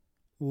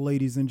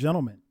ladies and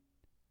gentlemen.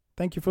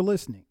 Thank you for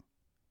listening.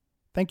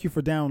 Thank you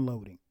for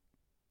downloading.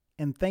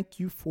 And thank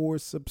you for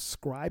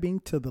subscribing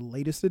to the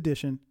latest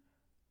edition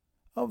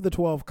of the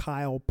 12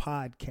 Kyle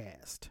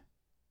podcast.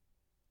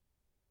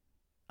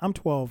 I'm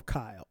 12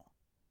 Kyle.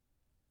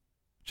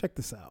 Check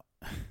this out.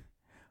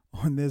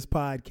 On this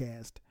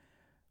podcast,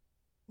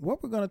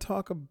 what we're going to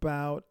talk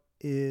about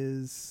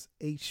is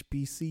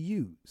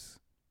HBCUs.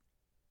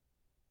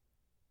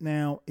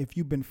 Now, if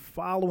you've been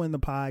following the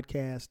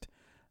podcast,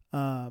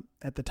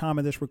 at the time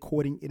of this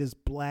recording, it is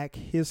Black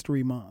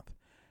History Month.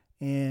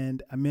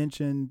 And I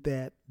mentioned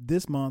that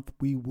this month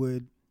we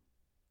would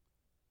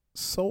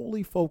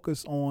solely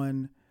focus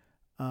on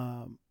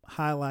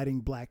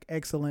highlighting Black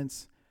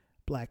excellence,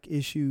 Black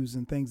issues,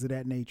 and things of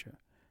that nature.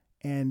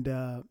 And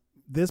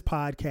this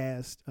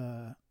podcast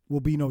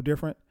will be no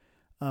different.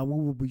 We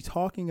will be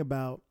talking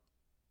about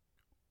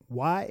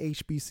why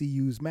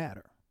HBCUs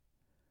matter.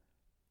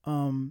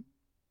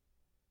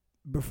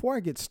 Before I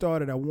get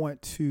started, I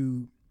want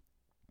to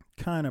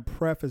kind of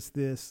preface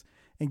this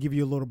and give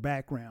you a little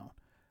background.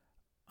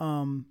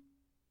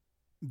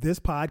 This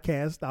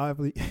podcast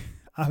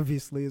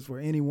obviously is for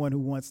anyone who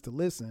wants to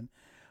listen,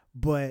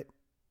 but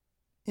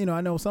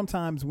I know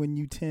sometimes when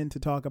you tend to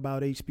talk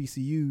about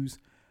HBCUs,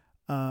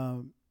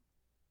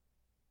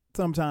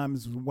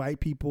 sometimes white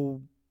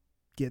people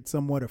get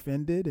somewhat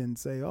offended and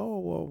say, "Oh,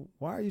 well,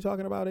 why are you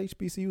talking about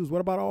HBCUs?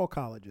 What about all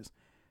colleges?"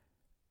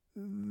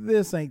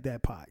 This ain't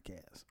that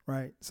podcast,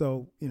 right?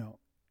 So,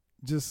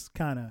 just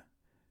kind of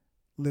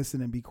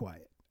listen and be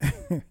quiet.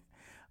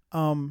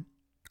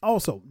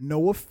 Also,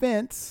 no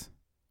offense.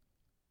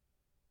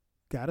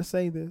 Gotta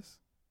say this.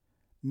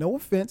 No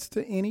offense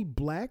to any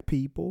Black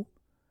people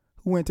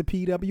who went to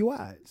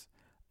PWIs.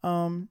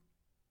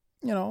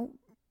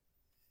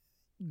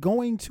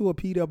 Going to a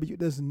PW,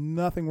 there's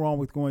nothing wrong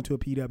with going to a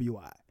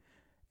PWI.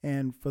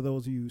 And for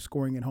those of you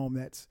scoring at home,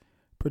 that's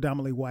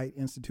predominantly white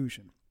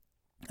institution.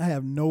 I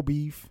have no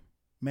beef,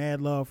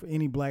 mad love for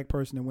any Black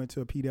person that went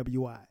to a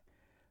PWI.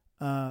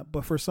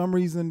 But for some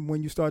reason,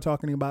 when you start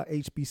talking about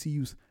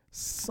HBCUs,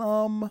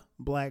 some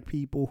Black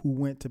people who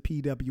went to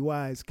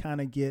PWIs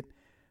kind of get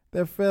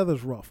their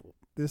feathers ruffled.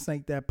 This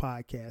ain't that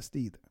podcast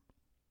either.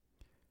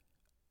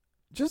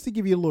 Just to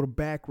give you a little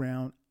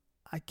background,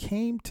 I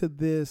came to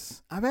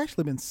this. I've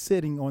actually been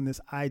sitting on this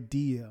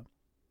idea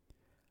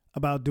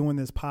about doing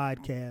this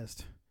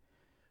podcast.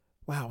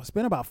 Wow, it's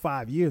been about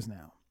 5 years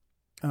now.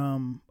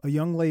 A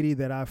young lady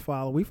that I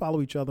follow, we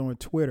follow each other on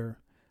Twitter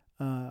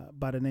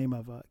by the name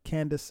of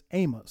Candace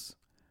Amos.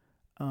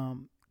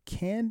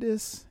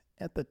 Candace,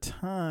 at the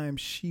time,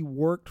 she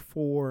worked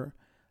for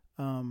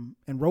and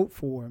wrote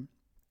for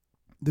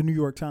the New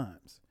York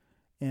Times.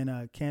 And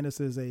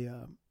Candace is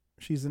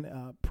she's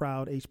a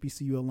proud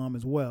HBCU alum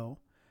as well.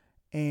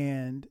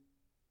 And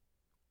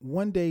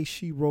one day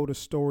she wrote a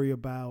story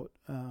about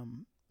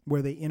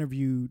where they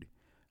interviewed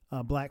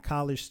Black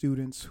college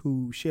students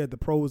who shared the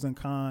pros and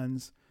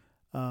cons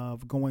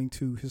of going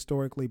to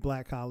historically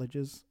Black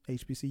colleges,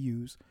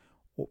 HBCUs,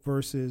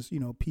 versus,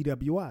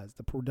 PWIs,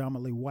 the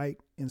predominantly white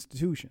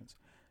institutions.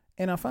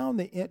 And I found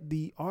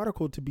the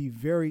article to be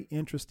very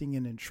interesting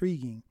and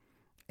intriguing.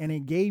 And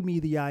it gave me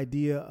the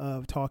idea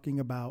of talking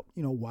about,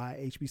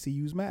 why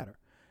HBCUs matter.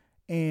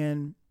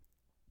 And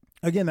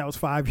again, that was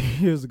 5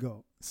 years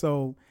ago.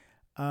 So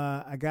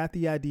I got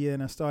the idea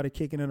and I started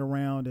kicking it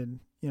around. And,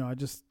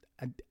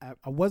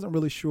 I wasn't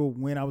really sure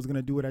when I was going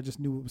to do it. I just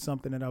knew it was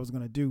something that I was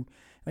going to do.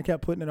 And I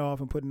kept putting it off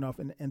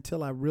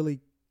until I really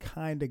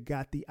kind of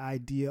got the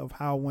idea of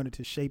how I wanted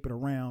to shape it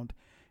around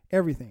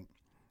everything.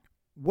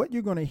 What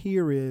you're going to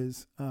hear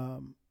is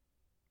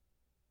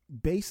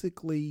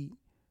basically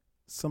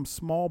some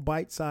small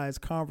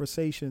bite-sized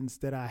conversations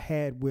that I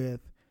had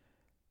with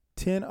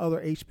 10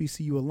 other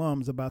HBCU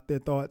alums about their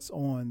thoughts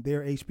on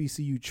their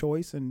HBCU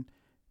choice and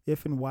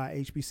if and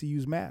why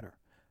HBCUs matter.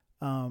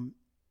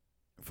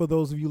 For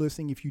those of you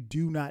listening, if you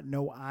do not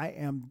know, I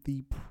am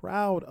the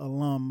proud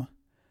alum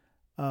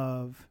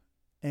of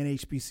an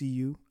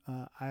HBCU.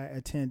 I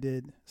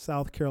attended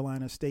South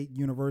Carolina State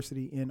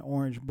University in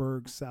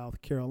Orangeburg,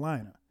 South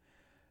Carolina.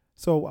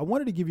 So I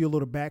wanted to give you a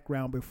little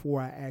background before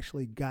I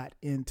actually got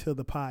into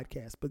the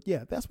podcast. But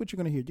yeah, that's what you're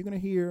going to hear. You're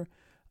going to hear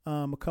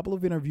a couple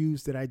of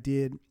interviews that I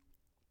did.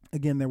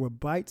 Again, there were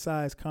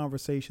bite-sized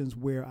conversations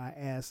where I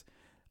asked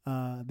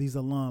these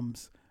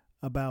alums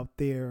about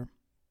their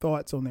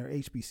thoughts on their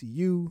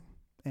HBCU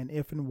and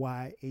if and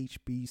why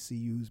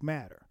HBCUs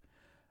matter.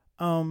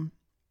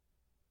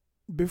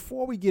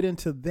 Before we get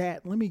into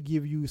that, let me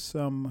give you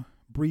some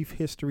brief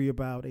history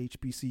about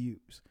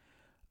HBCUs.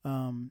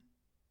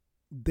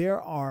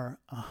 There are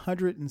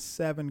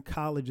 107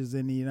 colleges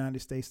in the United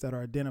States that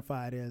are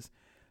identified as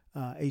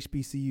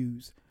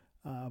HBCUs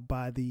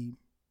by the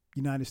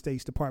United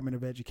States Department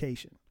of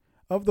Education.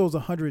 Of those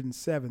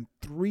 107,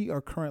 3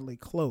 are currently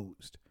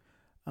closed.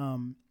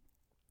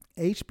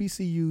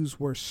 HBCUs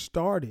were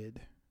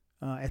started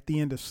at the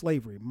end of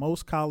slavery.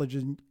 Most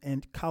colleges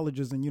and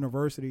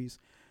universities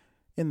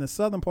in the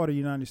southern part of the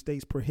United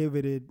States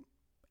prohibited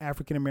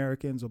African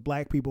Americans or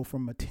Black people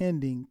from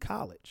attending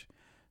college.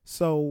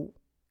 So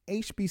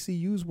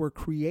HBCUs were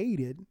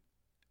created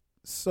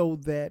so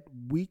that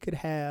we could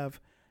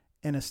have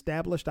an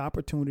established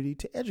opportunity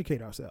to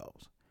educate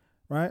ourselves,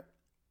 right?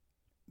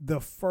 The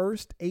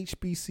first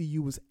HBCU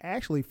was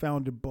actually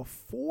founded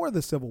before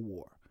the Civil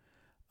War.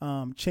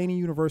 Cheyney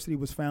University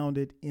was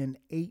founded in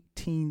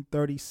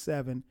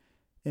 1837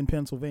 in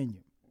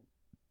Pennsylvania.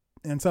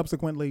 And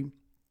subsequently,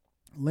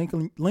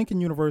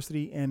 Lincoln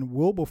University and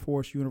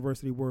Wilberforce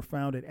University were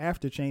founded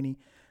after Cheyney,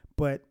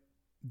 but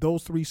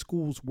those three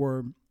schools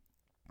were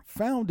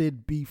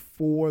founded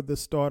before the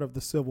start of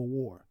the Civil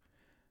War.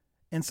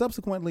 And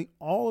subsequently,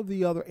 all of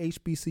the other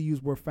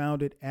HBCUs were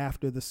founded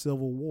after the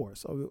Civil War.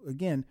 So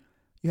again,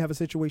 you have a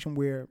situation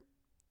where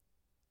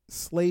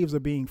slaves are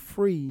being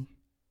free.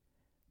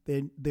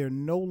 They're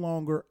no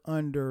longer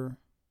under,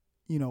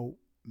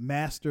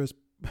 master's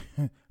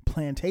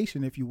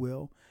plantation, if you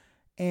will.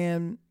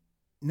 And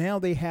now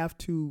they have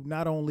to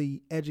not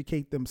only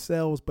educate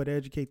themselves, but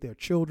educate their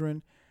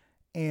children.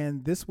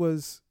 And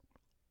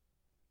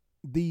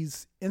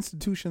these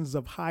institutions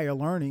of higher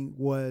learning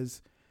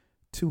was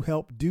to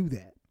help do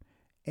that.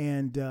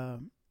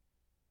 And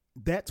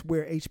that's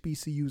where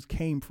HBCUs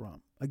came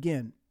from.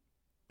 Again,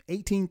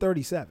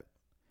 1837,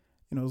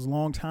 it was a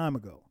long time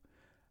ago.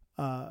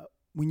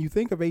 When you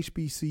think of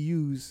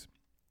HBCUs,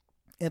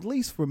 at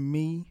least for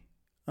me,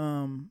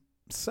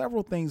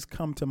 several things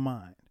come to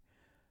mind.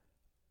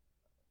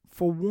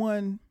 For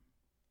one,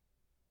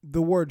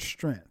 the word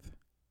strength.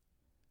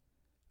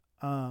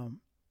 The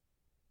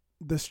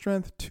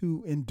strength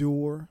to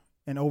endure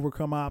and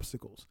overcome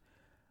obstacles.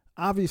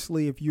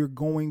 Obviously, if you're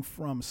going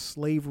from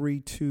slavery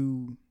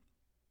to,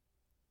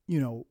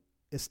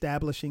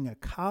 establishing a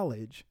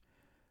college,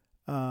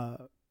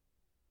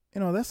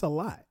 that's a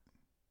lot.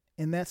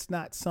 And that's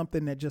not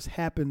something that just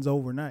happens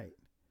overnight.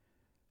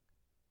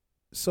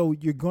 So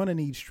you're going to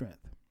need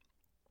strength.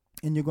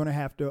 And you're going to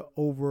have to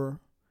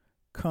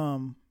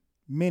overcome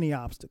many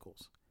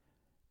obstacles.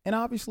 And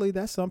obviously,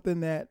 that's something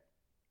that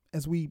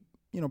as we,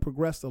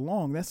 progressed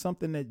along, that's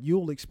something that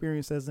you'll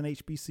experience as an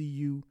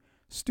HBCU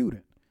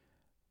student.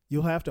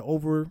 You'll have to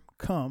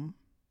overcome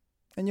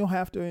and you'll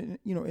have to,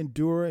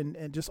 endure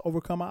and just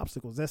overcome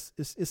obstacles.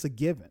 It's a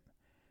given.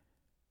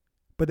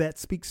 But that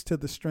speaks to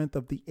the strength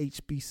of the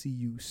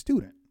HBCU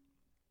student,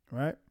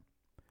 right?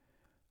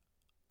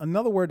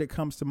 Another word that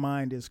comes to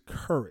mind is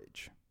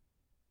courage.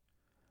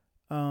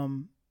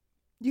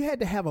 You had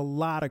to have a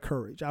lot of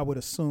courage. I would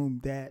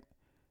assume that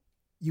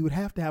you would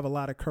have to have a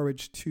lot of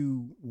courage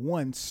to,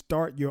 one,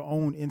 start your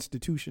own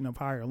institution of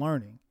higher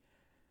learning.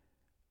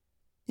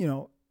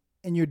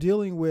 And you're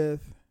dealing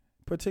with,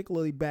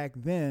 particularly back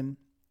then,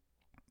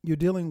 you're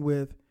dealing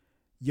with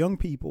young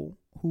people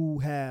who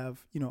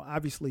have,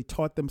 obviously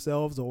taught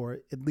themselves or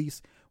at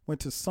least went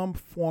to some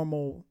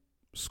formal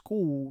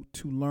school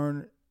to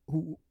learn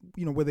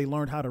where they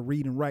learned how to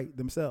read and write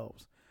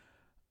themselves.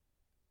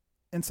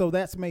 And so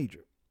that's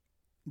major.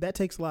 That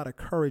takes a lot of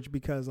courage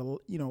because,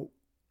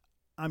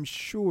 I'm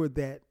sure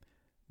that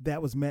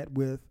was met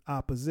with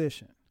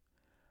opposition.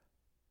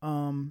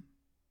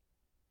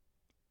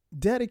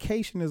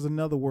 Dedication is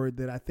another word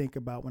that I think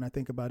about when I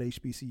think about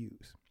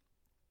HBCUs.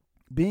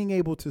 Being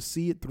able to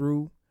see it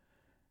through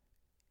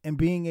and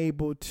being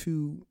able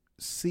to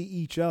see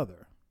each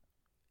other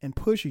and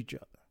push each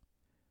other.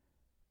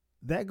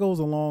 That goes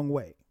a long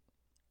way.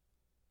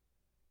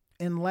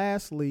 And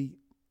lastly,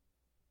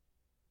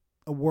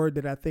 a word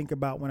that I think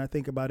about when I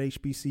think about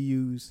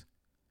HBCUs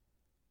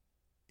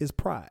is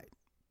pride.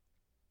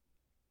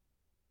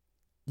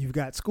 You've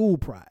got school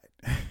pride.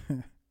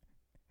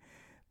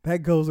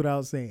 That goes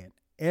without saying.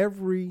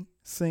 Every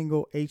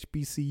single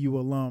HBCU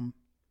alum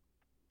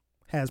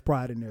has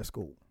pride in their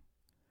school.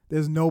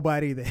 There's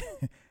nobody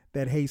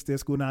that hates their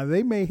school. Now,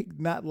 they may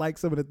not like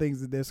some of the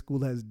things that their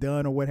school has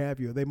done or what have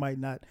you. Or they might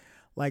not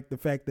like the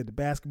fact that the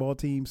basketball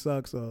team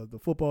sucks or the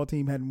football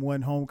team hadn't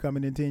won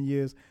homecoming in 10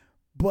 years.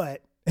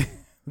 But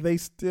they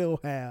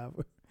still have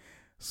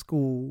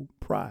school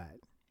pride.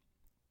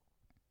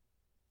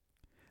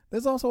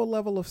 There's also a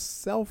level of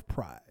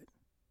self-pride.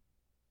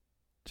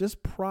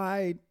 Just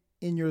pride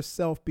in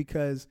yourself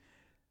because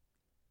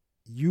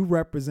you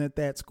represent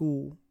that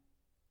school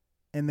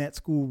and that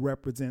school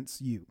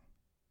represents you.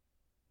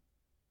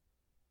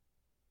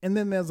 And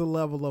then there's a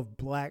level of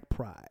black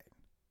pride.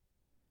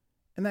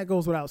 And that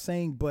goes without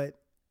saying, but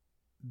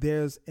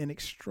there's an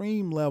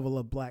extreme level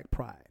of black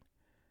pride.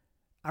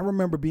 I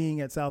remember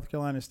being at South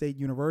Carolina State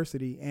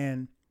University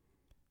and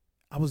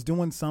I was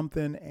doing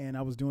something and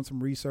I was doing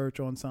some research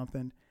on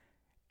something.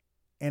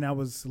 And I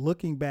was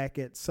looking back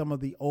at some of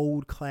the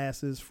old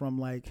classes from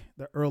like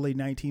the early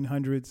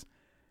 1900s.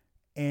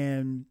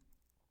 And,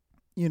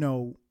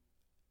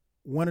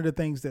 one of the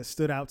things that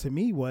stood out to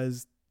me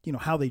was,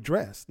 how they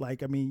dressed.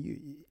 Like,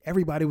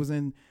 everybody was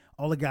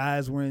all the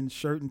guys were in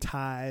shirt and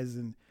ties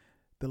and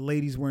the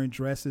ladies were in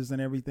dresses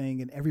and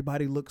everything. And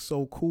everybody looked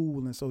so cool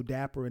and so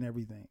dapper and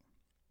everything.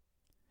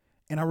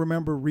 And I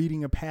remember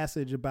reading a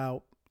passage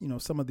about,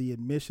 some of the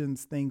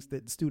admissions things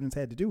that students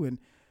had to do. And,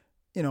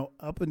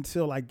 up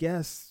until, I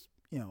guess,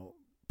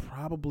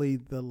 probably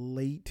the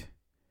late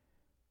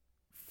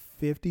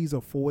 50s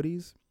or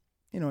 40s,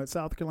 at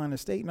South Carolina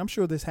State, and I'm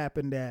sure this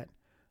happened at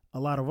a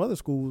lot of other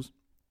schools,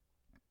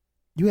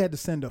 you had to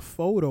send a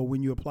photo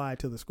when you applied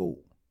to the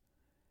school.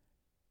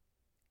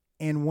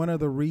 And one of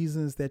the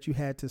reasons that you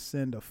had to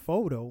send a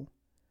photo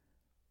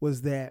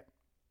was that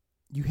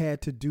you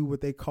had to do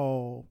what they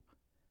call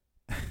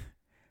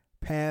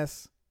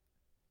pass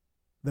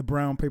the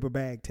brown paper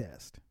bag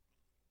test.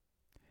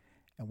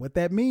 And what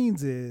that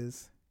means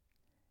is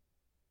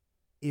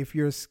if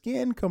your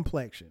skin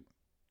complexion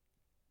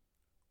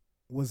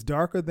was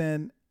darker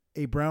than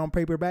a brown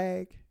paper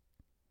bag,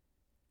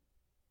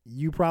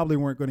 you probably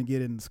weren't going to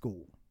get into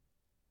school.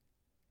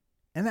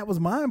 And that was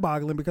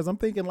mind-boggling because I'm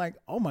thinking like,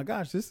 oh my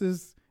gosh, this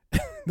is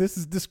this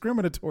is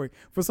discriminatory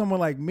for someone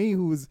like me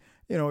who's,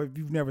 if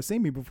you've never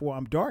seen me before,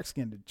 I'm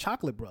dark-skinned,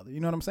 chocolate brother. You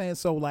know what I'm saying?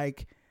 So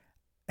like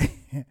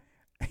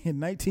in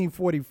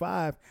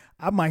 1945,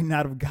 I might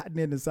not have gotten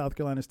into South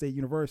Carolina State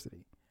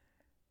University.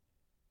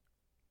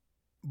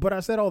 But I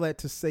said all that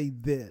to say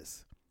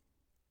this.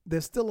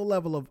 There's still a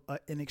level of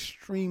an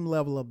extreme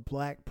level of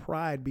black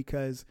pride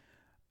because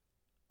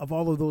of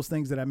all of those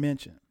things that I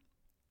mentioned.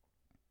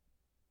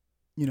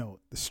 The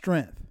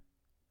strength,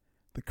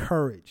 the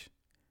courage,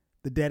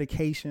 the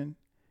dedication,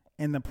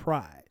 and the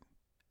pride.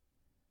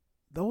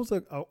 Those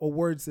are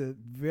words that are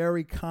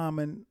very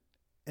common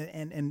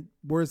and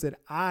words that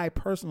I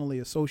personally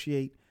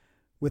associate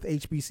with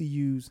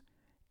HBCUs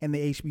and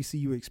the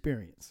HBCU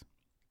experience.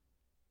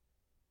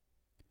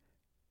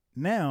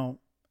 Now,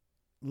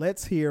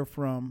 let's hear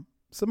from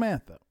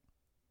Samantha.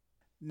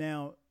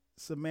 Now,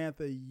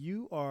 Samantha,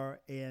 you are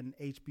an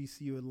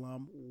HBCU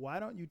alum. Why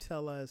don't you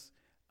tell us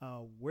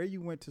where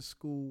you went to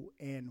school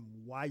and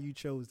why you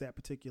chose that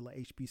particular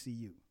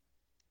HBCU?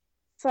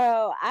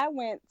 So I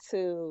went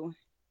to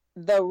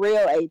the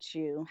real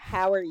HU,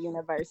 Howard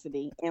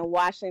University in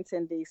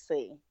Washington,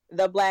 D.C.,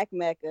 the Black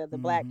Mecca, the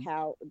Black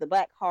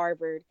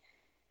Harvard,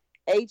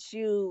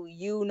 HU,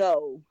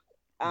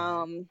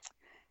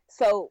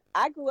 So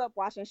I grew up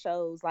watching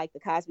shows like The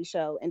Cosby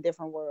Show and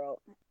Different World,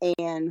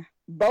 and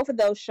both of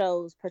those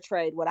shows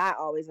portrayed what I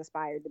always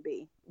aspired to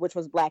be, which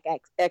was Black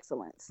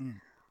excellence.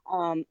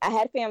 I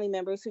had family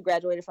members who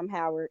graduated from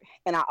Howard,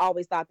 and I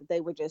always thought that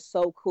they were just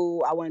so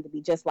cool. I wanted to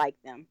be just like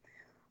them.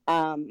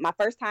 My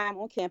first time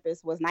on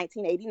campus was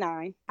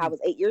 1989. I was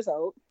 8 years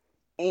old,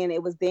 and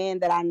it was then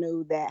that I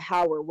knew that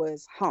Howard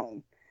was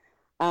home.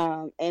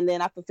 And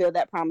then I fulfilled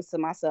that promise to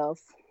myself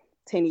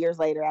 10 years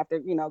later after,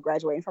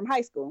 graduating from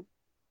high school.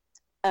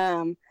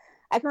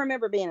 I can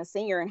remember being a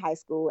senior in high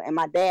school, and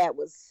my dad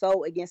was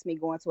so against me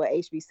going to a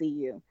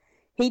HBCU.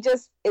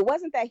 It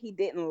wasn't that he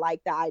didn't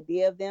like the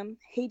idea of them.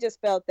 He just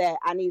felt that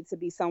I needed to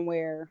be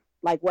somewhere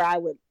like where I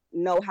would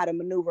know how to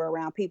maneuver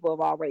around people of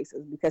all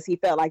races, because he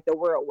felt like the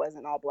world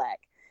wasn't all Black.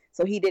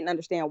 So he didn't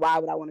understand why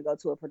would I want to go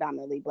to a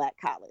predominantly Black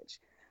college.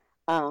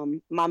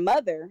 My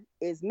mother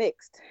is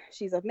mixed.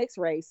 She's of mixed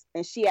race,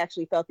 and she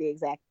actually felt the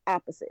exact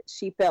opposite.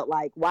 She felt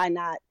like, why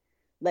not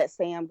let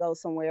Sam go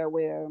somewhere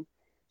where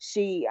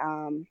she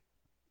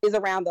is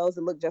around those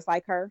that look just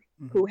like her,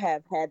 who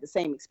have had the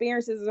same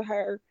experiences as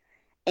her,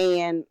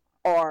 and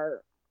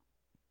are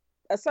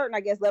a certain, I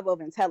guess, level of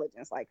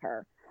intelligence like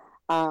her.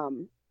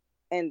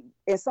 And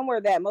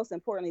somewhere that, most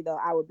importantly, though,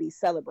 I would be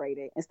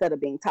celebrated instead of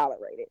being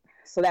tolerated.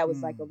 So that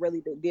was like a really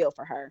big deal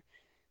for her.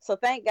 So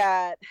thank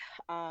God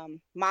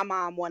my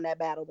mom won that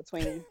battle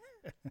between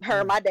her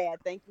and my dad.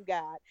 Thank you,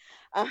 God.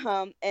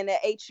 And at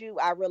HU,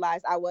 I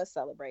realized I was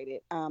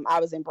celebrated. I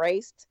was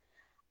embraced.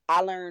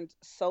 I learned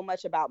so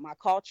much about my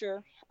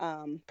culture,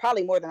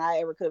 probably more than I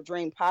ever could have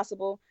dreamed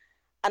possible.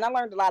 And I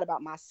learned a lot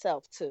about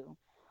myself, too.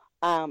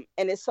 And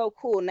it's so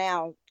cool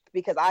now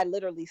because I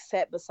literally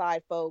sat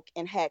beside folk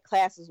and had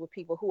classes with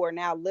people who are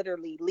now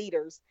literally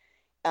leaders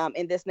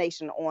in this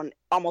nation on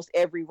almost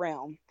every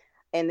realm.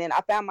 And then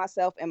I found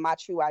myself in my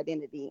true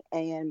identity.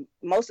 And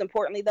most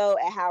importantly, though,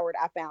 at Howard,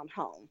 I found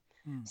home.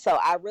 So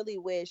I really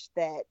wish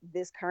that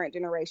this current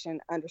generation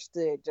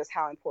understood just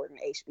how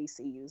important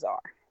HBCUs are.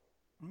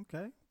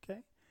 Okay.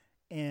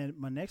 And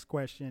my next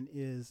question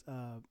is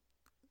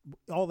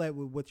all that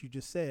with what you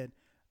just said.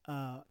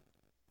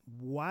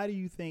 Why do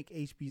you think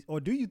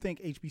do you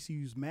think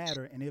HBCUs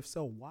matter? And if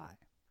so, why?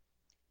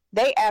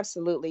 They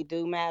absolutely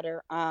do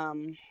matter.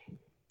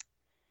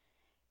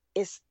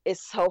 It's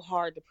so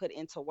hard to put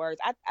into words.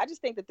 I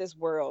just think that this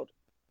world,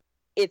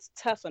 it's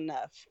tough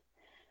enough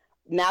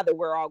now that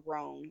we're all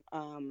grown,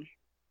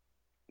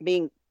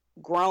 being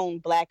grown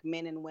Black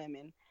men and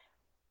women.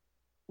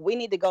 We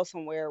need to go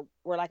somewhere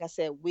where, like I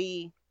said,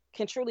 we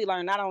can truly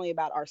learn not only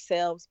about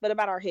ourselves, but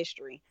about our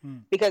history.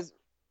 Because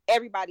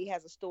everybody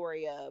has a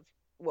story of,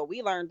 well,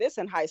 we learned this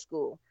in high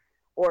school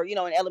or, in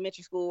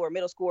elementary school or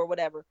middle school or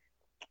whatever.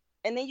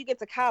 And then you get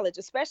to college,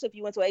 especially if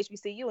you went to a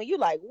HBCU and you're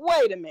like,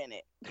 wait a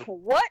minute,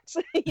 what?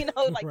 Right. You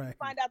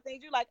find out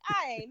things you're like,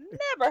 I ain't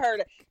never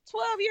heard of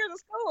 12 years of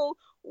school.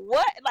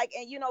 What? And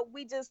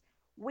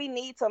we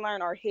need to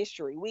learn our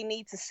history. We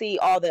need to see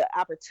all the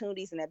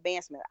opportunities and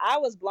advancement. I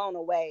was blown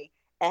away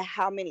at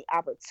how many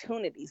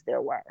opportunities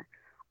there were.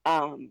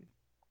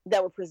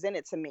 that were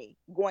presented to me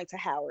going to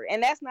Howard.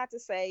 And that's not to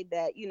say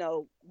that,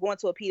 going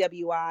to a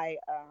PWI,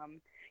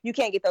 you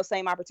can't get those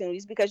same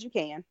opportunities, because you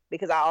can,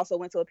 because I also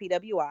went to a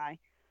PWI,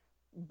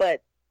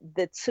 but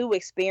the two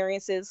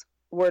experiences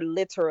were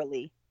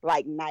literally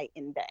like night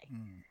and day.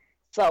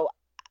 So,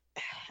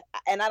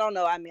 and I don't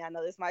know, I mean, I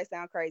know this might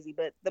sound crazy,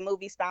 but the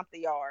movie Stomp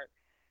the Yard,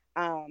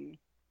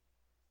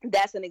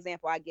 that's an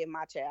example I give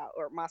my child,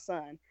 or my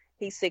son.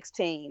 He's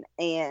 16,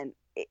 and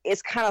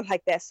it's kind of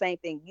like that same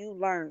thing. You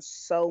learn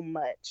so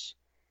much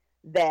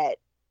that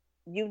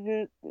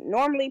you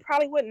normally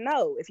probably wouldn't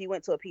know if you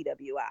went to a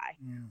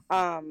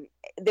PWI.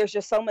 There's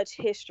just so much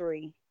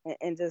history,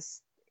 and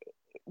just,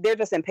 they're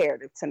just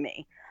imperative to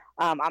me.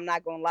 I'm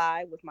not gonna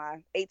lie, with my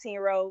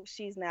 18-year-old,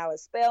 she's now at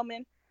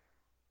Spelman.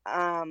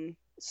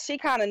 She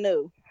kind of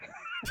knew.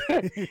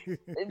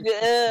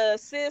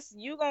 Sis,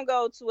 you gonna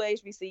go to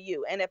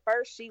HBCU. And at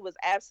first she was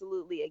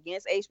absolutely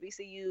against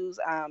HBCUs.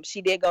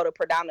 She did go to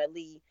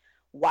predominantly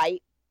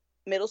white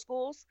middle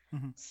schools.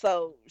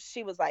 So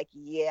she was like,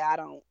 yeah, I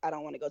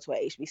don't want to go to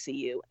a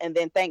HBCU. And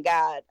then thank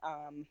God,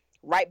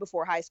 right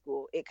before high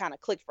school, it kind of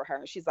clicked for her,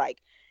 and she's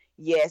like,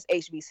 yes,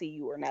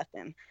 HBCU or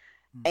nothing.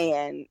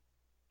 And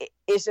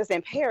it's just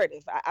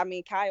imperative. I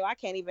mean, Kyle, I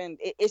can't even,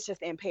 it's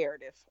just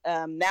imperative.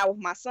 Now with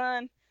my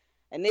son,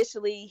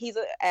 initially he's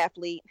an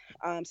athlete.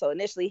 So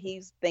initially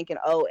he's thinking,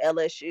 oh,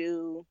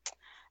 LSU,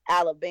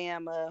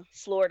 Alabama,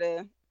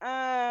 Florida.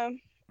 And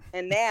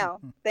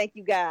now, thank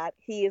you God,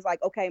 he is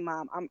like, okay,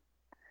 Mom,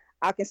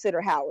 I'll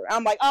consider Howard.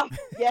 I'm like, oh,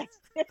 yes.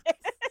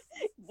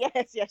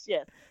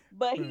 yes.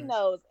 But he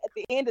knows at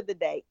the end of the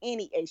day,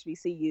 any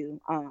HBCU,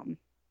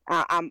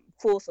 I'm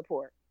full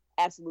support.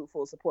 Absolute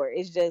full support.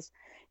 It's just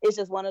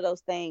one of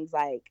those things,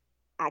 like,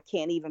 I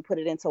can't even put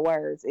it into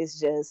words. It's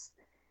just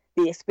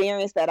the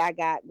experience that I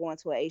got going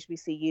to a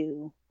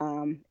HBCU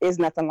is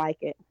nothing like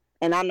it.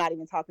 And I'm not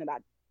even talking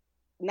about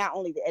not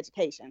only the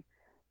education,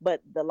 but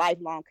the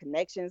lifelong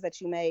connections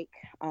that you make,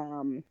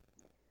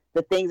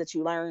 the things that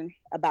you learn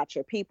about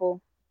your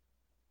people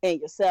and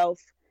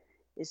yourself.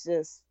 It's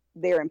just,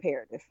 they're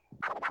imperative.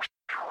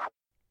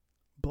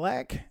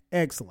 Black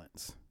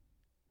excellence.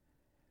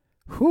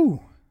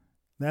 Whew.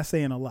 That's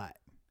saying a lot.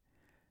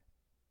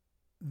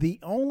 The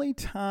only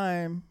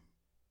time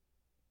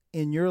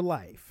in your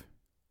life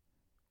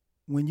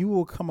when you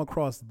will come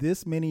across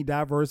this many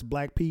diverse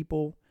Black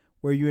people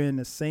where you're in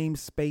the same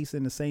space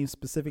in the same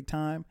specific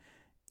time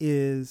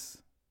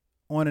is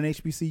on an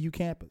HBCU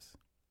campus.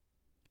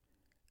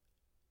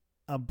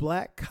 A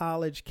Black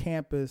college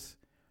campus,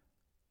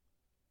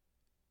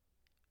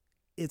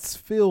 it's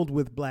filled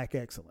with Black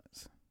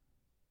excellence.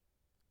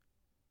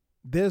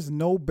 There's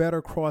no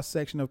better cross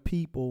section of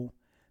people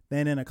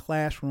than in a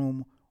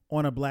classroom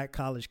on a Black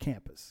college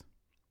campus.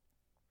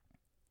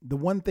 The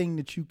one thing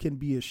that you can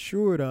be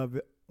assured of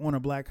on a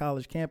Black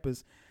college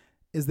campus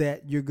is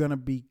that you're going to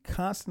be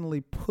constantly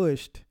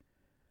pushed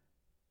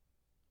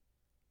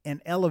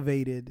and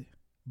elevated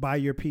by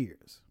your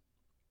peers.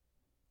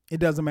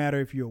 It doesn't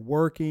matter if you're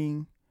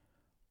working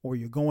or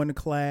you're going to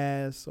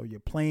class or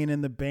you're playing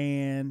in the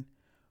band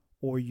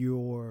or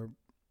you're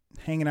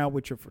hanging out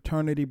with your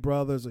fraternity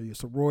brothers or your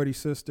sorority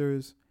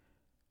sisters,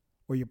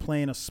 or you're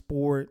playing a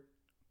sport.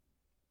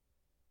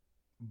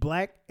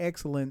 Black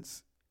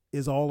excellence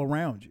is all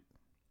around you.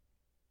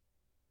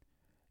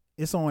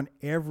 It's on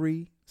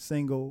every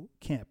single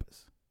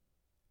campus.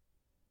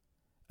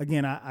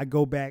 Again, I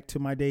go back to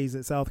my days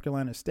at South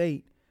Carolina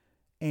State,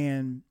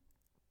 and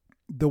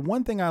the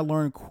one thing I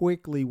learned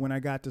quickly when I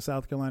got to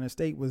South Carolina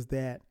State was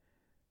that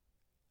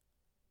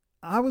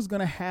I was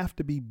going to have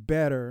to be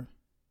better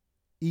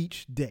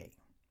each day.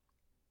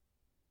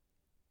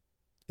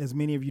 As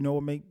many of you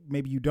know,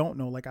 maybe you don't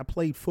know, like, I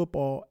played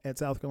football at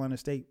South Carolina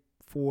State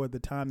for the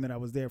time that I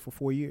was there for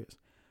 4 years.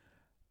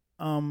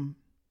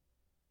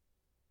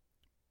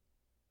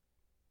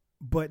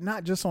 But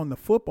not just on the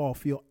football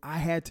field, I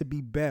had to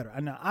be better.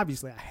 And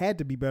obviously I had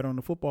to be better on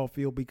the football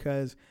field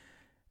because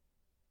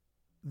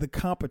the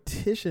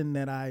competition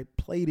that I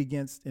played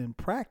against in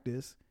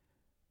practice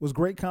was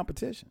great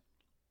competition.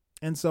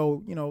 And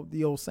so,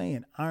 the old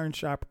saying, iron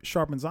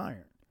sharpens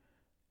iron.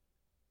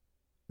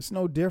 It's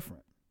no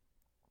different.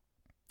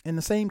 And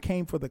the same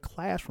came for the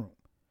classroom.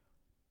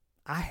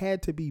 I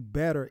had to be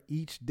better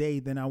each day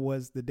than I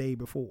was the day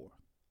before.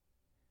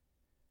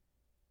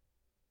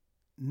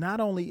 Not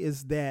only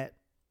is that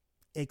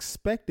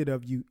expected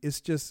of you,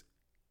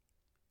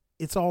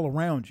 it's all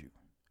around you.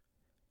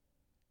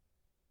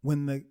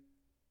 When the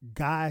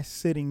guy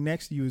sitting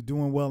next to you is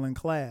doing well in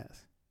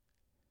class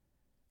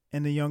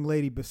and the young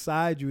lady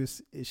beside you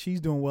she's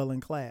doing well in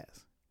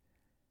class,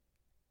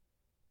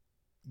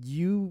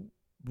 you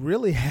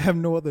really have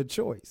no other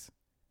choice.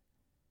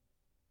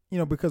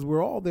 Because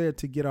we're all there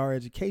to get our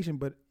education,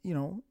 but,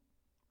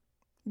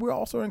 we're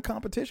also in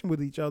competition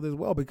with each other as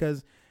well,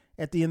 because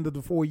at the end of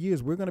the 4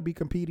 years, we're going to be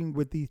competing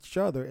with each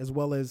other as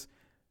well as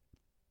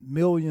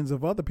millions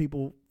of other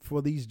people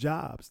for these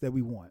jobs that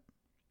we want.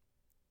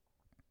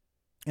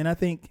 And I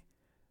think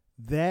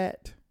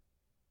that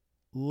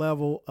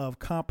level of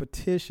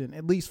competition,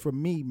 at least for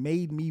me,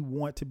 made me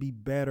want to be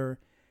better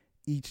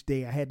each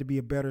day. I had to be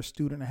a better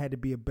student. I had to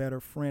be a better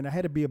friend. I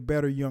had to be a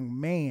better young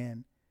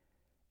man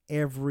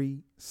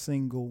every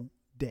single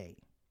day.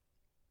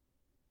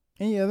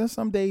 And yeah, there's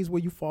some days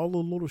where you fall a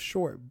little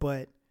short,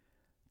 but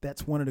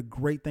that's one of the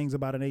great things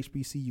about an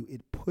HBCU.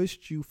 It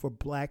pushed you for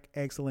black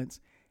excellence,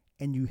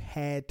 and you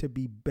had to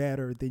be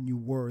better than you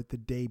were the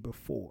day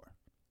before.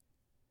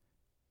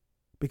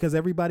 Because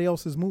everybody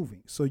else is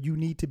moving, so you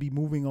need to be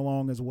moving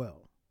along as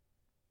well.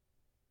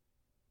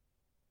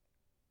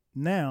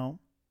 Now,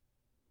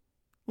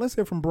 let's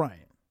hear from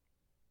Brian.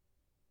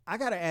 I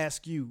got to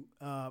ask you,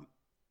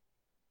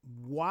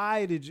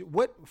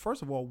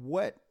 first of all,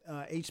 what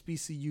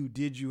HBCU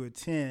did you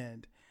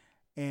attend,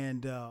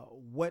 and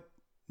what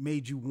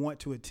made you want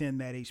to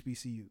attend that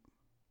HBCU?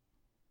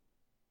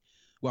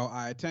 Well,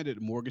 I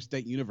attended Morgan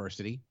State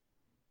University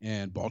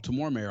in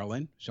Baltimore,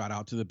 Maryland. Shout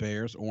out to the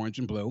Bears, orange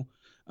and blue,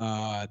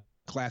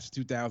 class of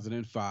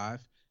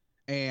 2005.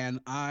 And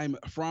I'm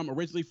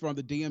originally from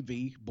the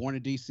DMV, born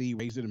in DC,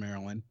 raised in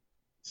Maryland.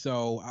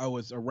 So I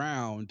was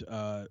around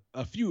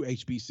a few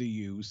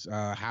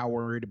HBCUs,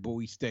 Howard,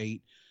 Bowie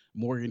State,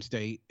 Morgan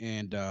State,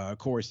 and of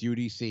course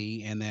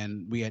UDC. And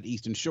then we had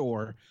Eastern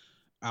Shore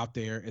out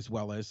there, as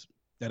well as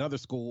that other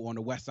school on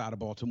the west side of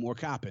Baltimore,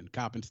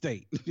 Coppin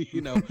State.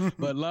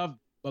 But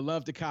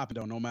love to Coppin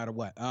though, no matter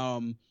what.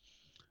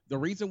 The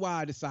reason why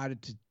I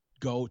decided to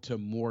go to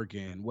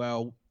Morgan,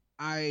 well,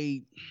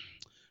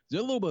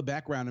 there's a little bit of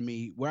background to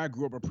me. Where I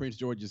grew up in Prince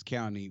George's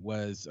County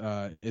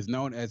is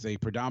known as a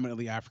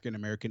predominantly African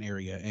American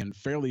area and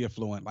fairly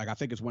affluent. Like, I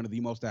think it's one of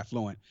the most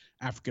affluent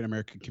African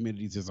American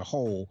communities as a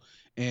whole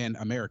in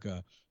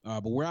America.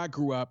 But where I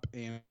grew up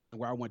and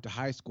where I went to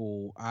high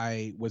school,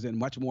 I was in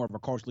much more of a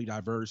culturally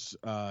diverse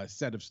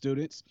set of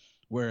students,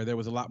 where there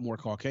was a lot more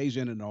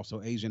Caucasian and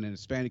also Asian and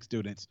Hispanic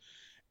students.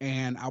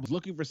 And I was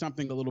looking for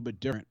something a little bit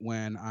different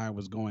when I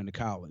was going to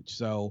college.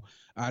 So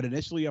I'd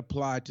initially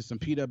applied to some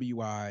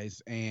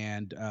PWIs,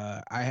 and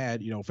I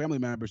had, family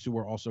members who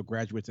were also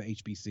graduates of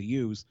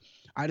HBCUs.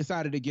 I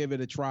decided to give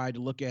it a try to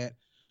look at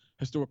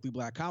historically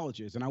black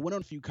colleges. And I went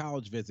on a few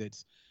college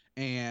visits,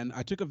 and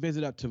I took a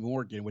visit up to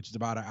Morgan, which is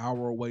about an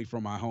hour away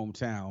from my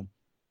hometown.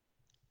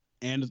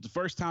 And it's the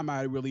first time I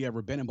had really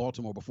ever been in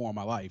Baltimore before in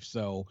my life.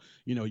 So,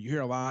 you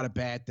hear a lot of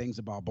bad things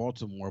about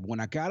Baltimore. But when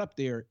I got up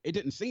there, it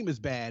didn't seem as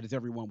bad as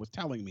everyone was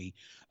telling me.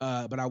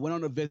 But I went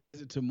on a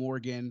visit to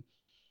Morgan.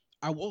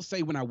 I will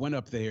say, when I went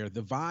up there,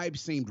 the vibe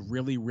seemed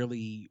really,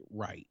 really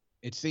right.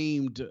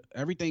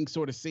 Everything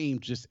sort of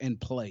seemed just in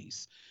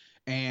place.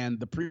 And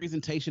the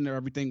presentation of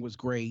everything was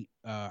great.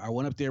 I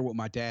went up there with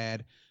my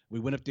dad. We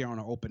went up there on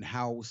an open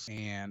house,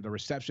 and the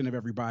reception of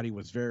everybody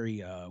was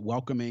very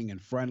welcoming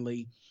and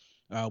friendly.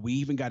 We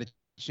even got a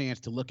chance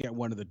to look at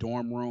one of the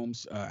dorm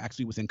rooms.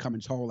 Actually, was in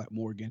Cummins Hall at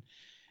Morgan,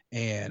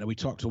 and we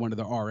talked to one of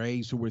the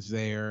RAs who was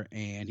there,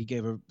 and he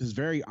gave his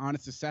very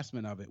honest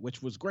assessment of it,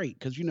 which was great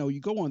because you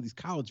go on these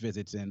college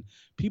visits and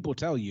people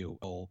tell you,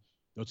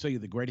 they'll tell you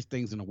the greatest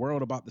things in the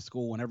world about the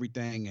school and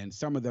everything, and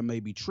some of them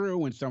may be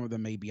true, and some of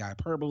them may be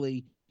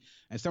hyperbole,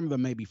 and some of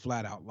them may be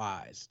flat out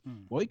lies.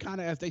 Well, he kind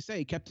of, as they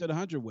say, kept it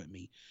 100 with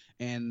me,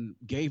 and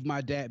gave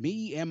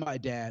me and my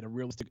dad a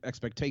realistic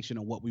expectation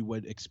of what we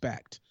would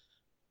expect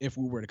if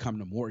we were to come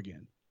to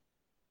Morgan.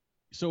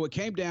 So it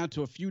came down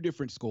to a few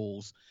different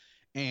schools.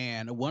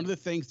 And one of the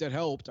things that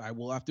helped, I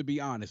will have to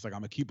be honest, like, I'm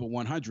going to keep it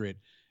 100,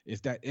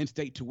 is that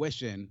in-state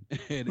tuition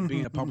and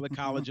being a public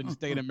college in the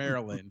state of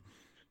Maryland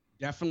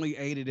definitely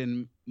aided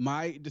in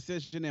my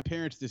decision and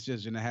parents'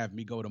 decision to have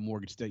me go to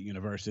Morgan State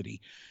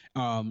University.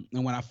 And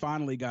when I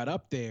finally got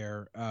up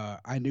there,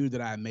 I knew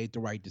that I made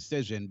the right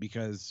decision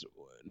because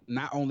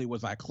not only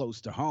was I close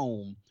to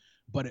home,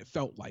 but it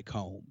felt like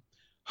home.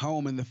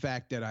 Home in the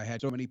fact that I had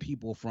so many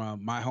people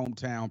from my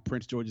hometown,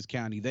 Prince George's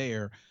County,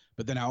 there,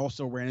 but then I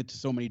also ran into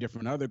so many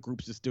different other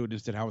groups of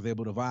students that I was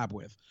able to vibe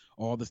with.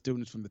 All the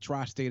students from the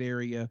tri-state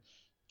area,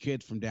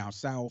 kids from down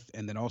south,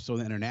 and then also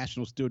the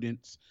international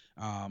students.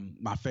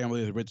 My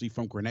family is originally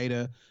from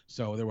Grenada,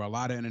 so there were a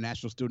lot of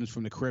international students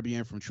from the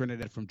Caribbean, from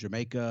Trinidad, from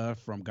Jamaica,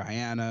 from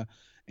Guyana,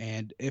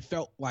 and it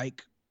felt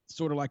like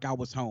sort of like I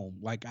was home,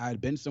 like I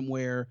had been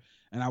somewhere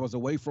and I was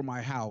away from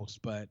my house,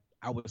 but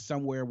I was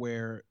somewhere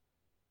where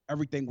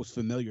everything was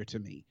familiar to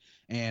me.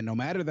 And no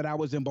matter that I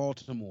was in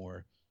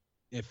Baltimore,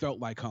 it felt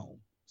like home.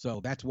 So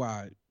that's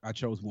why I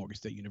chose Morgan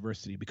State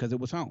University, because it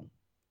was home.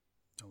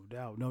 No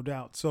doubt, no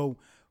doubt. So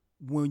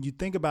when you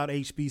think about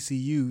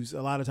HBCUs,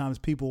 a lot of times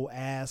people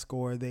ask,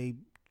 or they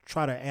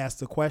try to ask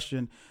the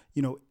question,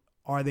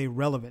 are they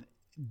relevant?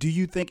 Do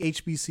you think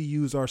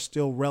HBCUs are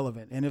still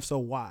relevant? And if so,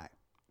 why?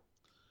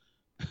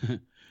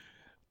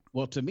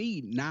 Well, to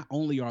me, not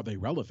only are they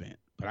relevant,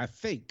 but I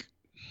think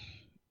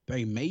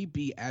they may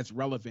be as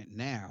relevant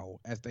now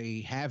as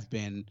they have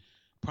been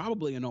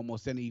probably in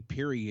almost any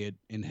period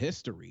in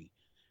history.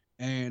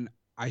 And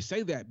I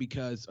say that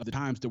because of the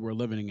times that we're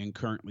living in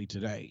currently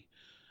today.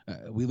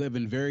 We live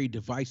in very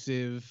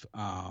divisive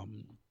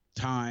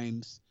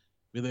times.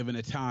 We live in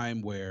a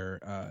time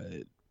where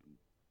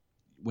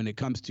when it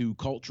comes to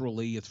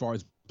culturally, as far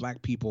as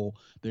black people,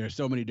 there are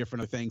so many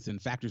different things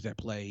and factors at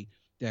play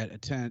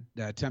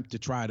attempt to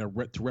try to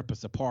rip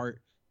us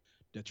apart,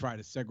 that try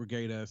to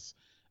segregate us,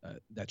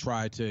 that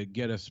try to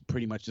get us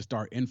pretty much to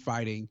start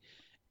infighting.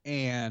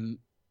 And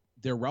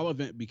they're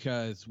relevant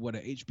because what a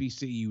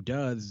HBCU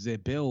does is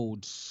it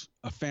builds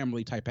a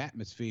family type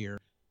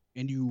atmosphere,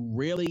 and you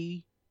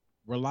really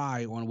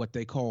rely on what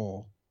they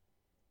call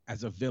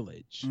as a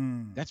village.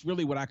 That's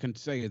really what I can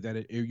say, is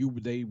that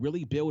they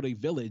really build a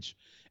village,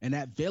 and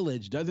that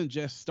village doesn't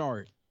just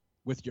start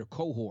with your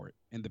cohort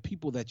and the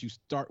people that you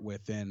start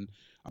with in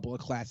a couple of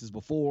classes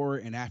before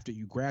and after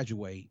you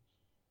graduate.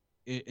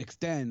 It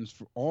extends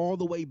all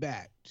the way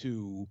back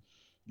to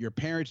your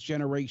parents'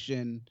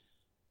 generation,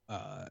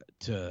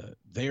 to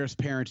their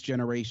parents'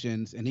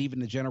 generations, and even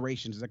the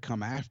generations that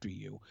come after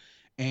you.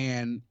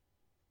 And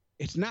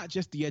it's not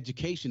just the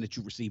education that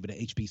you receive at a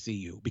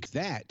HBCU, because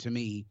that, to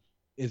me,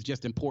 is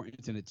just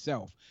important in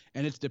itself.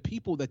 And it's the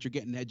people that you're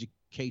getting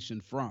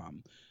education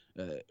from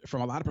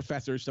a lot of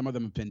professors. Some of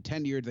them have been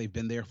tenured. They've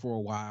been there for a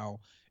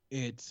while.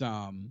 It's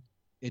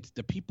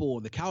the people,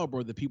 the caliber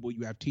of the people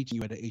you have teaching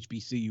you at a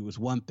HBCU is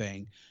one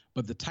thing,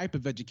 but the type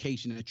of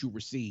education that you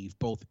receive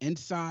both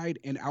inside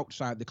and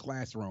outside the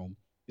classroom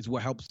is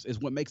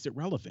what makes it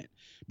relevant,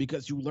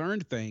 because you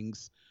learn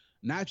things,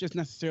 not just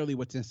necessarily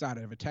what's inside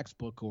of a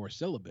textbook or a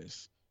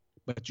syllabus,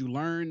 but you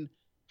learn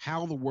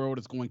how the world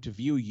is going to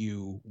view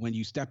you when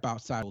you step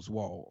outside those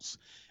walls,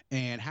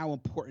 and how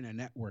important a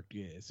network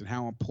is, and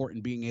how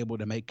important being able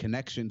to make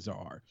connections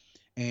are,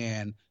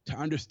 and to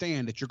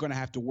understand that you're going to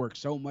have to work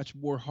so much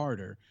more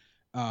harder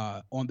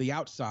on the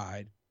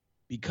outside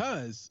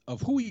because of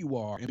who you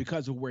are and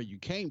because of where you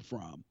came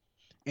from.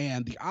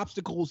 And the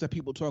obstacles that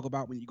people talk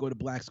about when you go to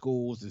black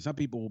schools, and some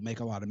people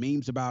make a lot of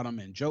memes about them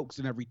and jokes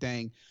and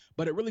everything,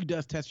 but it really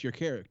does test your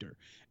character.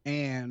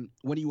 And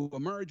when you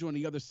emerge on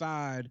the other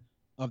side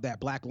of that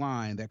black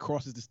line that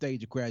crosses the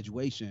stage of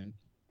graduation,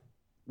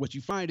 what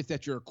you find is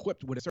that you're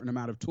equipped with a certain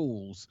amount of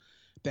tools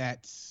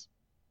that's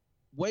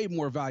way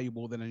more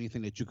valuable than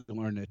anything that you can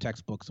learn in the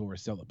textbooks or a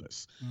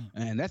syllabus.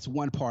 And that's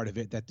one part of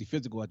it that the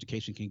physical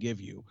education can give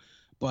you.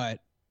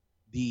 But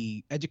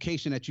the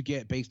education that you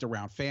get based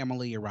around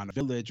family, around a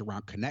village,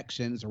 around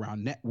connections,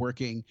 around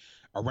networking,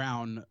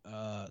 around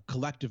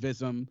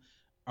collectivism,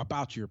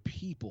 about your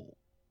people,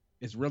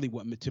 is really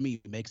what, to me,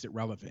 makes it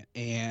relevant.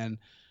 And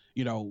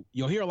you'll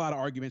hear a lot of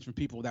arguments from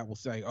people that will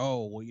say,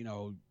 oh,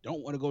 well,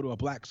 don't want to go to a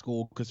black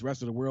school because the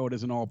rest of the world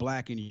isn't all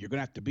black and you're going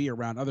to have to be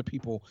around other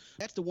people.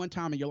 That's the one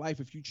time in your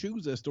life, if you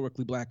choose a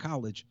historically black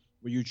college,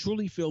 where you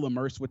truly feel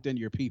immersed within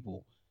your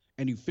people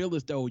and you feel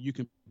as though you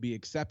can be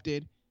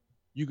accepted,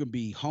 you can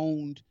be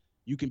honed,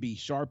 you can be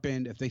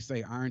sharpened. If they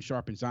say iron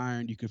sharpens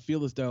iron, you can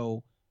feel as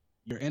though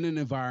you're in an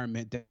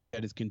environment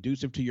that is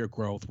conducive to your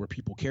growth, where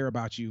people care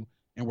about you,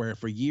 and where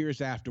for years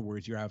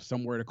afterwards you have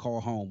somewhere to call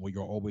home where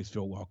you'll always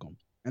feel welcome.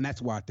 And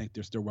that's why I think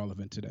they're still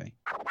relevant today.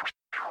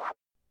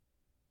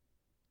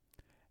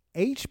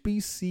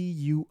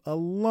 HBCU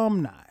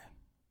alumni.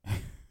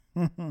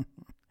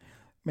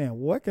 Man,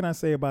 what can I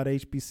say about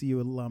HBCU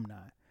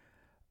alumni?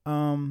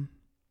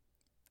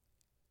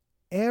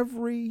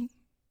 Every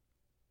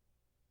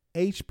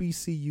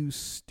HBCU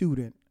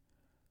student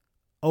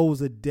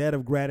owes a debt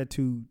of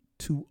gratitude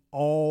to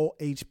all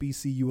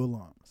HBCU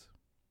alums.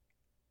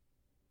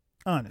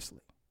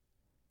 Honestly.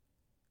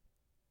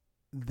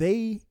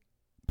 They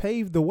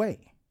paved the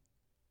way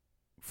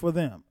for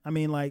them. I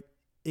mean, like,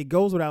 it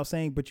goes without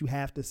saying, but you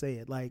have to say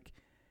it. Like,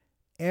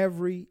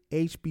 every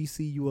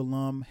HBCU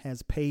alum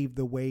has paved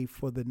the way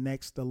for the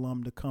next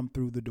alum to come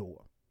through the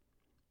door.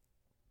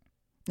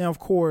 Now, of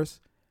course,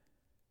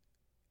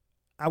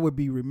 I would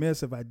be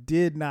remiss if I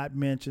did not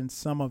mention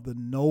some of the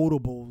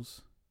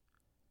notables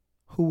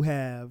who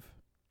have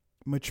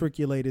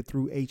matriculated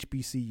through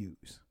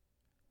HBCUs.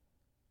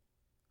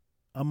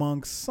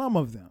 Among some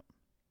of them,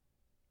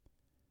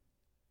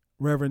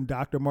 Reverend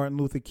Dr. Martin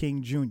Luther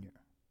King Jr.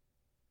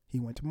 He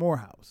went to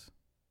Morehouse.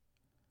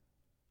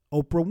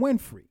 Oprah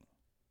Winfrey.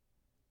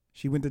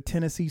 She went to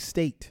Tennessee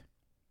State.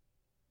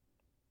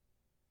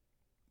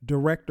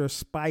 Director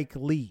Spike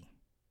Lee.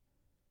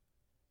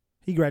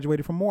 He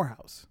graduated from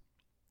Morehouse.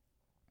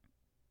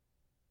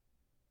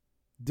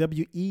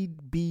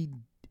 W.E.B.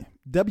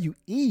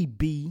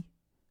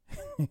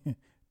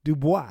 Du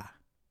Bois.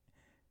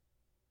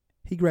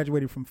 He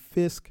graduated from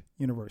Fisk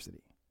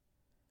University.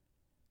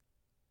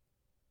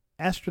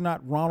 Astronaut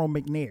Ronald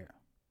McNair,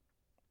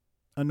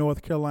 a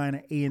North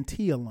Carolina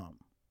A&T alum.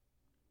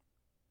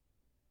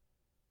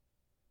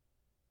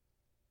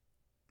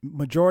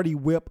 Majority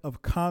Whip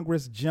of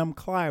Congress Jim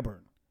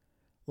Clyburn.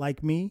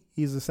 Like me,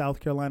 he's a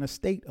South Carolina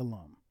State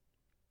alum.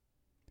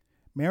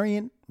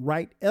 Marion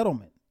Wright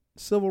Edelman,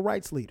 civil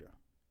rights leader.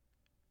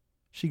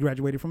 She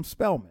graduated from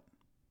Spelman.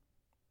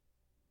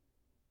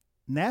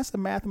 NASA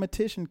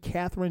mathematician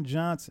Katherine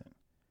Johnson.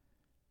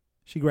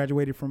 She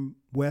graduated from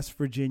West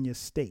Virginia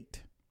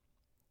State.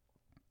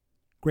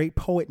 Great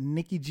poet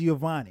Nikki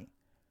Giovanni,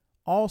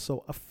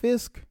 also a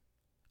Fisk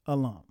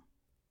alum.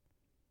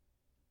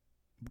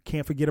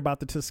 Can't forget about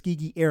the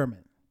Tuskegee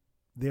Airmen.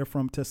 They're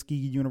from Tuskegee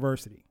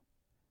University.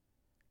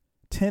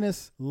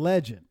 Tennis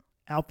legend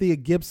Althea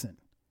Gibson,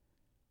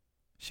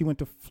 She went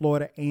to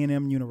Florida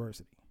A&M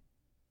University.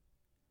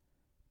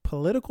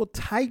 Political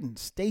titan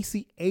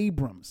Stacey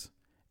Abrams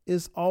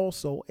is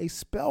also a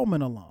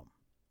Spelman alum.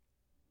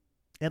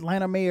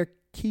 Atlanta Mayor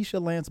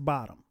Keisha Lance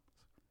Bottoms.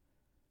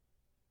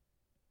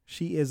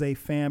 She is a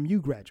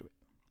FAMU graduate.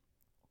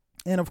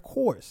 And of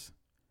course,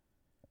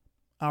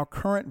 our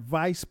current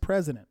vice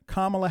president,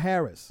 Kamala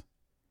Harris,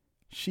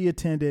 she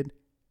attended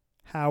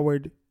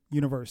Howard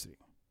University.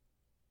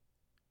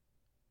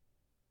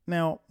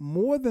 Now,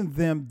 more than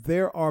them,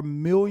 there are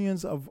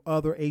millions of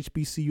other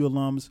HBCU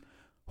alums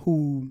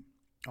who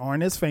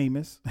aren't as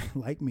famous,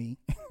 like me,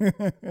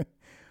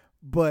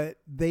 but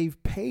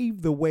they've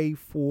paved the way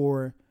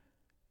for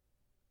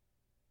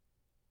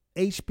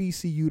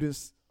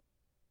HBCUs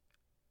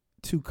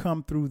to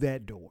come through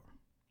that door.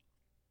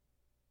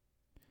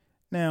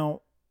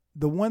 Now,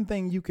 the one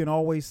thing you can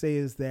always say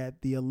is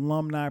that the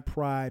alumni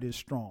pride is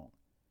strong.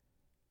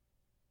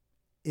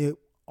 It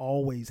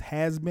always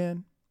has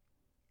been,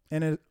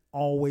 and it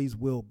always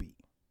will be.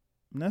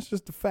 And that's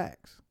just the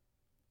facts.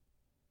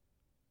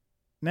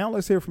 Now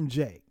let's hear from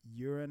Jay.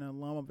 You're an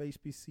alum of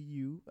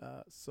HBCU,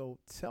 so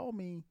tell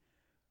me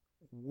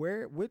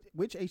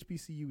which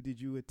HBCU did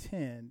you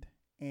attend,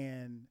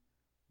 and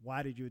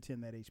why did you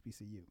attend that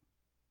HBCU?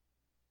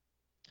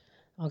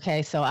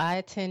 Okay, so I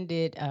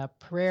attended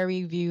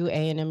Prairie View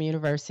A&M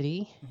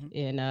University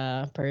in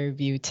Prairie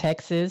View,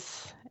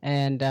 Texas.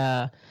 And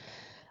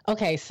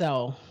okay,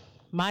 so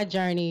my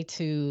journey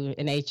to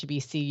an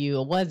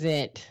HBCU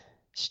wasn't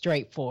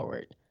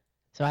straightforward.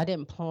 So I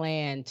didn't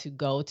plan to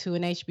go to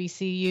an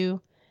HBCU.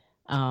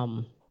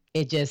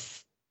 It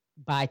just,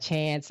 by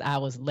chance, I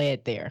was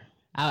led there.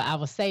 I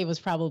would say it was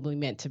probably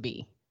meant to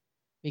be,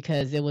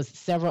 because there was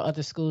several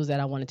other schools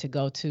that I wanted to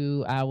go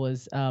to. I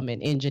was an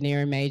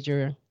engineering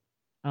major.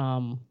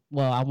 I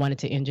wanted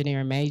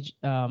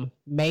to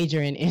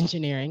major in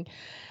engineering,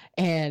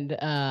 and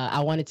I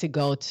wanted to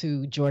go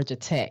to Georgia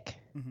Tech.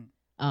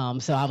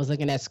 So I was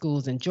looking at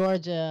schools in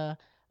Georgia.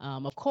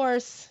 Of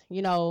course,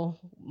 you know,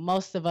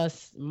 most of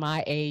us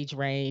my age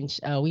range,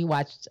 we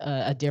watched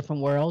A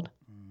Different World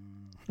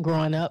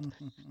growing up.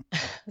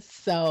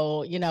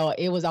 So, you know,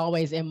 it was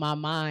always in my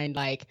mind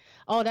like,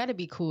 oh, that'd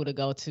be cool to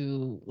go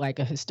to like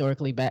a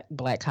historically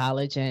black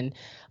college. And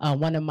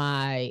one of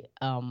my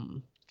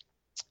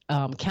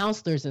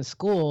counselors in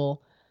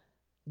school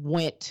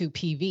went to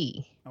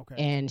PV. Okay.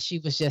 And she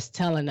was just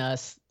telling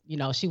us, you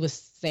know, she was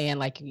saying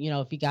like, you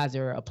know, if you guys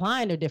are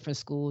applying to different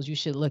schools, you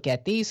should look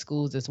at these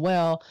schools as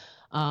well.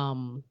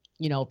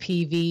 You know,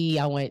 PV,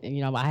 I went,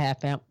 you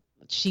know,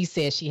 she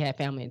said she had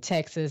family in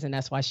Texas, and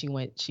that's why she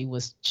went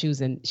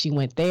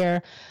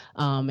there.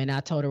 And I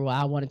told her, well,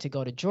 I wanted to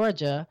go to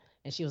Georgia.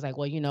 And she was like,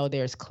 well, you know,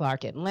 there's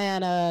Clark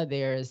Atlanta,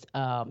 there's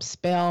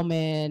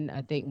Spelman,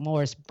 I think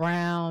Morris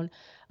Brown.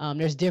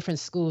 There's different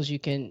schools you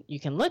can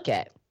look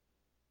at.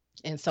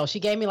 And so she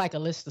gave me like a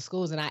list of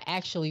schools, and I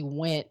actually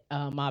went.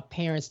 My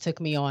parents took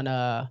me on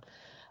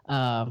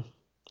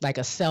like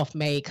a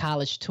self-made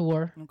college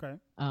tour. Okay.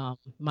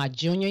 My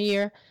junior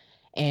year,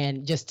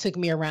 and just took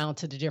me around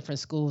to the different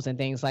schools and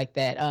things like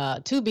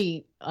that. To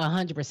be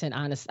 100%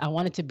 honest, I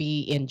wanted to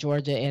be in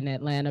Georgia and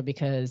Atlanta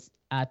because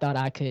I thought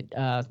I could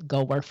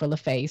go work for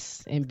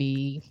LaFace and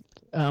be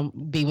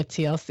with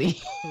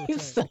TLC. Okay.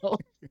 So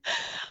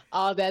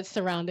all that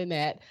surrounding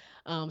that.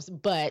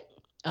 But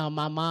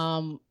my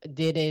mom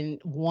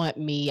didn't want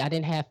me. I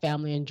didn't have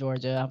family in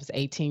Georgia. I was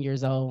 18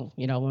 years old,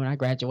 you know, when I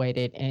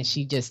graduated, and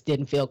she just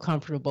didn't feel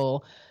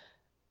comfortable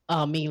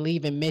me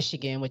leaving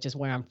Michigan, which is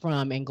where I'm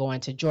from, and going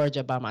to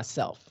Georgia by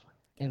myself.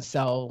 And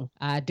so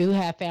I do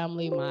have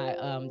family.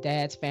 My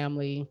dad's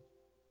family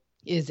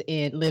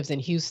lives in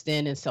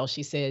Houston, and so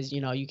she says,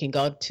 you know, you can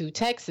go to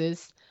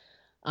Texas.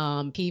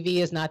 PV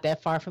is not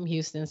that far from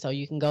Houston, so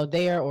you can go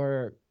there,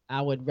 or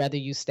I would rather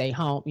you stay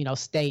home, you know,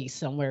 stay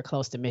somewhere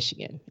close to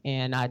Michigan.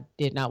 And I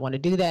did not want to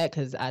do that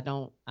because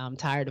I'm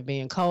tired of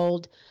being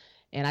cold,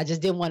 and I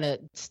just didn't want to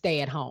stay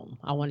at home.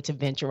 I wanted to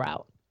venture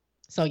out.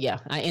 So yeah,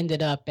 I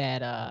ended up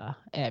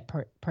at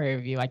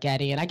Prairie View. I got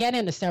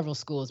into several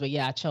schools, but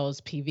yeah, I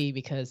chose PV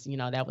because, you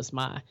know, that was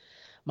my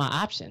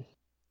option.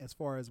 As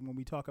far as when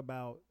we talk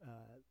about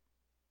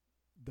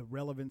the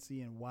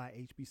relevancy and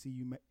why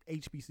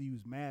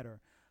HBCUs matter,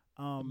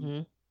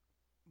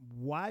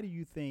 why do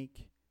you think,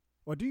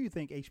 or do you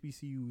think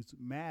HBCUs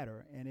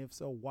matter? And if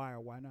so, why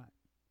or why not?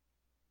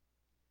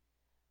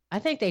 I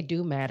think they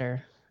do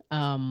matter.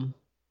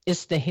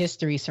 It's the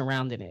history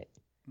surrounding it.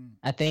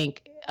 I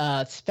think,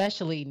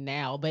 especially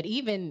now, but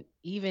even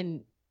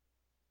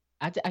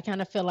I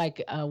kind of feel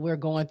like we're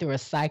going through a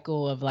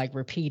cycle of like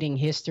repeating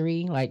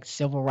history, like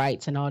civil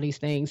rights and all these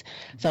things.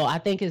 So I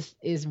think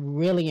it's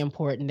really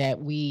important that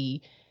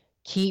we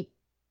keep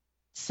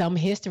some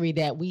history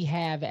that we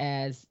have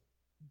as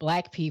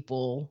Black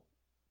people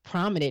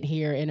prominent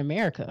here in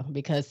America,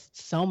 because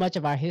so much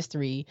of our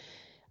history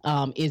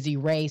is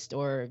erased,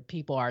 or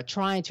people are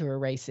trying to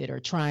erase it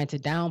or trying to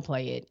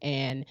downplay it.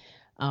 And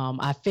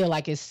I feel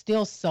like it's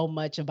still so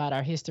much about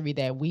our history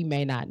that we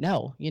may not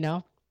know, you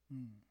know?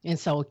 And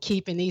so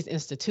keeping these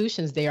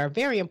institutions, they are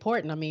very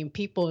important. I mean,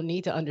 people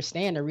need to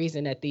understand the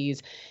reason that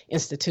these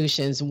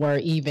institutions were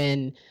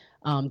even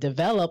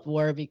developed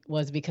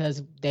was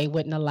because they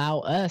wouldn't allow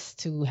us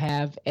to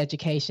have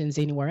educations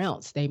anywhere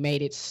else. They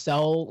made it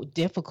so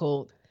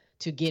difficult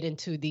to get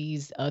into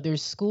these other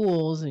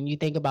schools. And you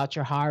think about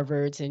your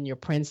Harvards and your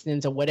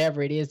Princetons or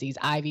whatever it is, these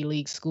Ivy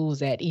League schools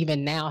that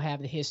even now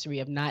have the history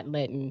of not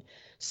letting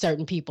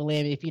certain people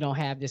in if you don't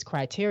have this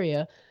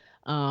criteria.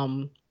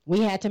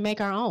 We had to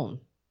make our own.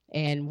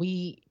 And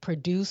we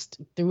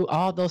produced through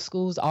all those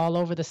schools all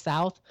over the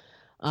South,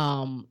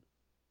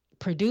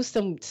 produced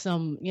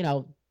some,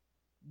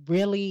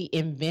 really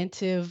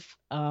inventive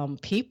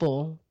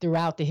people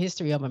throughout the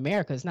history of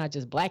America. It's not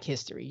just Black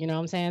history, you know what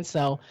I'm saying?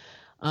 So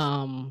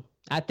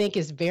I think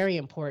it's very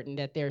important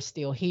that they're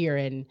still here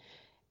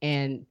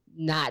and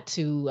not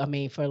to, I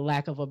mean, for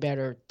lack of a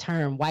better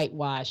term,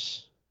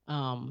 whitewash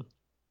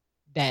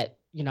that,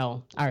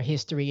 our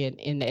history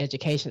in the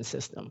education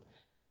system.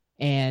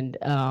 And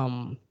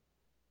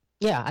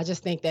yeah, I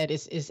just think that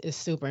it's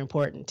super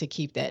important to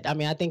keep that. I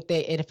mean, I think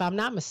that, and if I'm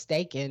not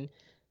mistaken,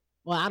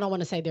 well, I don't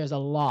want to say there's a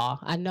law.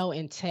 I know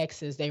in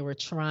Texas they were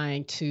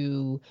trying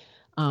to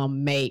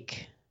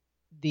make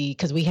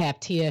because we have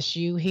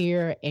TSU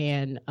here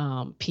and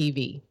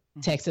PV,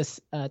 Texas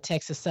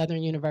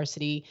Southern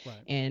University, right,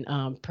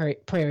 and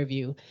Prairie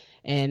View.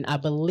 And I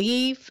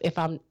believe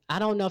I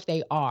don't know if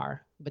they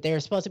are, but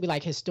they're supposed to be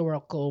like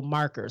historical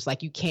markers.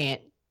 Like you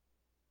can't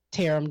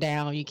tear them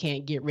down, you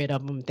can't get rid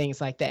of them, things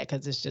like that,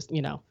 because it's just,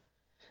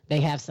 they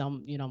have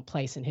some,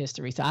 place in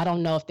history. So I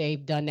don't know if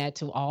they've done that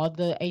to all of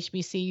the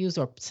HBCUs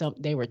or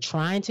they were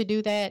trying to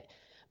do that,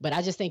 but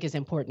I just think it's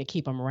important to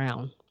keep them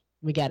around.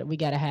 We got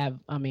to have,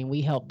 I mean,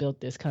 we helped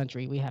build this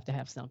country. We have to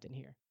have something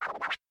here.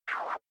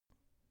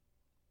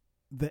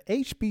 The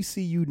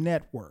HBCU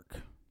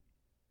network.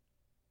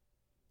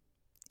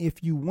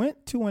 If you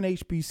went to an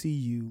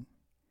HBCU,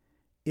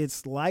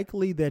 it's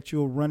likely that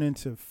you'll run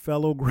into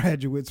fellow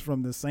graduates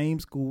from the same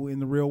school in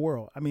the real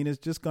world. I mean, it's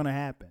just going to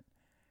happen.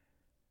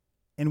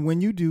 And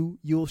when you do,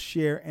 you'll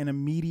share an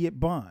immediate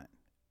bond.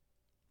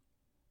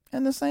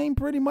 And the same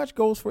pretty much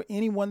goes for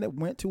anyone that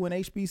went to an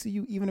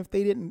HBCU, even if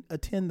they didn't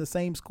attend the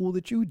same school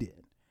that you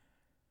did.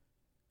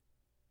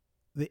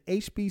 The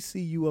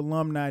HBCU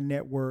Alumni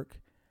Network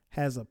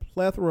has a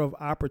plethora of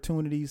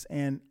opportunities.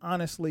 And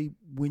honestly,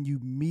 when you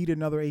meet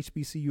another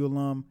HBCU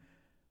alum,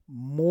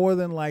 more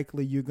than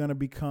likely you're going to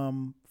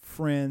become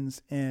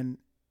friends, and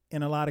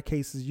in a lot of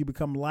cases you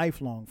become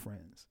lifelong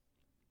friends.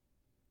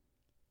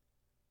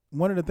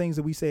 One of the things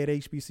that we say at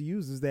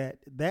HBCUs is that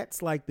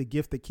that's like the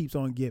gift that keeps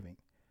on giving,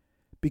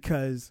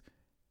 because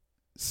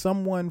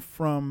someone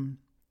from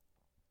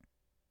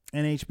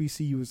an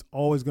HBCU is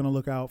always going to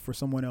look out for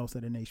someone else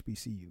at an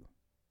HBCU.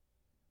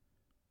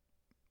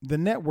 The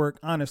network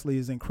honestly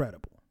is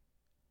incredible.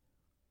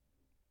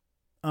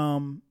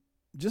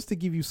 Just to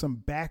give you some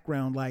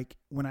background, like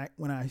when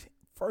I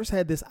first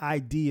had this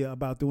idea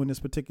about doing this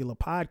particular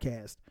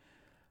podcast,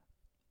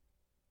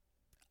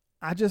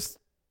 I just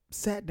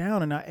sat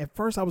down and at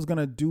first I was going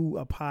to do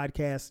a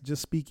podcast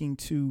just speaking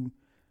to,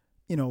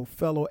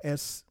 fellow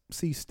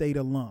SC State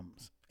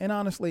alums. And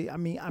honestly, I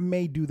mean, I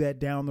may do that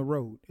down the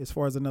road as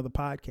far as another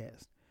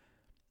podcast.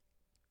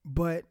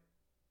 But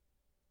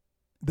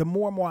the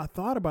more and more I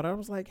thought about it, I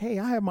was like, hey,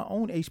 I have my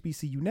own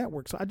HBCU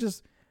network. So I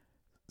just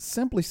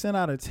simply sent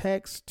out a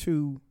text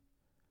to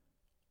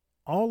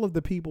all of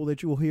the people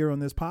that you will hear on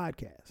this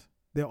podcast.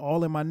 They're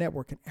all in my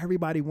network, and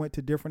everybody went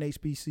to different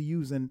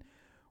HBCUs. And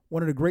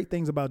one of the great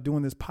things about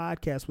doing this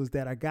podcast was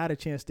that I got a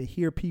chance to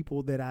hear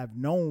people that I've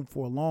known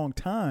for a long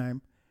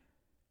time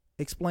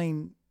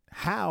explain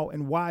how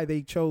and why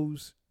they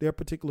chose their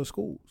particular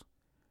schools.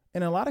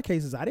 And in a lot of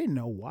cases, I didn't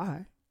know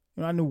why.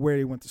 I knew where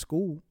they went to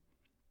school.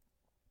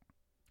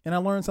 And I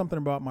learned something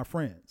about my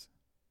friends.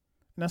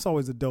 And that's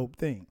always a dope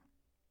thing.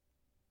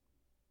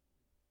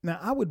 Now,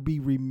 I would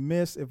be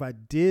remiss if I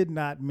did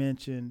not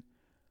mention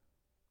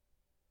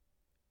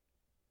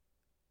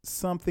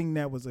something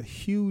that was a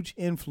huge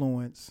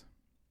influence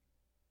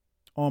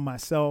on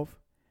myself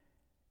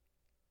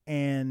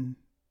and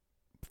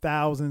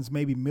thousands,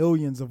 maybe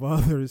millions of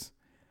others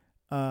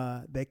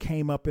that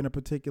came up in a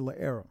particular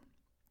era.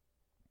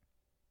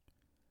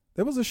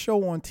 There was a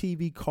show on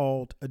TV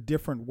called A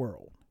Different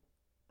World,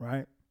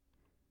 right?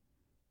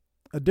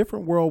 A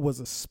Different World was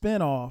a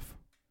spinoff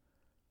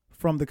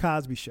from The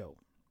Cosby Show.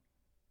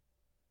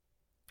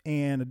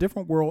 And A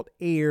Different World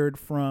aired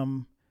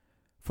for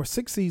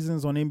 6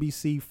 seasons on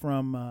NBC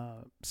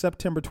from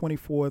September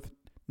 24th,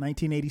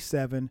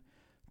 1987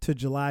 to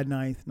July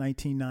 9th,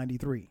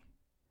 1993.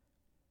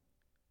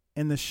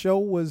 And the show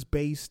was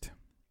based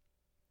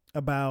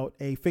about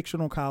a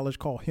fictional college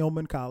called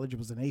Hillman College. It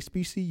was an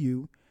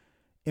HBCU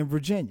in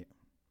Virginia.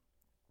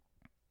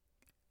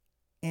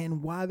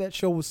 And why that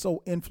show was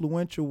so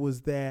influential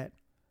was that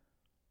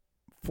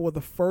for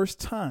the first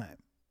time,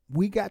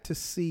 we got to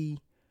see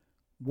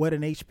what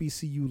an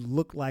HBCU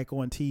looked like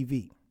on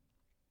TV.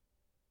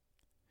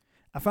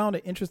 I found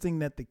it interesting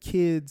that the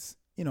kids,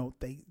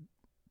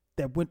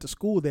 that went to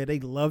school there, they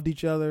loved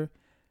each other.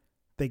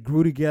 They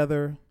grew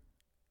together,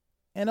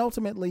 and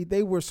ultimately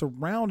they were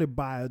surrounded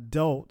by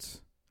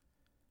adults,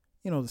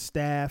 the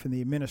staff and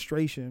the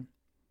administration,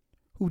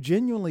 who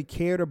genuinely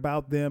cared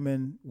about them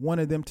and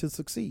wanted them to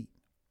succeed.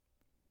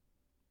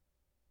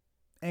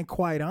 And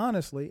quite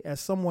honestly, as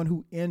someone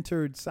who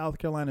entered South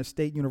Carolina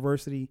State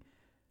University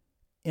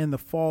in the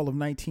fall of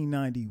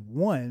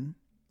 1991,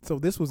 so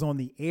this was on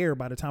the air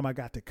by the time I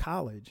got to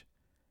college,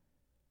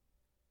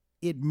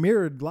 it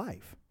mirrored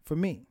life for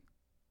me.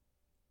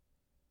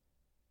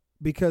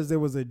 Because there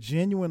was a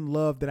genuine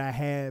love that I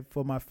had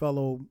for my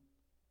fellow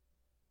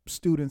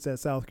students at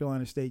South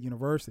Carolina State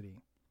University.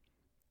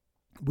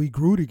 We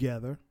grew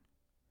together,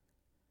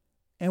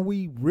 and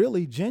we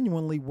really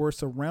genuinely were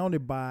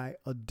surrounded by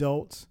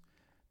adults,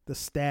 the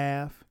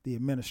staff, the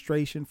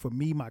administration, for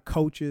me, my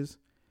coaches,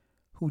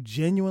 who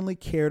genuinely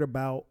cared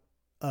about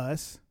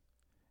us,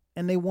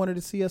 and they wanted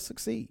to see us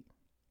succeed.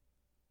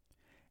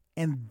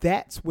 And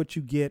that's what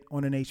you get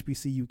on an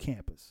HBCU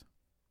campus.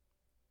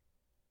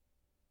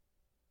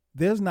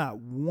 There's not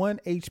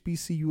one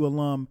HBCU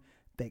alum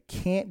that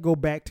can't go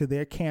back to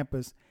their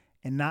campus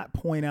and not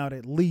point out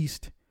at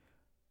least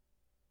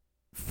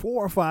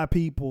 4 or 5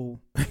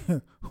 people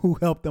who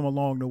helped them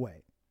along the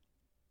way.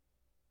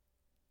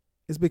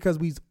 It's because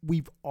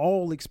we've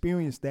all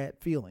experienced that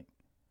feeling.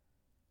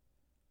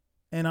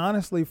 And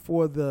honestly,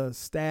 for the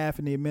staff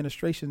and the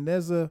administration,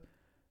 there's a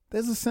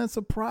sense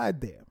of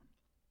pride there.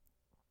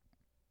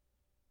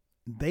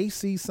 They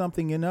see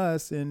something in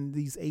us, in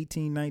these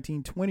 18,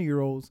 19,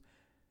 20-year-olds,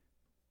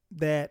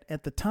 that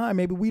at the time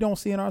maybe we don't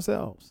see in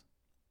ourselves.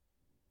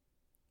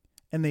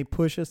 And they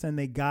push us and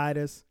they guide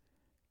us,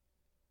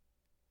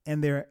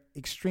 and they're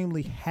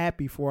extremely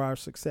happy for our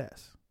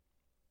success.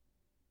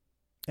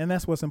 And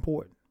that's what's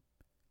important.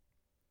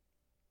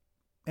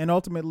 And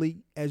ultimately,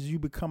 as you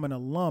become an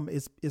alum,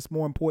 it's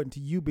more important to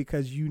you,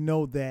 because you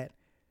know that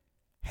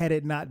had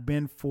it not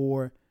been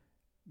for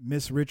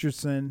Miss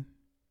Richardson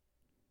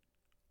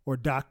or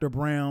Dr.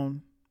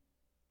 Brown,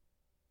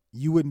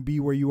 you wouldn't be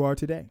where you are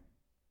today.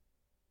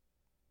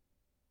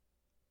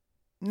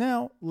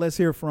 Now, let's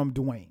hear from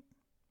Dwayne.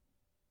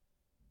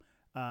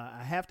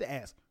 I have to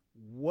ask,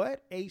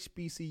 what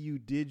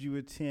HBCU did you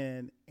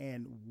attend,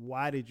 and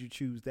why did you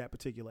choose that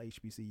particular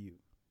HBCU?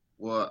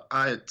 Well,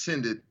 I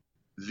attended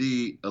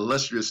the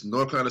illustrious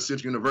North Carolina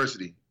Central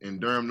University in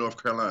Durham,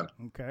 North Carolina.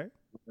 Okay.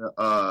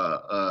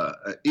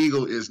 An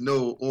eagle is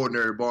no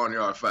ordinary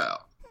barnyard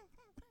fowl.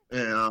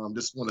 And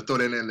just want to throw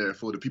that in there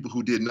for the people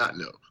who did not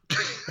know.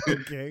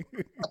 Okay.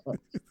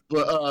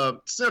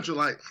 But Central,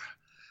 I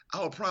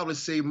would probably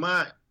say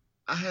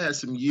I had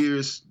some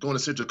years going to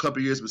Central, a couple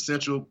of years with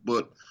Central,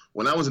 but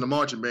when I was in the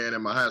marching band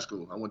in my high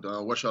school, I went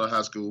to West Charlotte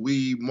High School,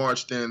 we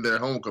marched in their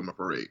homecoming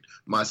parade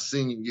my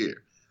senior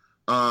year.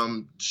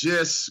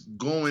 Just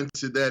going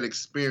to that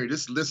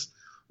experience, just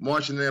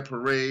marching in that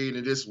parade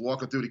and just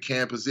walking through the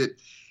campus, it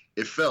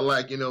felt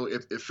like,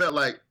 it felt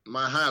like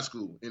my high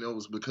school, it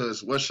was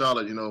because West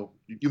Charlotte,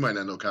 you might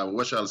not know, Kyle, but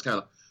West Charlotte's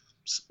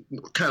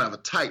kind of a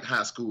tight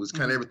high school. It's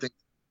kind of everything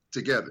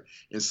together.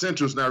 And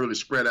Central's not really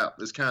spread out.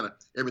 It's kind of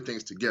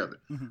everything's together.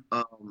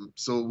 Mm-hmm.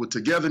 So with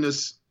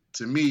togetherness,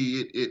 to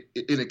me, it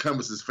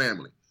encompasses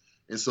family.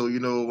 And so,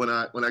 when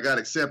I got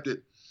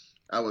accepted,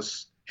 I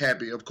was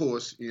happy, of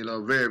course, very,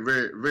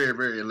 very, very,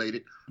 very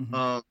elated.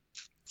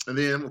 Mm-hmm. And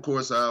then, of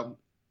course, I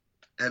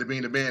had to be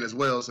in the band as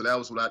well. So that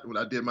was what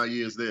I did my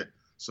years there.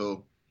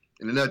 So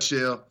in a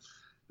nutshell,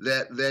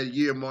 that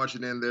year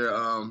marching in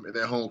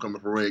their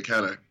homecoming parade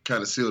kind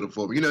of sealed it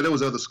for me. There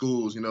was other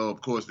schools,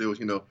 of course there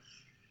was,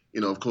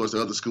 of course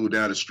the other school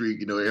down the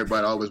street,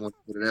 everybody always wanted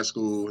to go to that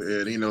school.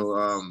 And,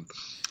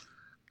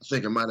 I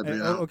think it might have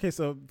been. Okay.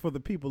 So for the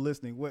people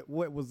listening, what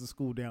was the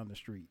school down the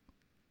street?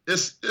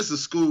 It's a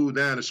school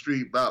down the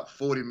street about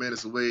 40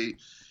 minutes away.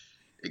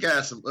 It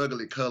got some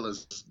ugly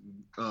colors,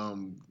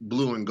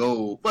 blue and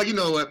gold. But you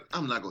know what?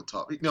 I'm not going to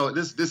talk.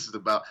 This is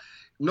about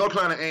North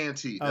Carolina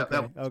A&T.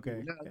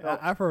 Okay.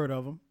 I've heard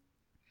of them.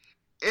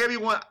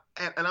 Everyone,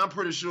 and I'm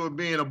pretty sure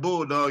being a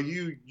Bulldog,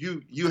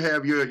 you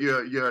have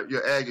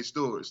your Aggie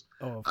stories.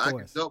 Oh, of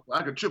course.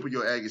 I could triple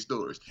your Aggie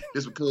stories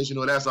just because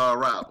that's our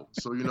rival.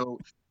 So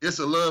it's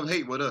a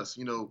love-hate with us.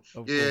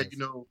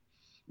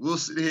 We'll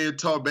sit here and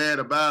talk bad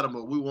about them,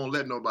 but we won't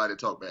let nobody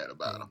talk bad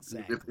about them.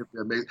 Exactly. If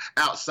that makes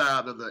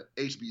outside of the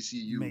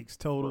HBCU. Makes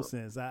total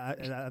sense.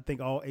 I think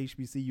all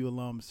HBCU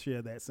alums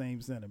share that same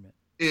sentiment.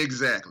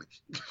 Exactly.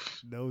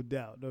 No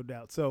doubt.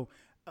 So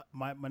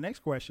my next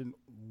question,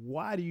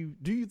 why do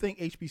you think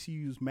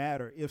HBCUs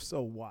matter? If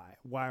so, why?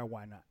 Why or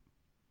why not?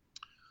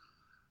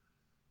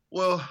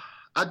 Well,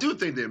 I do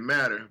think they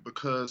matter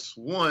because,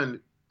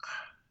 one,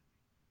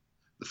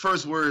 the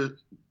first word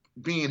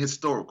being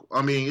historical.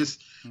 I mean, it's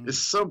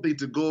something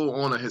to go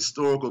on a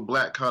historical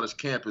Black college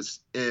campus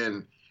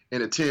and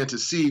attend to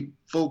see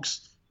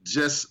folks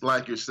just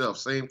like yourself,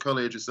 same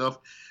color as yourself,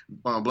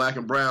 Black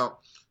and brown,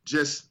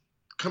 just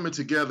coming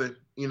together,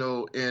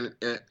 and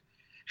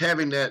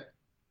having that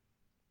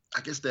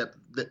I guess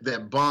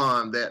that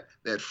bond,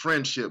 that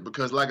friendship,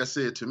 because like I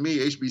said, to me,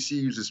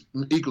 HBCUs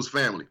equals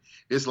family.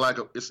 It's like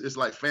it's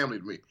like family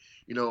to me.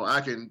 You know,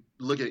 I can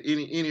look at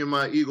any of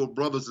my Eagle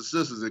brothers and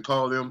sisters and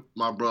call them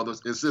my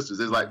brothers and sisters.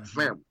 It's like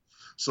family.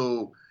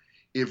 So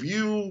if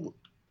you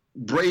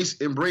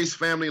embrace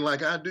family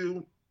like I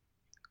do,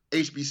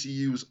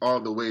 HBCUs are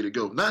the way to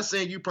go. Not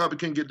saying you probably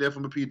couldn't get that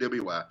from a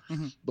PWI,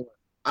 but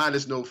I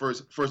just know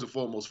first and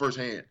foremost,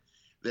 firsthand,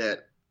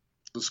 that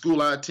the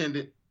school I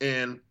attended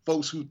and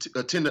folks who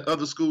attended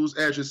other schools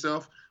as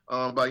yourself,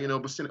 attending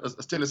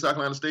South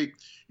Carolina State,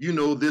 you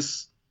know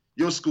this.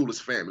 Your school is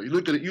family. You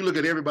look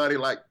at everybody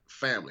like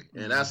family,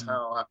 and that's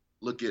how I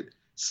look at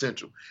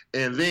Central.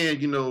 And then,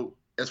 you know,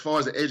 as far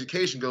as the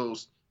education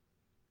goes,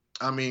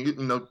 I mean, you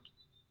know,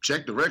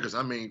 check the records.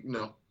 I mean, you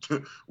know,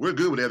 we're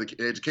good with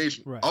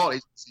education. Right. All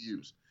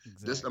HBCUs.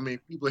 Exactly. I mean,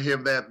 people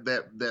have that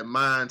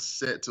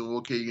mindset to,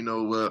 okay, you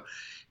know,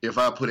 if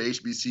I put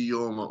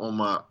HBCU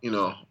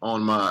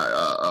on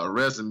my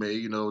resume,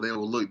 you know, they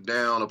will look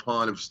down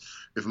upon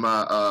if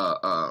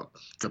my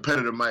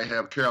competitor might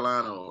have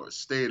Carolina or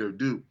State or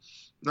Duke.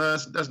 No,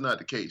 that's not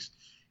the case.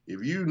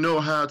 If you know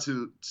how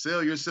to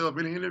sell yourself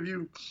in an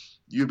interview,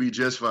 you'll be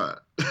just fine.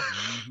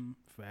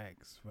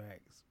 Facts.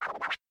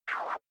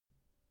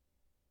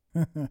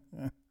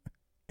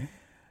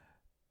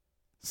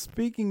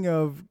 Speaking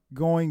of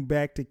going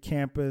back to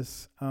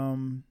campus,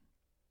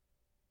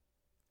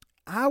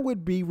 I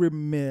would be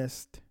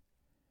remiss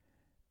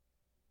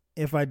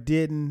if I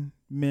didn't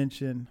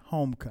mention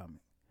homecoming.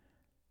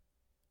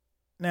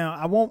 Now,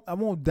 I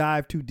won't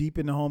dive too deep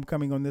into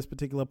homecoming on this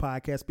particular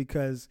podcast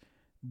because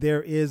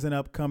there is an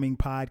upcoming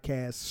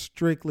podcast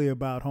strictly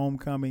about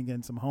homecoming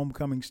and some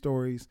homecoming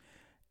stories,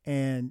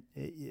 and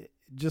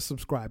just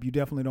subscribe. You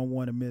definitely don't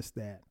want to miss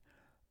that.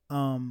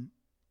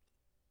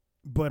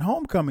 But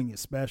homecoming is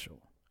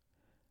special.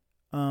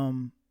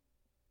 I've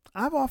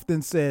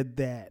often said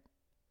that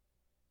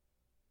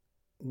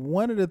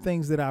one of the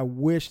things that I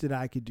wish that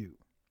I could do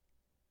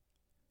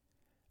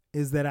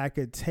is that I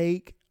could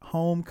take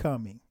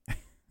homecoming,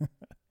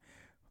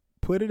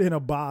 put it in a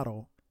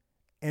bottle,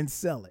 and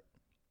sell it.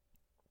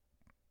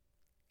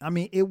 I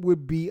mean, it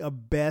would be a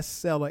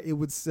bestseller. It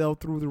would sell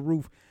through the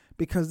roof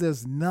because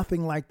there's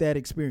nothing like that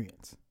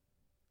experience.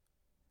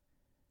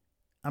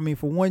 I mean,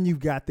 for one, you've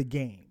got the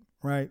game,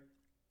 right?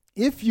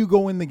 If you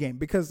go in the game,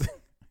 because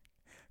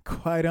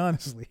quite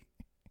honestly,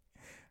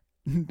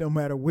 no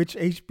matter which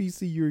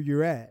HBCU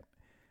you're at,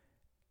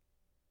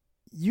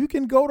 you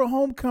can go to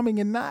homecoming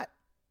and not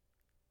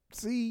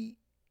see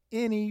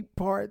any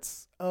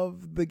parts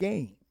of the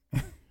game.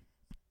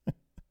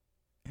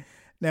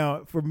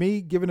 Now, for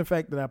me, given the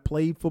fact that I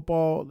played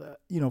football,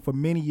 for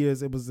many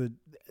years,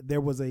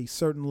 there was a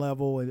certain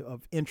level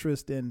of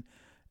interest and,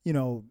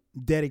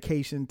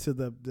 dedication to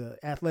the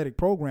athletic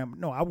program.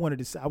 No, I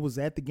was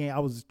at the game. I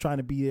was trying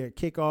to be there at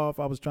kickoff.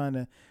 I was trying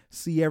to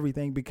see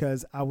everything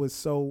because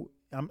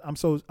I'm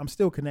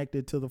still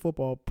connected to the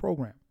football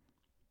program.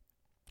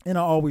 And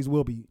I always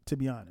will be, to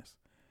be honest.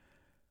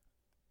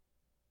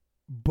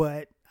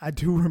 But I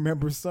do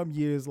remember some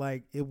years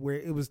where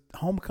it was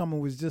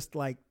homecoming was just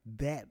like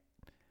that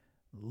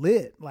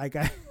lit. Like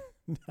I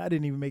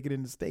didn't even make it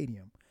in the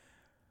stadium.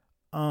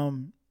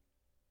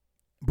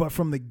 But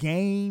from the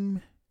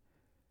game,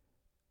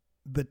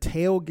 the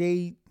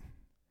tailgate,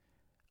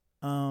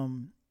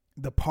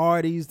 the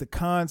parties, the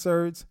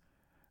concerts,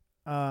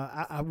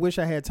 I wish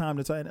I had time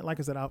to talk. Like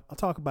I said, I'll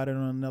talk about it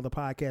on another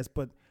podcast,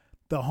 but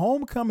the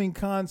homecoming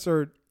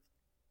concert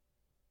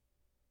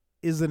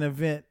is an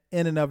event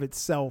in and of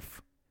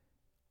itself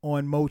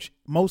on most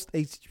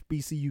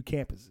HBCU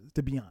campuses,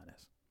 to be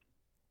honest.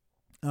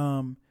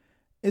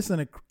 It's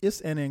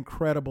an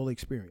incredible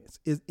experience.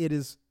 It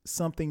is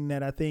something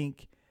that I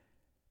think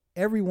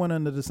everyone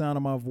under the sound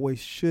of my voice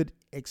should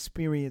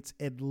experience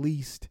at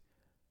least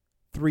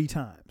 3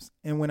 times.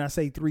 And when I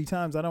say 3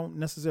 times, I don't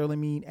necessarily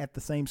mean at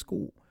the same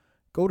school.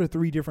 Go to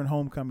 3 different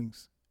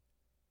homecomings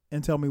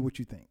and tell me what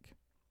you think.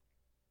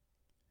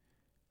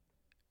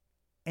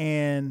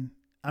 And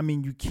I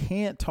mean, you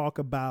can't talk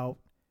about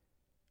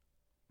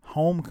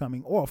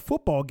homecoming or a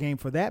football game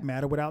for that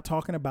matter without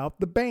talking about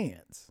the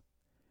bands.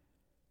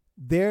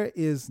 There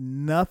is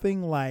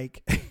nothing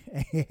like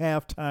a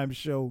halftime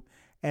show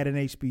at an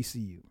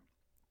HBCU.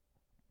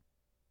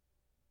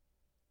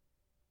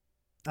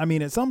 I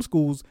mean, at some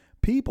schools,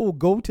 people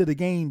go to the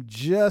game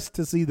just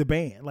to see the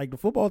band. Like the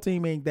football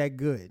team ain't that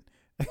good,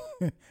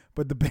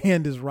 but the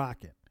band is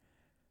rocking.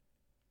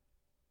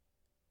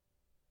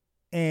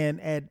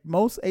 And at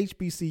most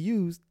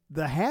HBCUs,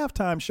 the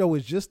halftime show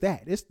is just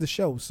that. It's the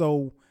show.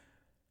 So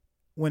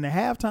when the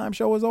halftime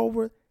show is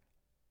over,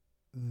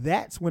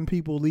 that's when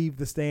people leave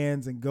the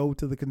stands and go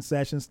to the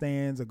concession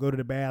stands or go to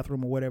the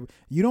bathroom or whatever.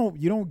 You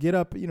don't get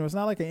up, it's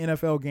not like an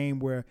NFL game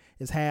where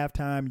it's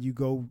halftime, you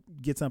go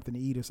get something to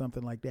eat or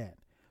something like that.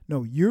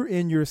 No, you're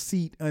in your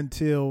seat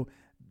until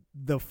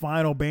the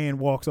final band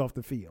walks off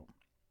the field.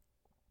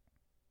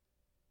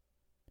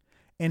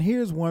 And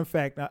here's one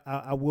fact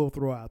I will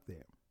throw out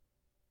there.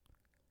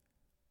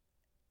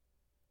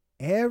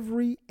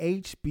 Every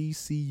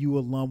HBCU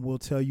alum will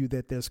tell you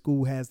that their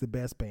school has the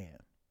best band.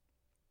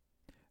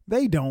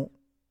 They don't,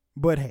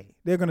 but hey,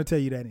 they're going to tell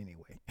you that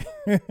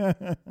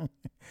anyway.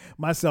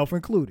 Myself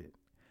included.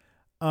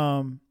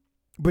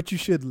 But you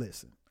should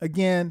listen.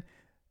 Again,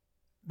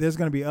 there's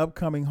going to be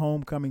upcoming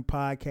homecoming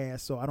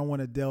podcasts, so I don't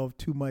want to delve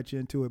too much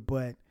into it,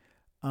 but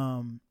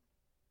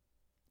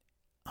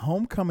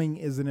homecoming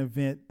is an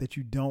event that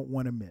you don't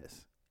want to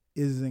miss.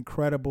 It is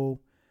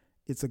incredible.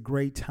 It's a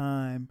great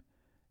time,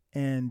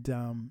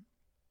 and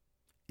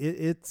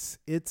it's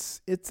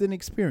an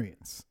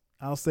experience.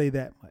 I'll say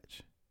that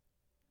much.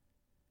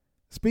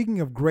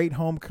 Speaking of great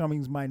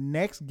homecomings, my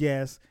next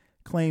guest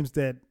claims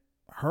that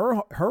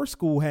her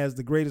school has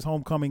the greatest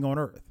homecoming on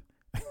earth.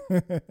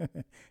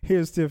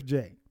 Here's Tiff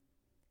J.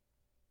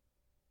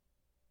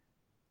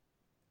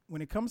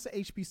 When it comes to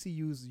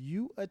HBCUs,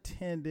 you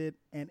attended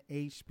an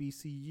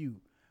HBCU.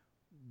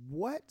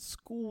 What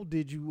school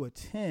did you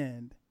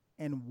attend,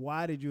 and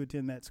why did you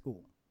attend that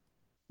school?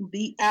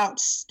 The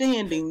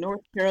outstanding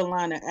North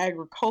Carolina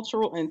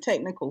Agricultural and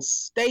Technical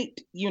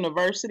State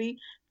University,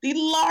 the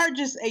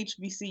largest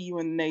HBCU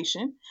in the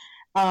nation.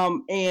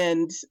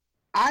 And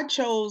I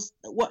chose,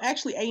 well,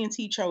 actually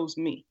A&T chose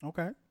me.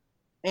 Okay.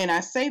 And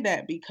I say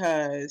that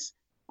because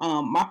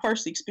my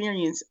first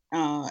experience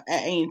at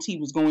A&T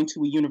was going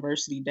to a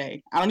university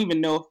day. I don't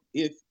even know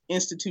if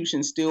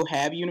institutions still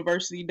have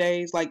university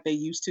days like they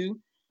used to.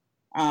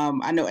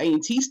 I know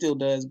A&T still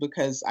does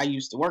because I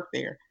used to work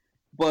there.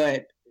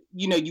 But,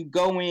 you know, you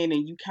go in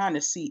and you kind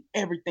of see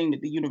everything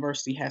that the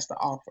university has to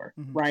offer,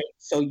 mm-hmm. right?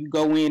 So you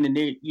go in and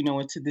they're, you know,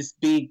 into this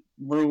big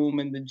room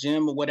in the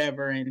gym or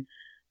whatever, and,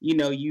 you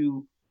know,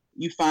 you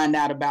find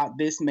out about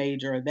this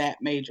major or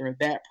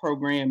that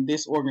program,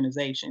 this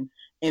organization.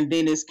 And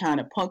then it's kind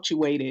of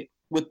punctuated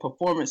with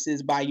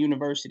performances by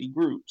university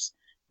groups.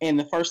 And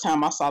the first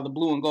time I saw the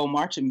blue and gold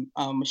marching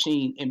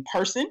machine in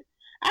person,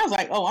 I was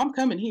like, oh, I'm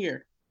coming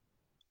here.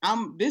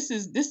 This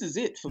is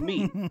it for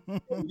me.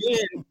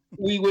 Then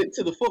we went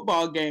to the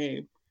football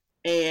game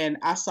and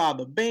I saw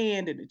the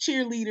band and the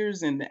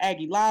cheerleaders and the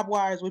Aggie Live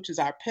Wires, which is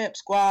our pep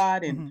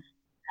squad, and mm-hmm.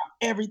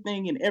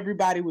 everything, and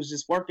everybody was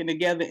just working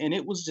together, and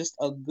it was just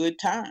a good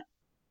time.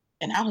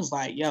 And I was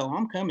like, yo,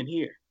 I'm coming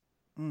here.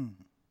 Mm.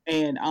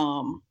 And,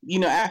 you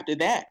know, after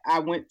that, I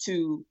went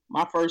to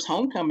my first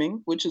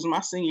homecoming, which was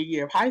my senior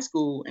year of high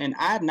school. And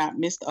I have not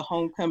missed a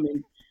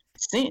homecoming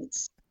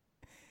since,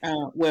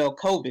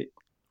 COVID.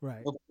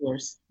 Right. Of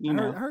course. I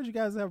heard you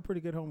guys have a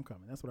pretty good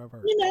homecoming. That's what I've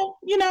heard.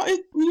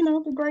 It's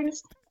the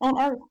greatest on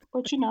earth,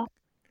 but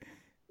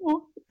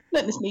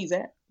nothing to sneeze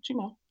at, but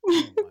Oh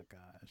my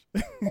gosh.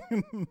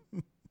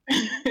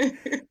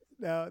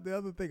 Now, the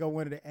other thing I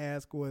wanted to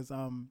ask was,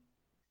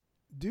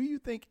 do you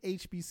think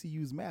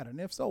HBCUs matter?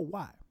 And if so,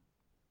 why?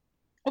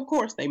 Of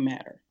course they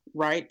matter,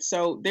 right?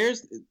 So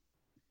it's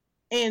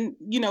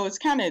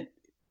kind of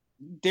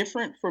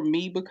different for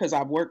me because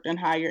I've worked in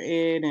higher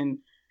ed, and,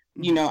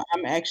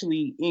 I'm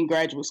actually in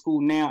graduate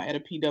school now at a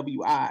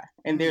PWI.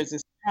 And there's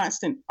this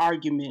constant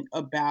argument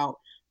about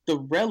the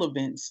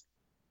relevance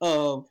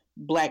of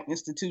Black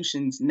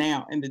institutions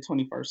now in the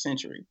 21st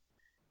century.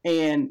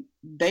 And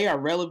they are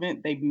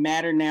relevant. They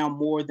matter now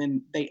more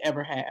than they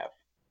ever have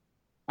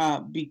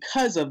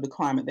because of the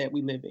climate that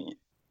we live in,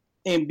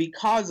 and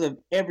because of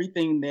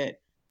everything that,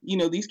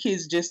 these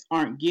kids just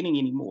aren't getting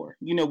anymore.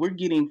 We're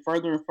getting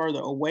further and further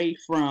away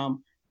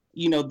from,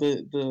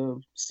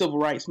 the civil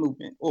rights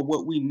movement, or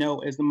what we know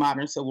as the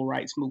modern civil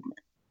rights movement.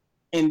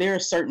 And there are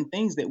certain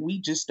things that we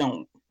just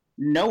don't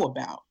know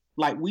about.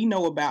 Like, we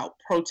know about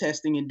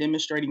protesting and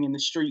demonstrating in the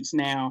streets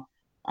now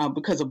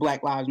because of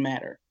Black Lives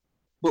Matter.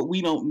 But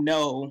we don't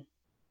know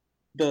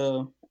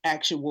the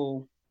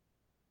actual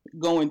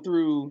going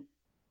through,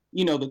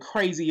 the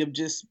crazy of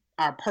just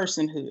our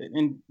personhood.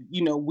 And,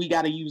 we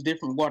got to use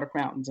different water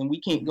fountains, and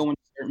we can't go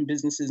into certain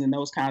businesses and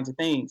those kinds of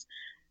things.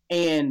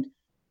 And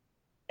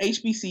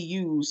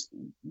HBCUs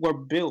were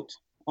built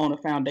on a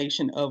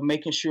foundation of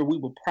making sure we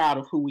were proud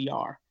of who we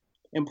are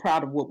and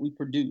proud of what we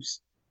produce.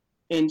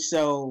 And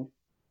so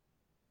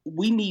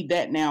we need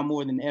that now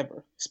more than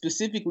ever,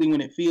 specifically when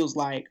it feels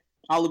like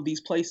all of these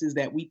places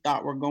that we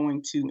thought were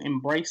going to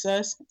embrace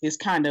us is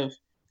kind of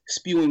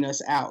spewing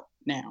us out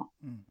now.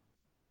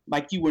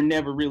 Like, you were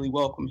never really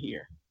welcome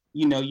here.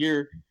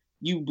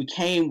 You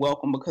became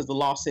welcome because the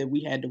law said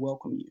we had to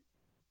welcome you,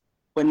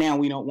 but now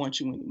we don't want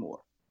you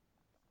anymore.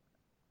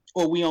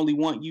 Or we only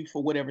want you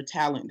for whatever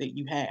talent that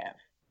you have.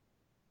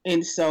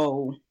 And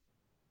so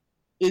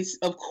it's,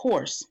 of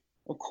course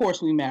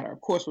we matter.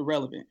 Of course we're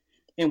relevant.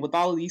 And with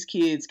all of these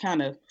kids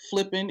kind of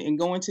flipping and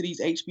going to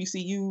these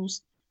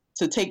HBCUs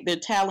to take their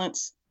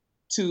talents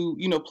to,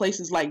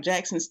 places like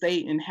Jackson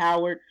State and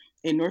Howard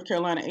and North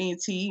Carolina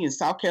A&T and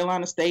South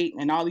Carolina State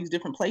and all these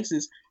different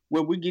places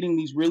where we're getting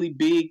these really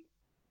big,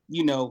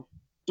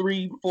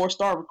 3-4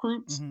 star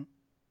recruits, mm-hmm.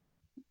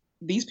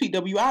 These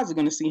PWIs are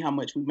going to see how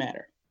much we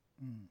matter.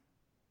 Mm.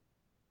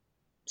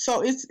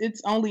 So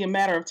it's only a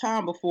matter of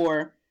time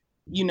before,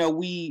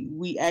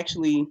 we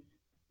actually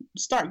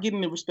start getting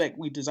the respect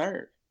we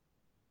deserve.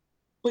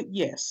 But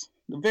yes,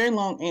 The very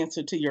long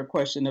answer to your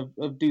question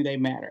of do they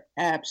matter?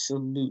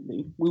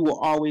 Absolutely. We will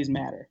always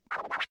matter.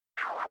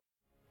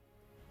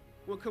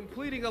 When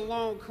completing a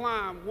long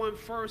climb, one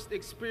first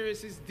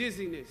experiences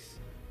dizziness,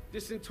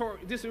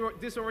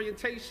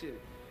 disorientation,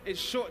 and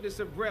shortness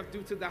of breath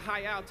due to the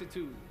high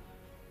altitude.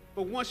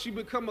 But once you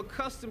become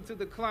accustomed to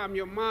the climb,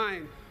 your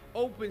mind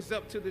opens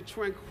up to the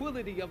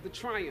tranquility of the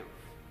triumph.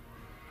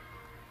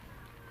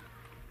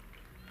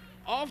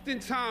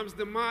 Oftentimes,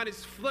 the mind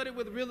is flooded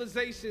with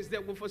realizations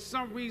that were for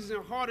some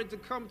reason harder to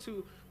come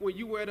to when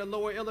you were at a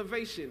lower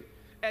elevation.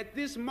 At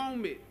this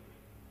moment,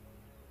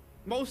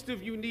 most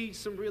of you need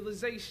some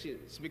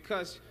realizations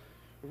because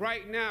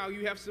right now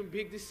you have some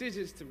big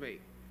decisions to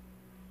make.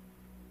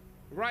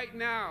 Right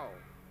now,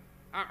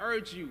 I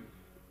urge you,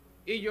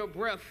 in your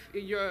breath,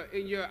 in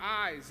your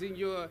eyes, in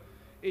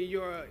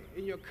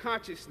your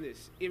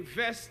consciousness,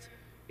 invest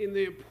in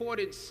the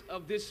importance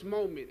of this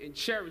moment and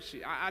cherish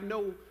it. I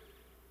know,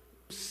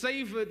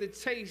 savor the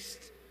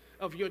taste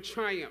of your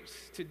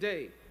triumphs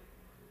today.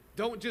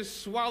 Don't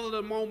just swallow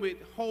the moment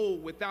whole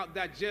without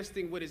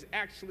digesting what has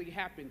actually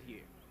happened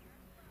here.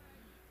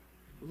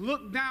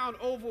 Look down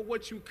over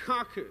what you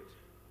conquered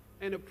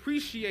and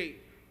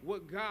appreciate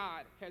what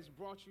God has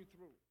brought you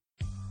through.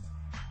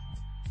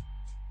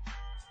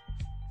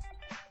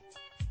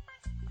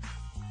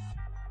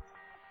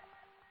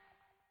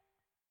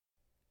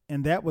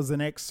 And that was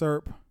an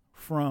excerpt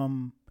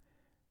from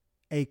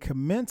a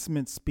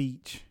commencement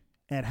speech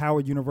at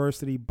Howard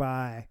University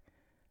by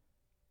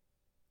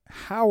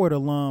Howard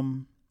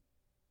alum,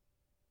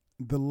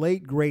 the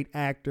late great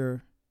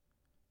actor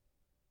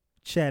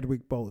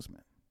Chadwick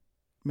Boseman.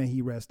 May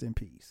he rest in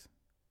peace.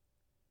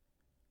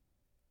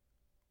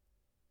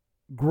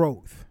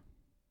 Growth.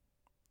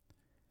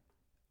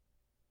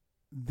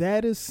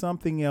 That is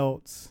something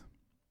else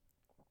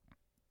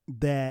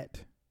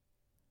that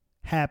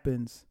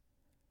happens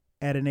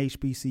at an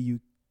HBCU,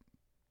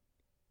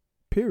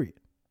 period.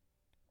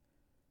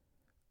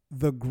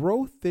 The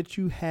growth that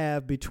you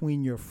have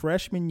between your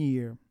freshman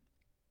year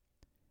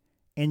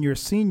and your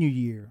senior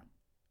year,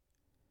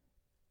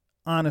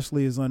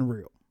 honestly, is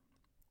unreal.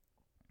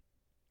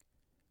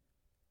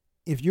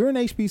 If you're an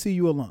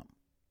HBCU alum,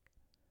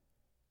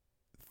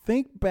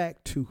 think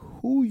back to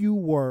who you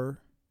were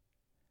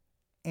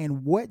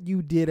and what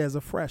you did as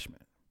a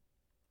freshman.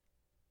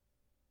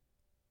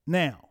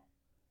 Now,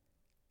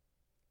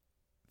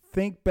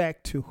 think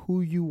back to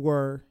who you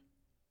were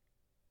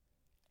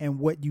and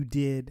what you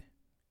did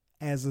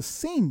as a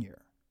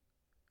senior.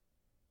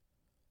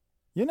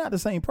 You're not the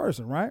same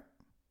person, right?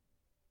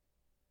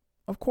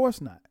 Of course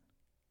not.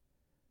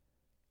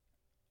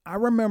 I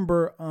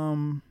remember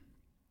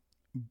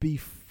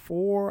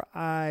before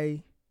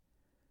I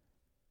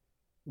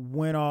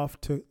went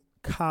off to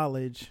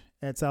college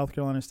at South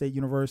Carolina State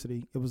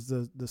University, it was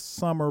the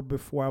summer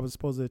before I was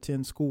supposed to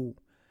attend school.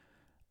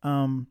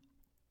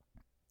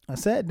 I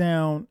sat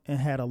down and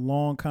had a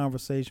long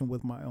conversation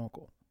with my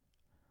uncle.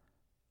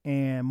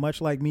 And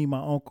much like me,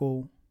 my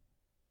uncle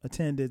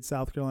attended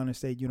South Carolina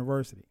State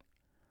University.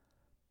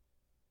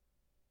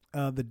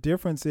 The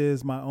difference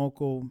is my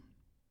uncle,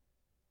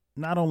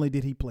 not only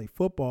did he play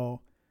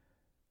football,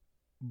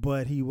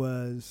 but he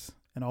was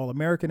an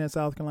All-American at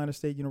South Carolina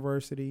State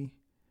University.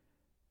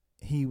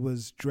 He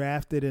was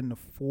drafted in the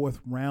 4th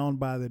round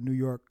by the New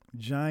York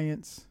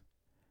Giants.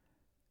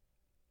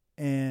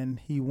 And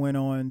he went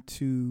on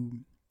to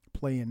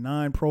play in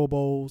 9 Pro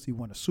Bowls. He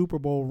won a Super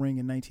Bowl ring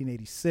in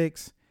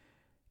 1986.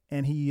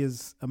 And he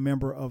is a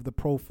member of the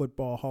Pro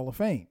Football Hall of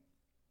Fame.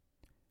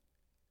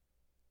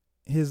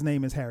 His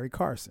name is Harry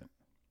Carson.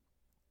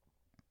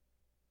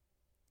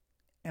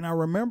 And I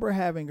remember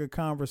having a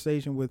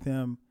conversation with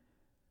him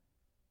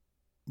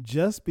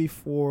just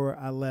before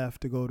I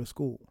left to go to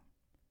school.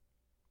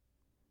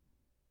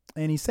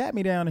 And he sat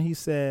me down and he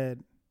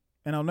said,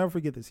 and I'll never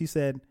forget this, he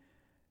said,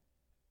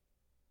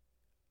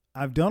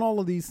 I've done all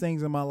of these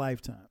things in my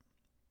lifetime,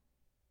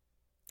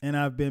 and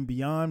I've been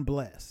beyond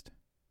blessed.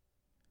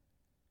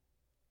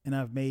 And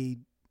I've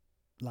made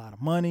a lot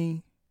of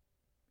money,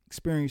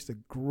 experienced a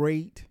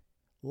great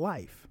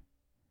life,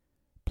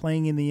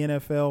 playing in the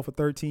NFL for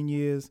 13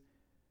 years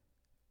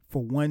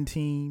for one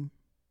team,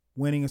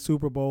 winning a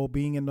Super Bowl,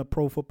 being in the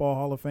Pro Football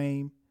Hall of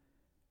Fame.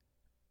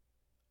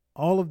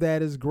 All of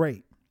that is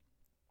great.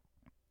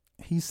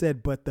 He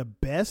said, but the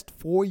best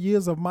 4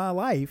 years of my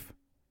life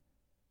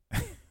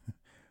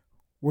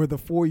were the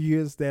 4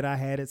 years that I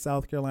had at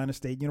South Carolina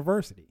State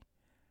University.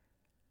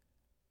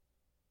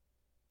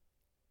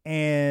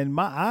 And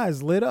my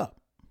eyes lit up.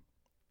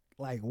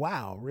 Like,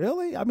 wow,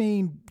 really? I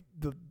mean,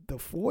 the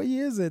 4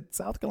 years at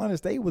South Carolina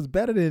State was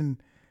better than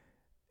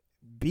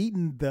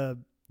beating the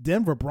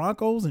Denver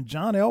Broncos and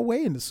John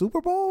Elway in the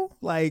Super Bowl?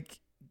 Like,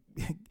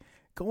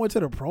 going to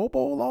the Pro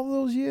Bowl all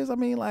those years? I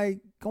mean, like,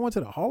 going to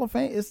the Hall of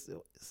Fame? It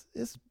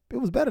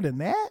was better than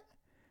that?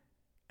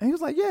 And he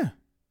was like, yeah.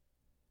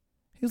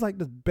 He was like,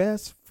 the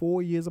best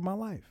 4 years of my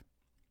life.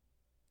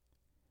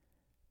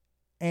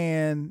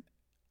 And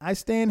I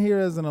stand here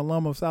as an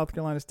alum of South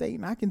Carolina State,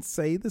 and I can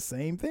say the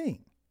same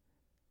thing.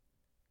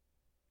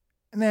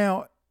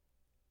 Now,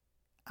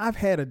 I've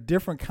had a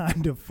different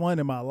kind of fun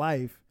in my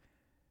life.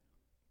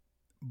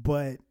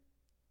 But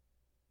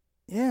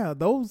yeah,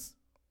 those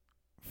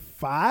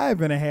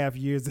 5.5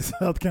 years at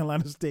South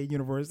Carolina State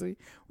University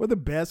were the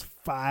best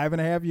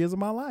 5.5 years of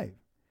my life.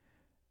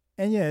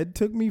 And yeah, it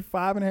took me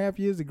 5.5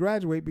 years to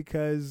graduate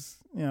because,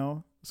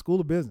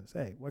 school of business.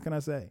 Hey, what can I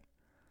say?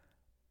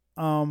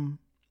 But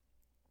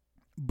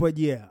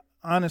yeah,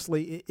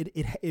 honestly,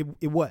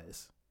 it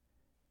was.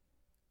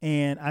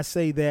 And I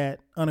say that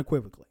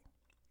unequivocally.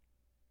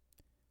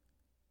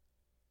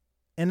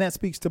 And that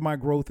speaks to my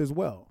growth as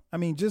well. I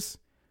mean, just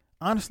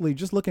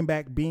looking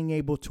back, being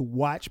able to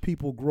watch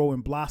people grow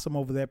and blossom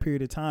over that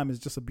period of time is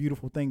just a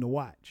beautiful thing to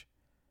watch.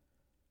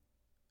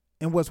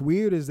 And what's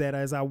weird is that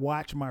as I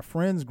watch my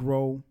friends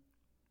grow,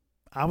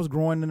 I was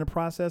growing in the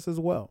process as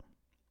well.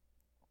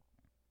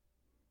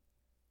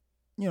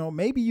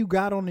 Maybe you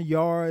got on the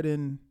yard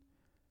and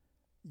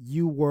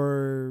you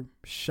were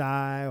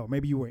shy, or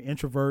maybe you were an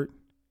introvert.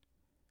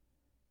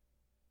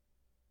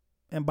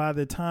 And by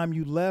the time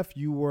you left,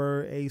 you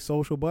were a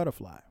social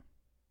butterfly.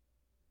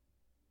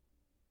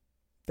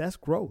 That's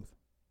growth.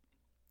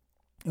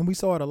 And we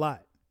saw it a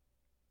lot.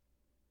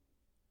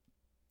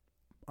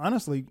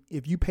 Honestly,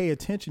 if you pay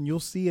attention, you'll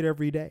see it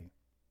every day.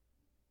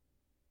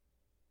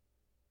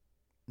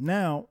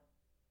 Now,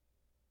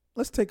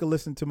 let's take a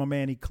listen to my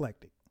man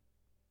Eclectic.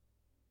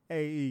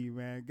 Hey, E,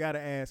 man, got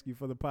to ask you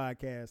for the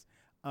podcast.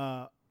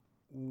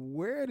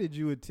 Where did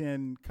you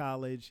attend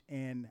college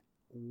and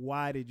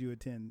why did you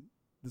attend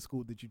the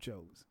school that you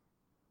chose?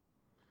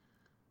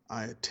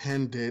 I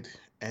attended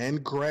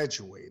and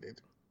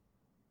graduated,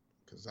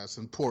 because that's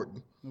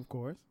important. Of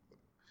course.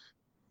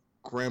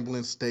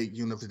 Grambling State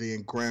University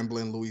in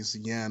Grambling,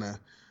 Louisiana,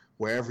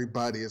 where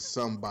everybody is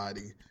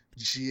somebody.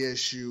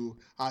 GSU,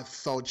 I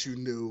thought you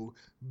knew,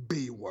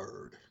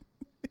 B-word.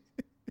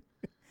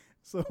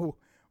 So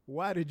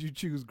why did you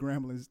choose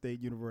Grambling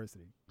State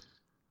University?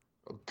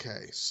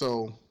 Okay,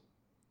 so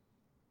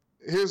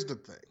here's the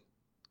thing.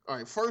 All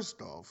right,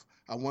 first off,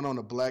 I went on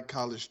a black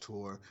college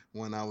tour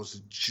when I was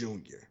a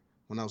junior.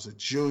 When I was a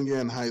junior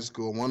in high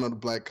school, I went on a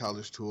black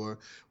college tour.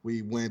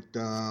 We went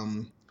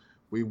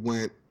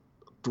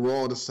through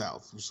all the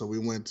South. So we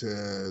went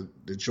to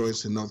the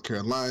joints in North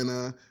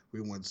Carolina.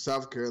 We went to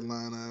South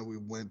Carolina. We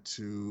went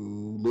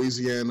to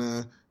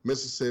Louisiana,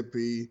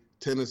 Mississippi,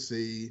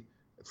 Tennessee,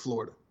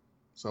 Florida.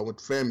 So I went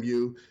to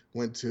FAMU,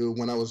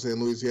 when I was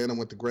in Louisiana,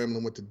 went to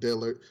Grambling, went to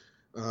Dillard.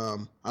 I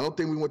don't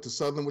think we went to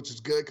Southern, which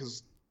is good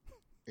because,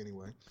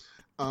 anyway.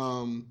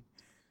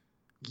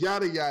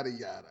 Yada, yada,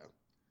 yada.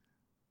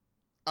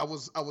 I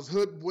was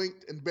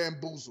hoodwinked and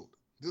bamboozled.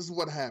 This is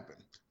what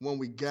happened. When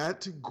we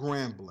got to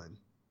Grambling,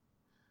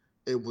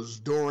 it was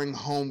during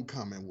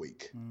homecoming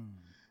week.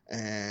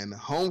 And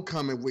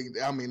homecoming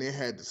week, I mean, they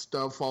had the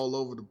stuff all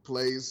over the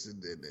place,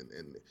 and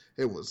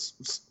it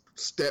was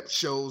step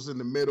shows in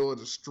the middle of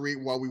the street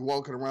while we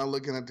walking around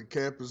looking at the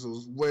campus. It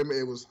was women.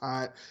 It was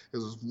hot. It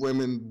was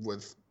women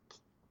with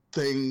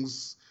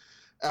things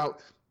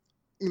out,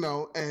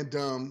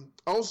 and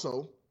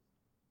also,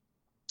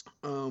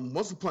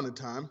 once upon a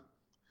time,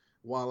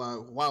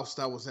 whilst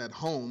I was at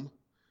home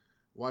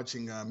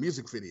watching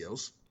music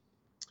videos,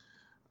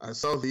 I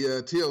saw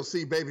the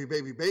TLC Baby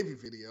Baby Baby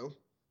video,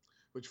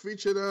 which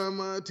featured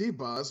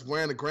T-Boz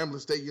wearing a Grambling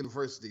State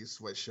University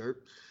sweatshirt.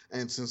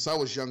 And since I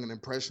was young and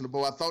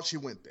impressionable, I thought she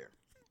went there.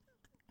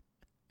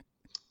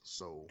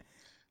 So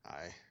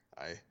I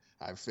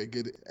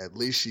figured at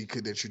least she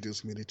could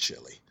introduce me to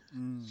Chili.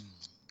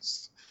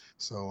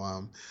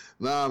 So,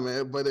 nah,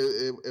 man, but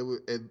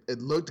it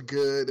looked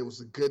good. It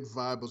was a good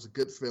vibe. It was a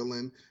good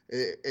feeling.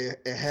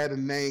 It had a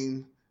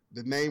name.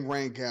 The name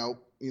rang out.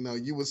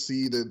 You would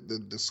see the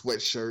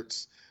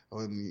sweatshirts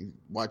on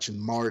watching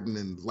Martin,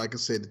 and like I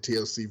said, the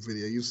TLC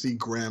video. You see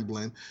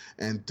Grambling,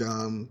 and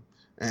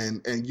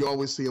you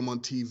always see him on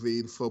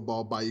TV, the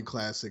Football Bayou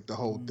Classic, the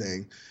whole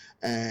thing,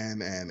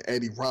 and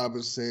Eddie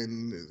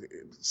Robinson.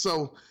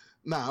 So,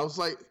 I was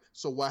like,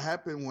 so what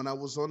happened when I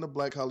was on the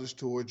Black College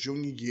Tour,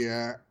 junior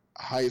year,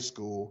 high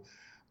school?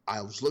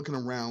 I was looking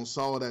around,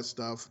 saw all that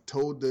stuff,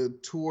 told the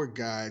tour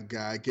guide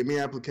guy, "Give me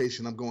an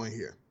application. I'm going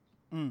here."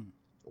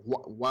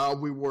 While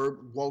we were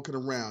walking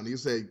around, he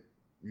said,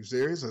 "You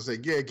serious?" I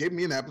said, "Yeah, give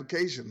me an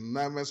application. I'm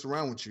not messing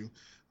around with you.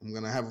 I'm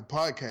going to have a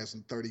podcast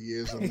in 30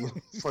 years. I'm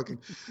gonna fucking."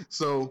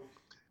 So,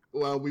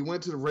 we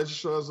went to the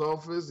registrar's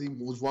office. He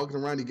was walking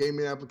around. He gave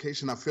me an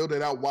application. I filled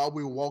it out while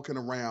we were walking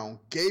around,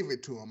 gave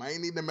it to him. I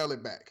ain't need to mail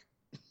it back.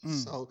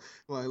 So,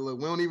 look,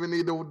 we don't even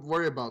need to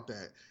worry about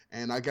that.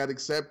 And I got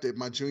accepted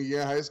my junior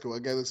year of high school. I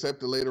got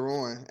accepted later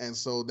on. And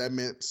so that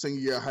meant senior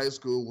year of high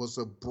school was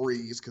a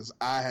breeze because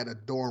I had a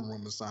dorm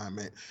room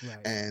assignment. Right.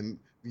 And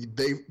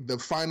the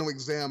final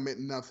exam meant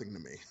nothing to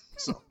me.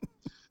 So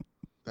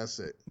that's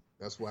it.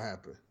 That's what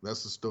happened.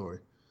 That's the story.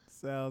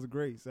 Sounds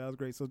great.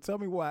 So tell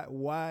me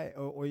why,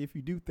 or if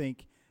you do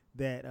think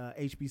that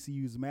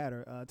HBCUs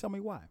matter, tell me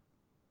why.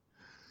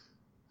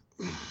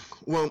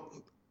 Well,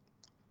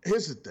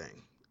 here's the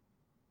thing.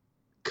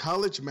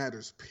 College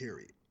matters,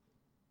 period.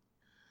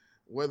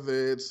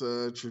 whether it's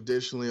a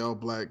traditionally all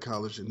black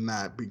college or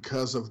not,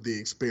 because of the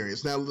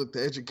experience. Now, look,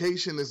 the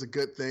education is a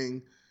good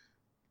thing,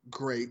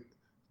 great,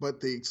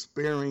 but the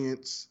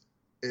experience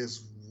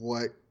is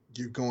what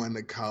you're going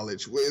to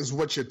college, is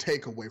what your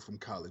takeaway from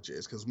college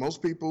is. Because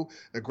most people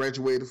that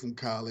graduated from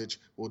college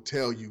will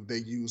tell you they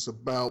use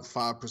about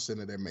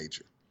 5% of their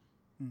major.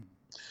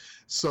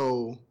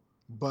 So,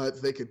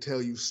 but they could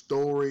tell you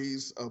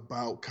stories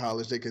about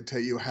college. They could tell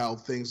you how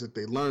things that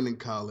they learned in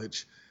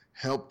college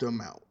helped them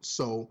out.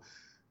 So,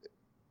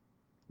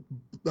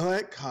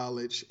 black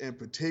college in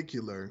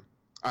particular,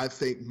 I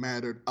think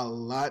mattered a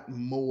lot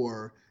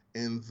more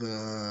in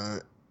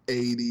the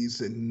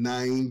 80s and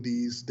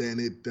 90s than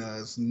it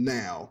does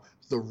now.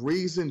 The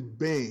reason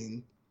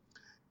being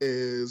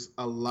is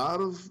a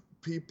lot of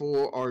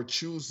people are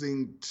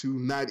choosing to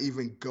not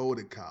even go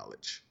to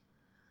college.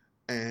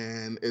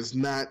 And it's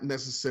not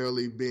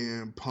necessarily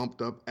being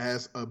pumped up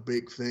as a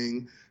big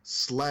thing.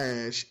 /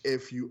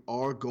 if you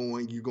are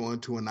going, you're going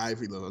to an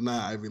Ivy League,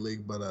 not Ivy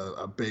League, but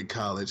a big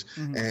college.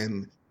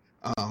 And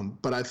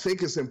but I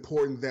think it's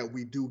important that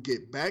we do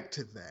get back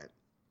to that.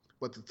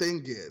 But the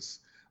thing is,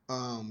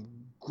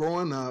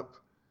 growing up,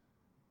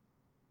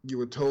 you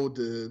were told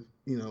to,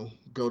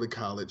 go to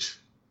college,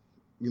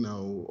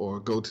 or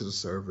go to the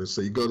service. So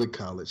you go to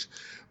college.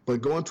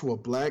 But going to a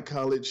black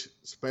college,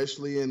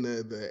 especially in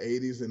the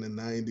 80s and the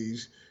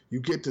 90s,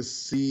 you get to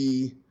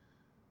see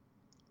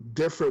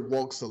different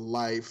walks of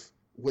life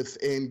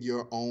within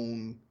your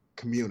own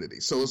community.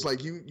 So it's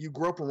like you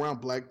grew up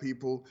around black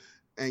people,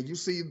 and you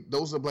see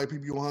those are black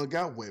people you hung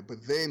out with.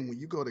 But then when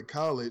you go to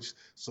college,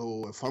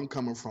 so if I'm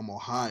coming from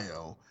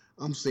Ohio,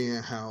 I'm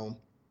seeing how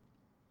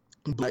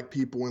black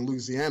people in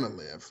Louisiana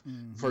live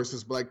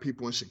versus black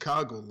people in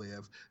Chicago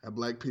live, and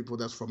black people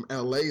that's from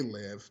LA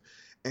live.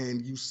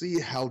 And you see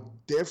how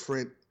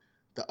different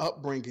the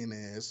upbringing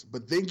is,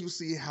 but then you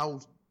see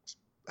how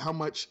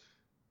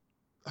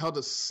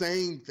the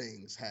same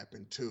things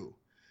happen too.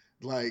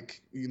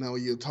 Like,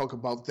 you talk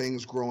about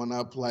things growing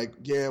up, like,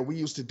 yeah, we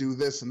used to do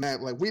this and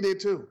that, like we did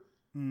too.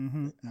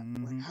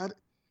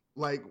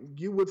 Like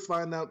you would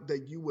find out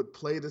that you would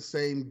play the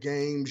same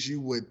games,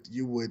 you would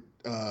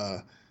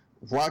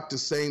rock the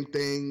same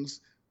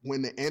things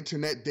when the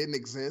internet didn't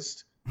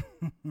exist.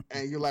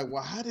 And you're like,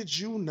 well, how did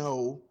you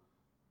know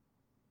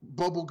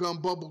bubble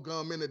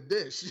gum in a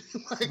dish?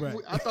 Like, right.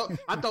 I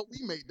thought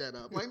we made that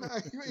up. Like, nah,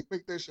 you ain't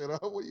make that shit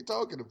up. What are you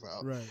talking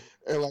about? Right.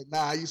 And like,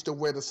 nah, I used to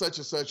wear the such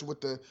and such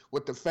with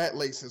the fat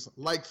laces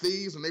like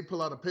these, and they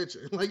pull out a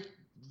picture. Like,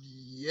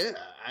 yeah,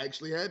 I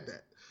actually had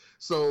that.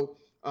 So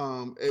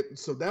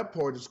so that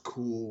part is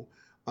cool.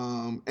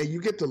 And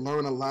you get to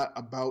learn a lot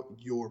about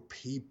your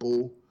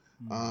people.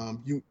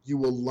 You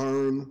will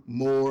learn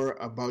more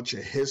about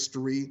your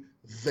history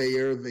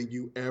there than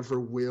you ever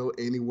will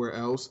anywhere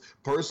else.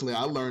 Personally,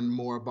 I learned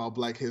more about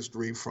black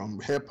history from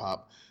hip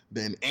hop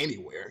than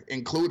anywhere,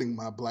 including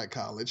my black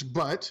college.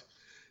 But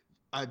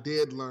I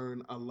did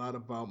learn a lot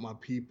about my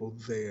people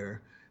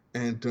there,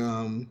 and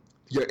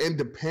your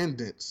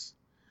independence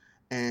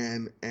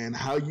and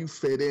how you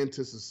fit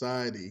into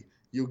society.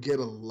 You get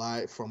a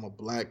lot from a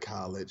black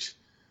college.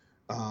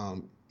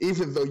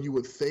 Even though you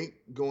would think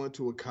going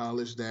to a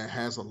college that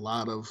has a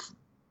lot of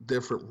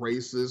different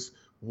races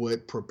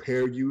would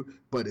prepare you,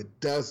 but it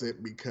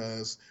doesn't,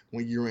 because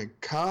when you're in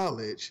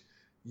college,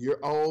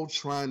 you're all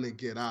trying to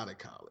get out of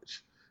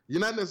college. You're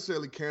not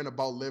necessarily caring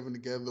about living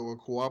together or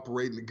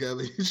cooperating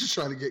together. You're just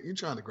trying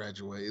to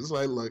graduate. It's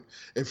like, look,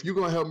 if you're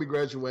gonna help me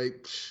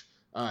graduate,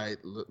 all right,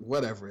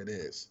 whatever it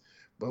is.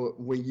 But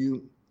when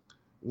you're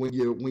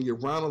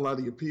around a lot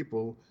of your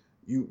people,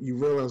 you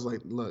realize,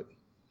 like, look,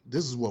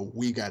 this is what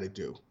we got to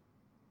do,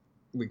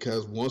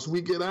 because once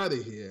we get out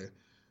of here,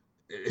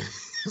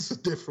 it's a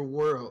different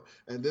world,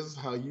 and this is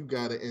how you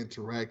got to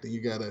interact, and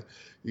you gotta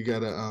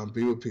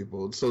be with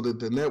people. So the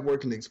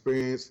networking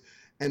experience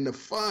and the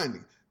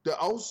fun.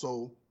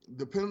 Also,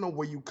 depending on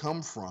where you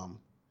come from,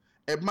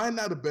 it might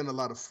not have been a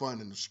lot of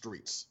fun in the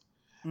streets.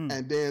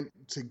 And then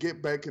to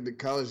get back into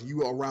college,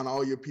 you are around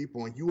all your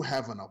people and you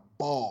having a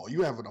ball.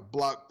 You having a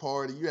block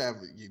party. You're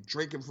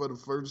drinking for the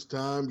first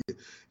time.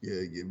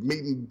 You're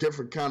meeting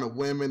different kind of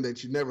women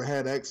that you never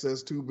had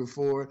access to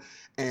before,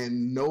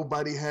 and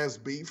nobody has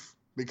beef,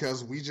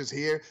 because we just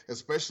here,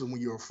 especially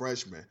when you're a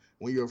freshman.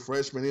 When you're a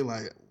freshman, you're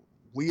like,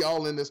 we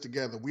all in this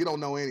together. We don't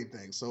know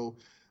anything, so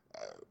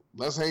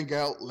let's hang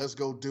out. Let's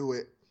go do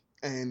it.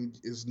 And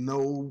it's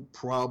no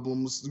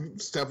problems.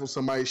 Step on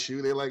somebody's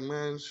shoe, they're like,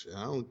 man,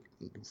 I don't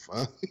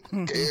fuck.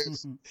 Who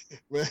cares?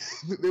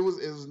 It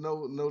was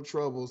no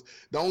troubles.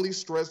 The only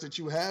stress that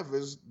you have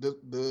is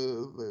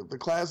the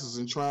classes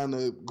and trying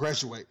to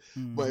graduate.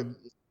 But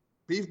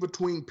beef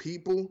between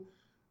people,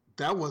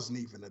 that wasn't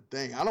even a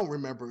thing. I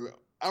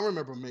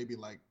remember maybe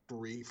like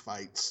 3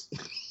 fights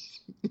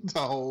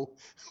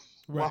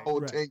my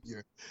whole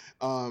tenure.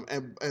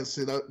 And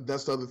see,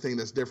 that's the other thing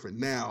that's different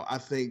now. I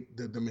think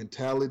the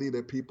mentality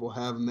that people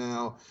have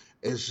now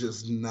is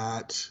just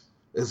not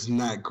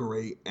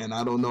great, and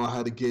I don't know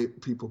how to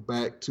get people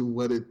back to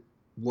what it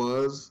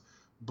was,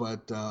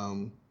 but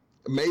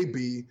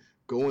maybe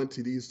going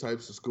to these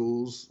types of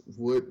schools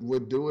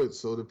would do it.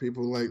 So the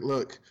people like,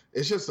 look,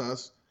 it's just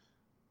us.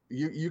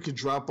 You could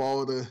drop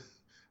all the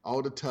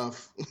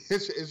tough.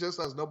 It's just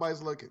us.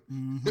 Nobody's looking.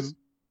 Mm-hmm.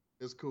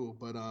 It's cool.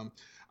 But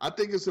I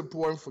think it's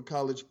important for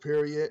college,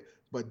 period.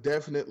 But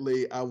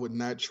definitely, I would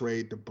not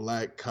trade the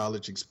Black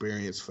college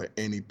experience for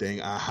anything.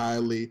 I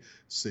highly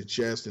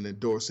suggest and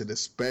endorse it,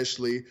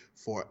 especially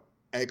for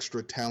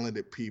extra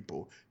talented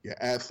people, your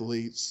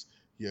athletes,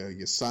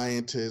 your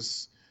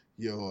scientists,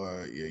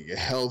 your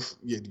health,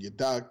 your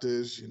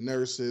doctors, your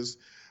nurses.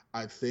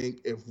 I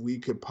think if we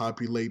could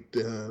populate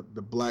the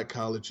Black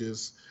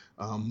colleges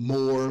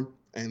more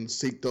and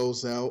seek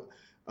those out,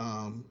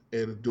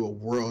 it'll do a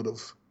world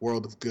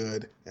of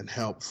good and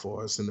help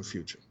for us in the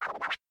future.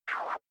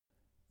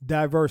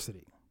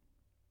 Diversity.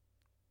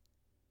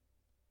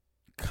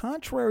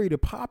 Contrary to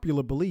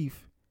popular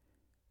belief,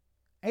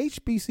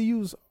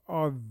 HBCUs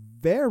are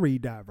very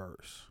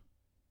diverse.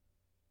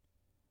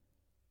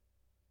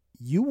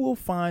 You will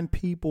find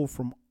people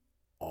from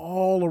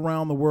all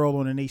around the world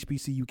on an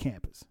HBCU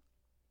campus.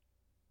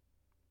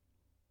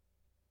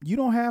 You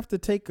don't have to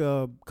take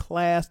a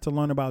class to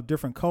learn about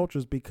different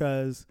cultures,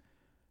 because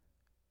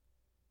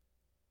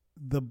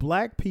the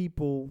Black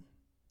people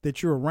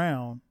that you're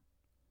around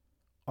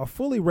are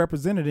fully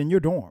represented in your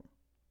dorm.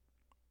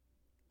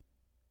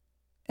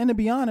 And to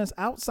be honest,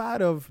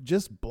 outside of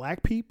just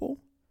Black people,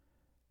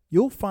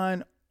 you'll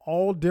find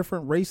all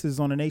different races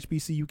on an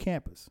HBCU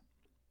campus.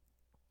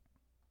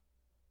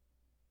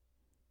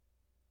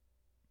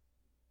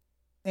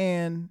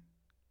 And,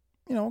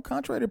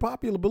 contrary to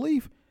popular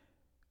belief,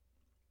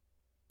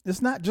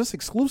 it's not just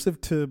exclusive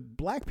to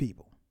Black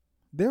people.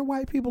 There are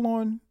white people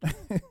on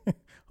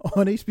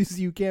on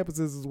HBCU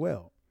campuses as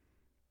well.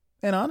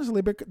 And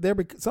honestly,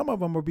 some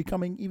of them are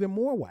becoming even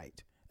more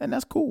white, and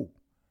that's cool.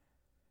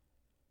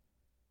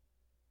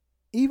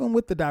 Even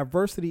with the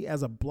diversity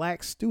as a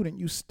Black student,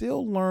 you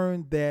still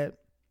learn that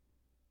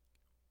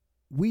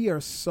we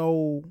are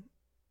so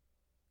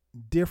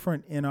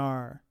different in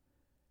our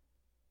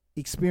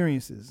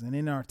experiences and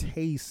in our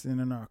tastes and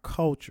in our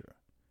culture.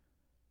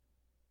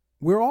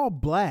 We're all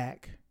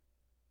Black,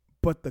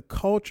 but the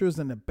cultures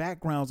and the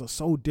backgrounds are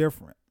so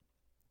different.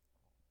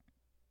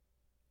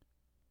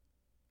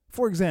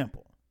 For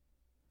example,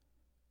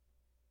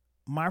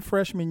 my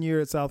freshman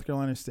year at South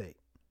Carolina State,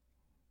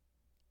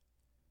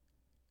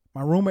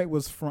 my roommate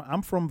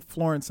I'm from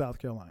Florence, South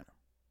Carolina,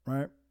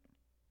 right?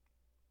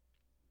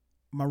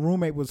 My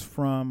roommate was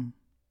from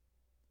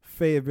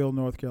Fayetteville,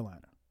 North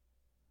Carolina.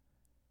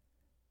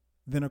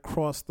 Then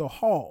across the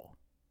hall,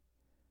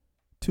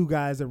 two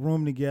guys that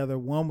roomed together.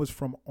 One was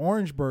from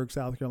Orangeburg,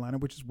 South Carolina,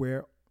 which is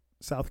where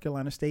South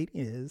Carolina State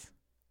is.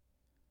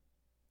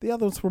 The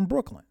other was from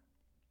Brooklyn.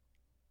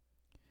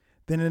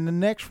 Then in the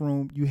next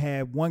room, you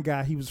had one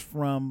guy, he was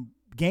from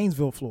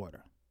Gainesville,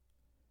 Florida.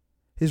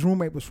 His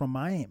roommate was from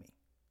Miami.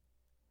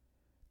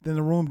 Then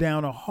the room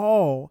down the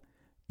hall,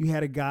 you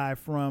had a guy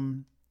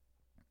from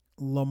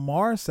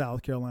Lamar,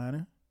 South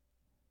Carolina,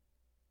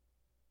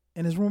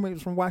 and his roommate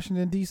was from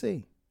Washington,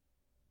 D.C.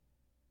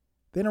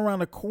 Then around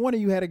the corner,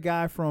 you had a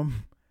guy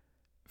from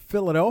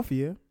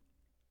Philadelphia,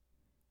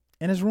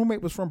 and his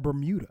roommate was from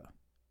Bermuda.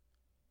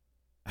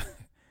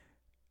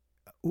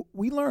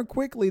 We learned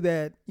quickly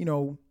that,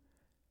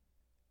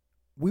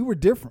 we were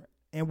different,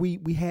 and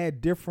we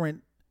had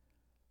different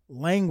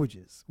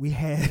languages. We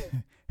had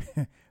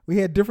we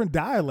had different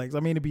dialects. I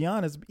mean, to be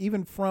honest,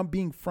 even from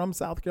being from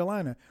South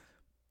Carolina,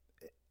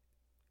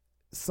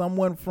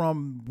 someone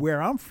from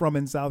where I'm from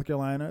in South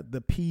Carolina,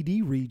 the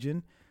PD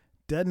region,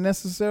 doesn't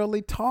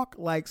necessarily talk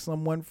like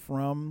someone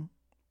from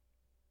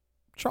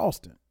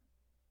Charleston.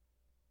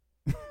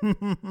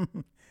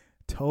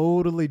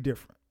 Totally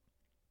different.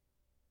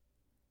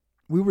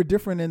 We were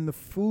different in the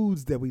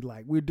foods that we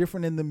like. We were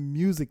different in the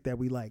music that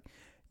we like.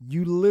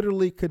 You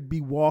literally could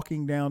be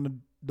walking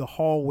down the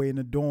hallway in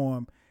the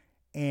dorm,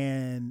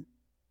 and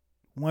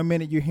one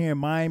minute you're hearing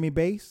Miami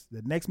bass,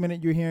 the next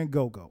minute you're hearing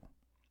go-go.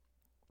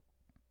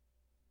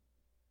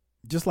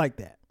 Just like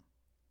that.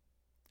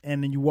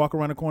 And then you walk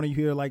around the corner, you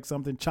hear like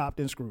something chopped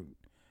and screwed.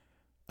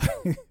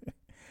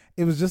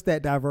 It was just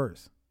that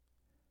diverse.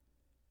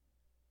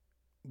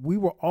 We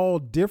were all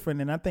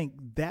different, and I think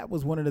that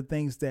was one of the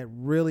things that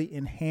really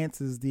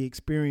enhances the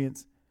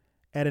experience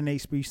at an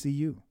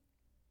HBCU.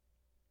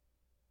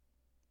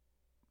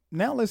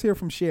 Now let's hear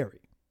from Sherry.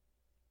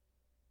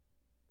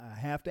 I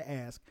have to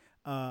ask,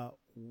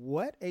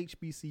 what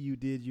HBCU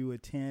did you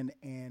attend,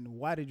 and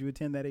why did you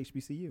attend that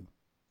HBCU?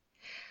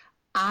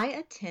 I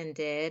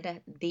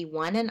attended the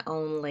one and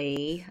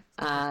only,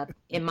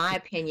 in my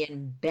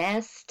opinion,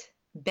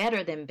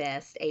 better than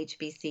best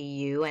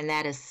HBCU, and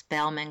that is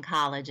Spelman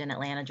College in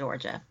Atlanta,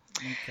 Georgia.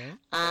 Okay.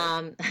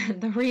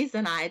 The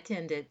reason I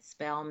attended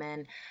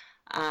Spelman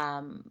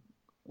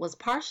was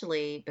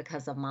partially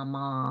because of my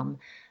mom.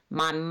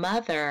 My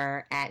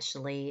mother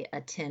actually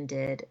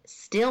attended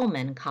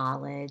Stillman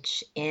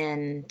College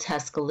in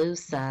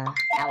Tuscaloosa,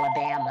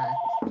 Alabama.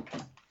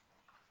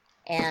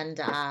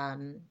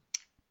 And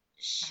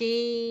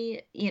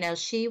she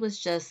was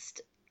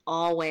just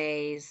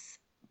always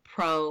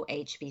pro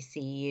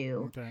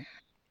HBCU. Okay.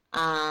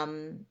 I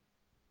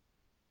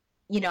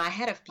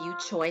had a few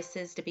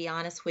choices, to be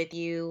honest with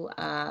you,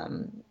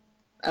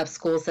 of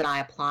schools that I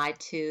applied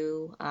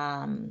to,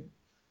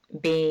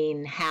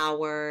 being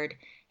Howard,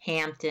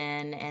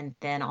 Hampton, and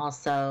then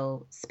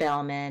also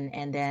Spelman,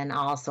 and then I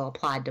also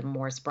applied to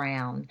Morris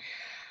Brown.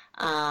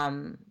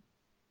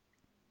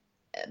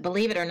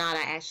 Believe it or not,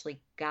 I actually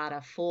got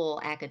a full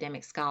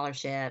academic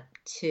scholarship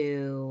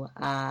to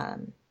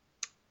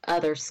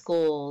other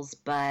schools,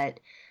 but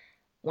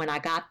when I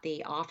got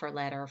the offer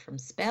letter from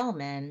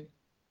Spelman,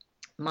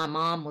 my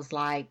mom was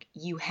like,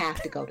 you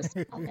have to go to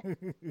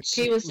Spelman.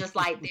 She was just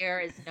like,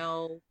 there is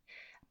no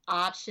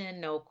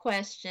option, no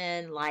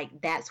question, like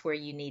that's where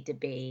you need to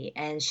be.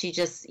 And she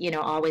just,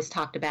 always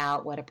talked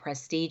about what a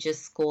prestigious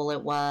school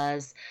it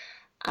was.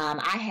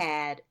 I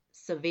had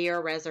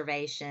severe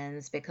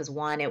reservations because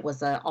one, it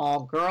was an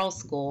all-girls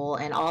school,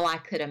 and all I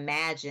could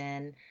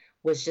imagine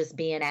was just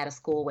being at a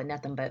school with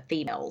nothing but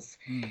females.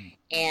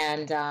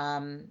 And,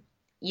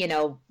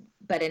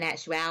 but in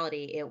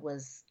actuality, it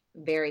was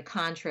very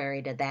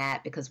contrary to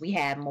that because we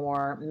had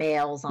more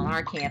males on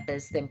our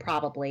campus than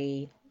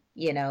probably,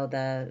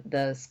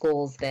 the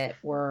schools that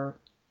were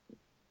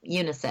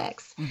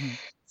unisex.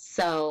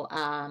 So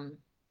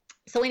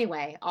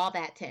anyway, all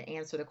that to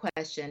answer the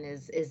question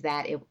is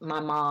that my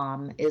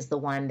mom is the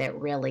one that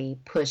really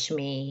pushed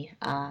me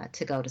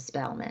to go to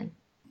Spelman.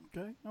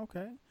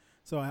 Okay.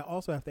 So I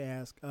also have to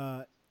ask,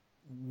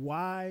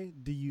 why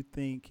do you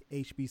think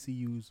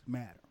HBCUs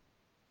matter?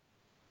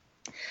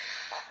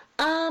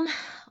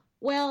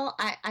 Well,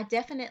 I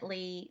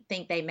definitely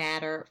think they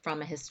matter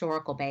from a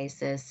historical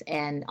basis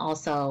and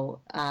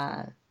also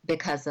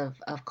because of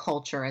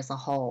culture as a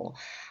whole.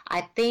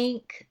 I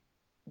think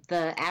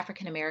the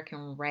African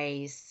American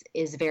race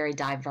is very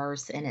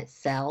diverse in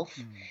itself.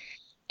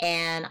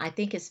 And I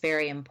think it's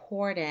very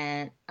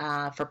important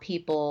for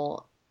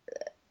people,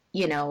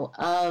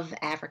 of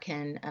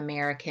African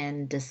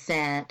American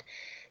descent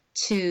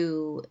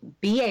to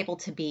be able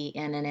to be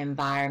in an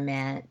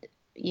environment,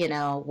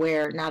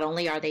 where not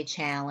only are they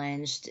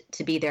challenged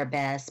to be their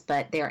best,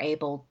 but they're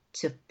able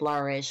to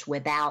flourish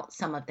without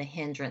some of the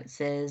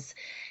hindrances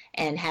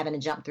and having to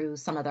jump through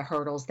some of the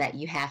hurdles that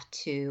you have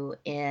to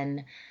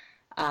in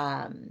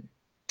other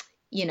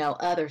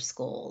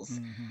schools.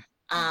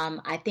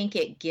 I think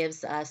it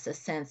gives us a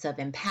sense of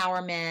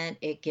empowerment.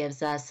 It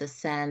gives us a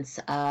sense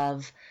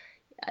of,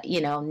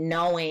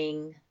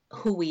 knowing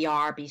who we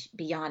are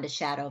beyond a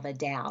shadow of a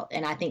doubt.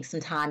 And I think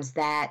sometimes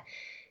that,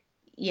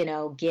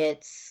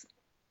 gets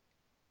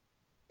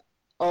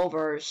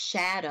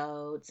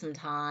overshadowed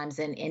sometimes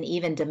and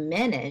even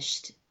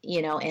diminished,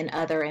 in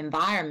other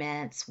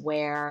environments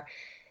where,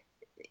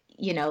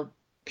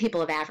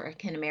 people of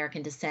African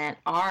American descent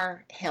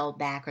are held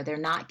back or they're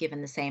not given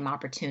the same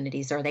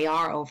opportunities or they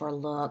are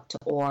overlooked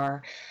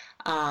or,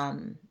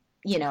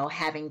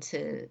 having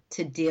to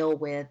deal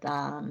with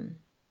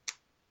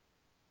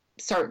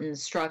certain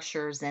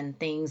structures and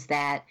things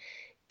that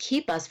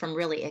keep us from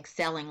really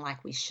excelling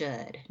like we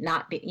should,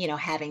 not be,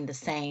 having the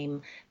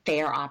same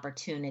fair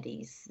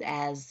opportunities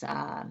as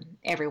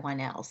everyone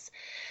else.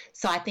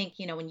 So I think,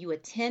 when you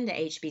attend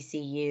a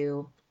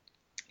HBCU,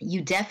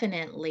 you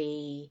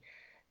definitely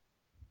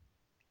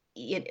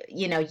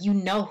you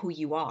know who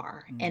you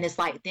are. And it's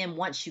like then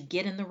once you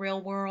get in the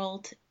real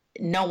world,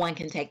 no one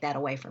can take that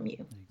away from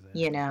you.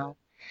 Exactly.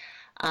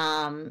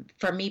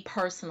 For me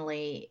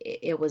personally,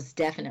 it was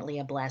definitely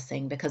a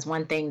blessing because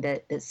one thing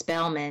that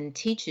Spelman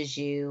teaches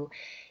you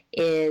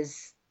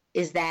is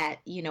that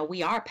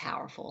we are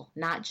powerful,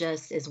 not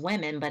just as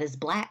women but as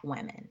Black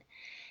women.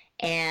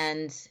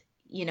 And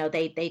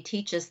they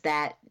teach us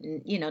that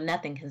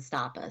nothing can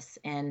stop us,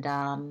 and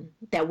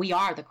that we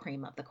are the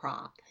cream of the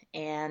crop.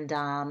 And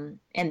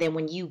then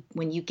when you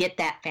get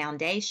that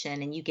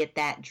foundation and you get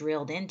that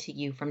drilled into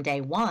you from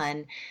day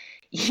one,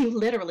 you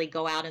literally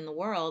go out in the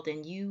world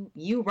and you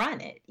run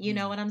it. You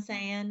know what I'm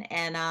saying?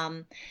 And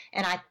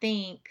I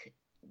think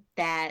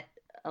that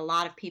a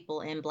lot of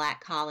people in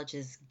Black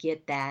colleges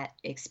get that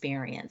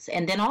experience.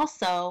 And then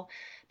also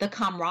the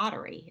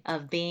camaraderie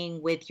of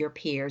being with your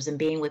peers and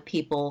being with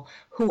people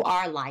who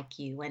are like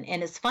you. And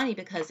it's funny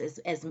because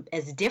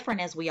as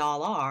different as we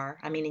all are,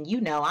 I mean,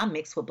 and I'm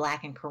mixed with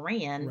Black and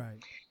Korean. Right.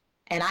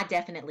 And I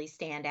definitely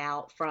stand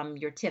out from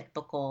your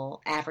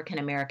typical African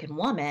American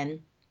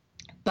woman.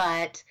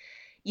 But,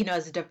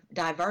 as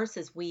diverse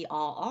as we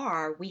all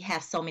are, we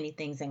have so many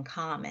things in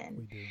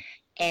common. We do.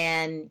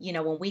 And,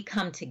 when we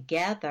come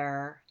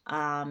together,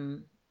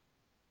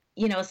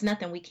 it's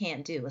nothing we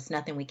can't do. It's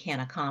nothing we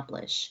can't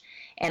accomplish.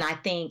 And I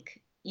think,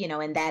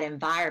 in that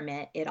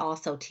environment, it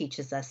also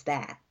teaches us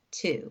that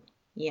too,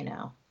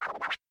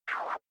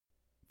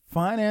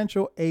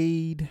 Financial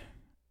aid,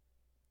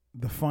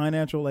 the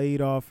financial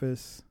aid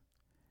office,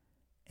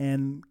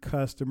 and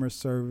customer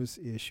service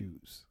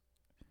issues.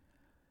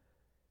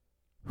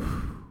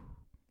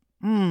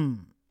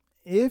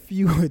 If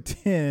you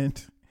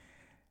attend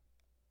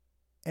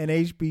an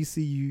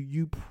HBCU,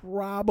 you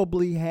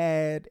probably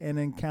had an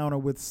encounter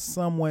with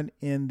someone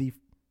in the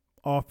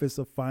Office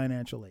of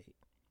Financial Aid.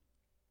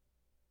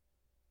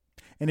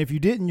 And if you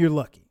didn't, you're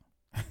lucky.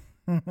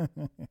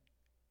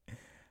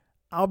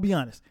 I'll be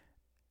honest.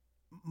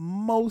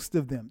 Most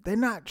of them, they're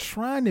not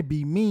trying to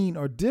be mean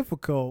or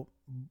difficult,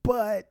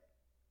 but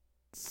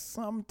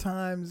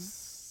sometimes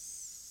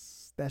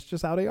that's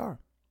just how they are.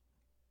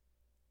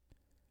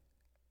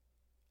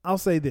 I'll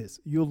say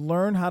this. You'll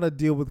learn how to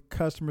deal with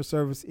customer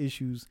service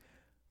issues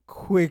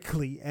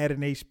quickly at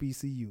an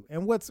HBCU.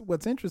 And what's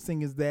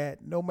interesting is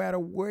that no matter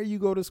where you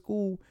go to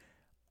school,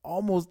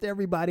 almost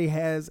everybody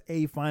has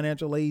a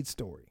financial aid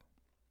story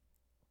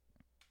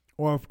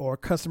or a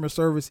customer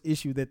service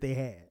issue that they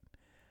had.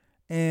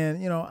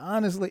 And,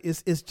 honestly,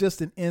 it's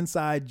just an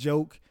inside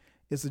joke.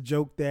 It's a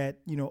joke that,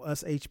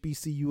 us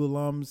HBCU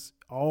alums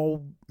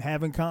all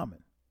have in common.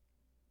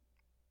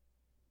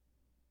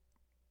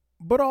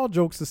 But all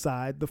jokes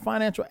aside, the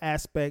financial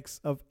aspects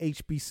of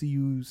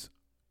HBCUs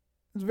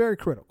is very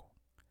critical.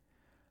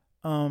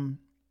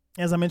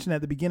 As I mentioned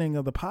at the beginning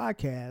of the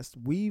podcast,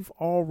 we've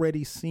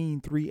already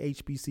seen 3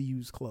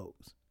 HBCUs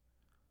close.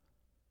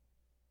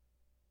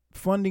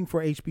 Funding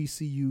for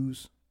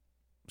HBCUs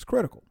is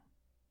critical.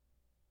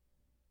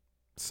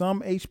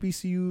 Some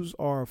HBCUs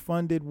are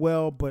funded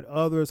well, but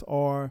others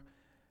are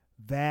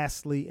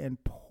vastly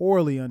and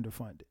poorly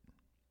underfunded.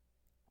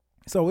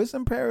 So it's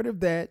imperative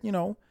that,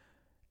 HBCU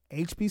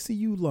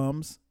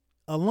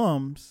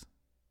alums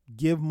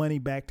give money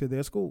back to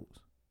their schools.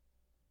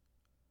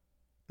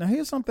 Now,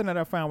 here's something that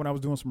I found when I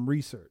was doing some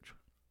research.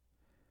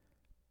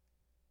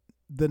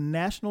 The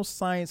National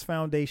Science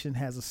Foundation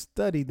has a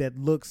study that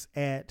looks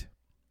at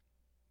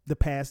the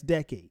past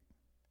decade.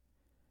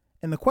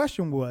 And the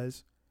question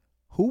was,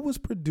 who was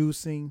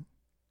producing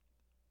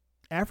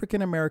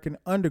African American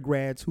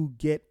undergrads who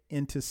get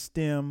into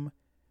STEM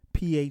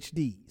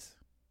PhDs?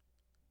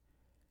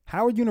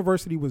 Howard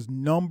University was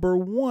number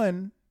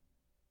 1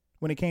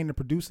 when it came to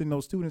producing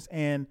those students,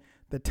 and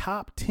the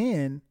top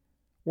 10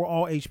 were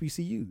all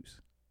HBCUs.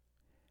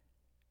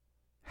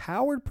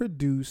 Howard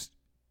produced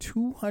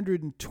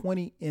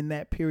 220 in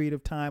that period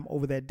of time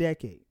over that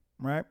decade,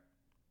 right?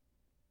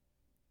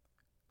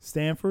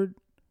 Stanford,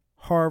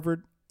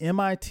 Harvard,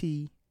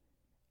 MIT,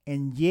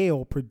 and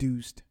Yale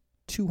produced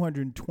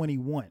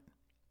 221.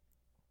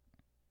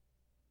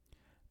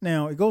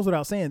 Now, it goes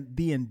without saying,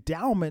 the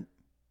endowment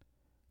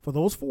for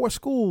those 4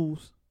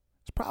 schools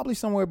is probably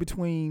somewhere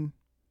between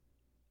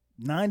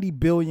 90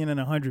 billion and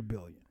 100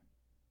 billion.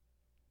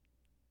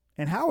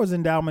 And Howard's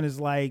endowment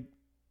is like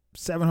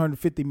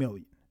 750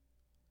 million.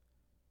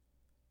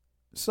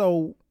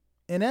 So,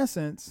 in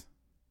essence,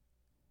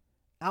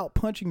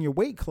 outpunching your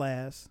weight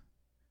class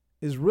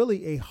is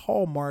really a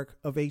hallmark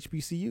of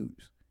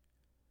HBCUs.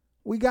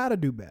 We got to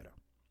do better.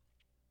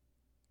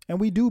 And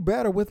we do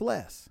better with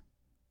less.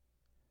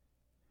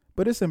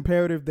 But it's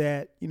imperative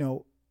that,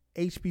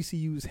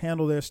 HBCUs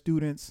handle their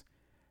students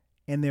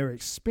and their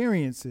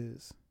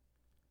experiences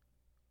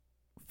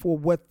for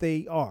what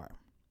they are.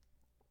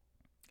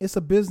 It's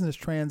a business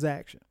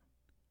transaction.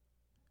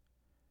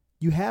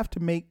 You have to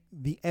make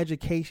the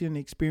education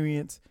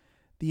experience,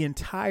 the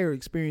entire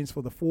experience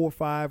for the 4 or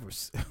 5 or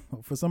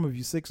for some of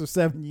you 6 or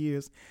 7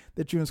 years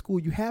that you're in school,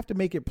 you have to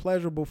make it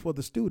pleasurable for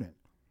the student.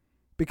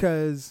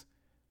 Because,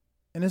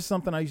 and this is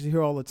something I used to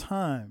hear all the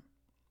time,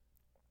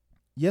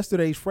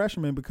 yesterday's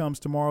freshman becomes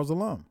tomorrow's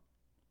alum.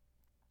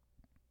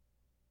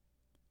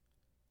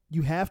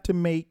 You have to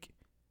make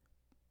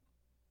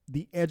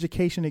the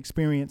education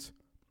experience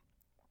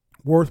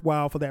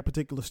worthwhile for that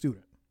particular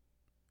student.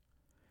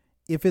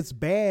 If it's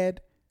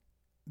bad,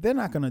 they're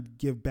not going to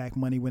give back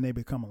money when they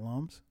become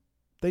alums.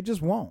 They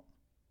just won't.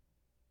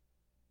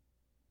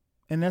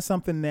 And that's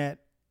something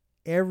that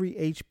every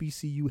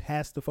HBCU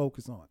has to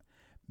focus on,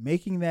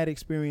 making that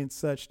experience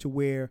such to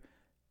where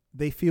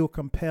they feel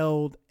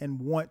compelled and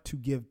want to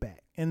give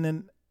back. And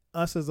then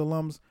us as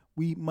alums,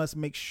 we must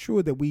make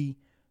sure that we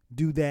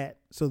do that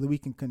so that we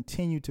can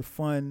continue to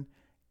fund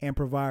and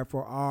provide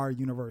for our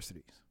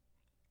universities.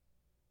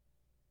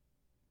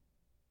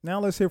 Now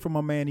let's hear from my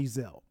man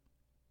Ezel.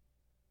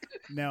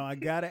 Now I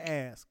gotta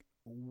ask,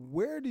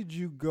 where did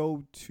you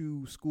go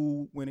to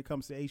school when it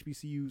comes to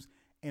HBCUs,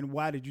 and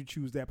why did you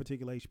choose that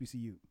particular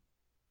HBCU?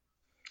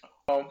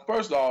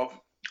 First off,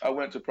 I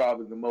went to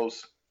probably the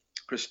most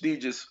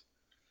prestigious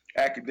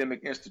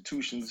academic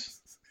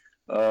institutions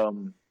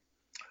of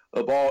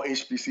all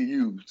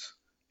HBCUs.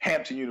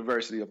 Hampton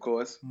University, of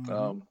course.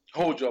 Mm-hmm.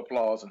 Hold your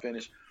applause and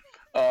finish.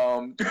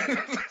 But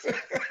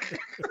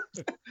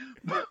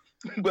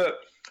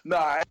no,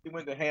 I actually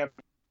went to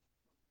Hampton.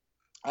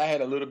 I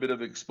had a little bit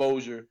of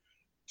exposure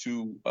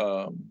to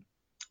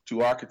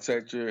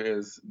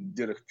architecture,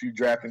 did a few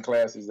drafting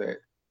classes at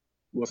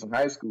Wilson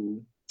High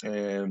School,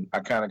 and I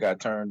kind of got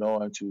turned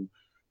on to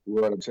the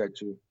world of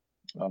architecture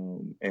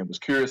and was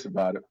curious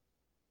about it.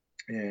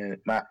 And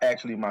my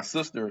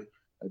sister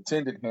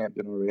attended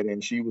Hampton already,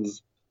 and she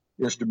was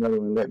instrumental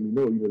in letting me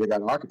know, they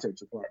got an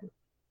architecture department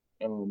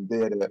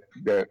there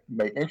that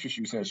may interest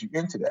you since you're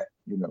into that,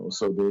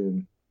 So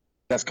then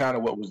that's kind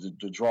of what was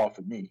the draw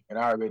for me. And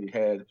I already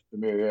had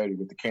familiarity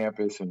with the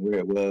campus and where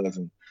it was,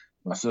 and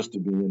my sister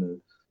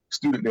being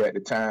student there at the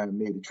time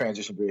made the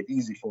transition very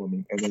easy for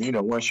me. And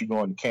then, once you go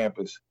on the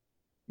campus,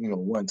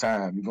 one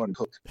time you're going to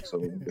cook. So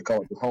they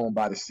call it the home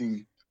by the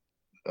sea.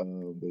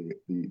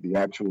 The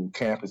actual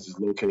campus is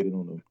located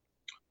on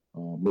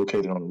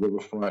the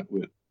riverfront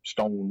with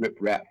stone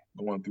riprap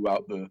going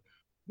throughout the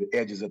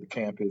edges of the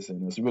campus,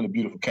 and it's a really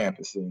beautiful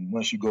campus. And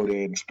once you go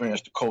there and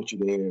experience the culture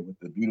there with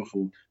the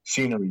beautiful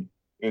scenery,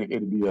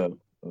 it'll be a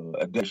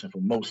destination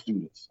for most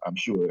students, I'm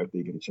sure, if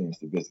they get a chance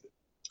to visit.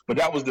 But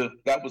that was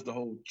the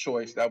whole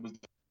choice. That was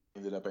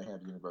ended up at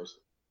Hampton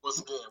University. Once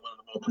again, one of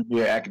the more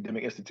premier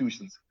academic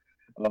institutions.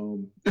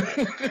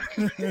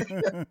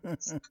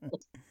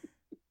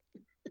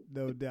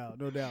 No doubt.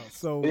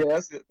 So, yeah,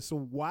 that's it. So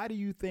why do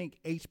you think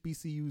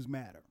HBCUs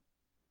matter?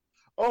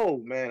 Oh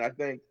man, I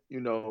think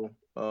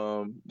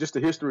just the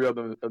history of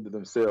them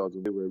themselves.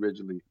 They were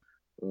originally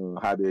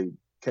how they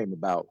came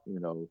about.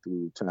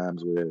 Through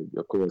times where,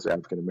 of course,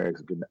 African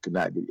Americans could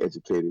not get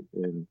educated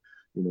in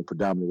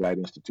predominantly white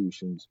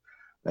institutions,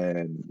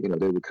 and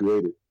they were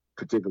created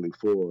particularly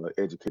for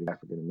educating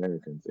African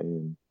Americans.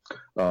 And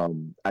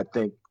I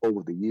think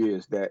over the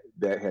years that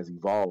has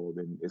evolved,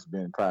 and it's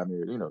been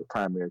the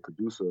primary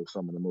producer of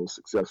some of the most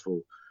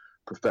successful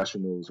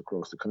professionals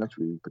across the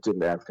country,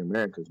 particularly African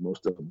Americans.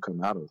 Most of them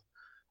come out of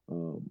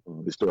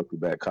historically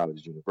black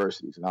colleges,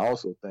 universities. And I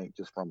also think,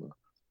 just from an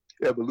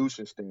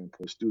evolution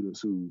standpoint,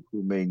 students who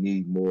may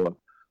need more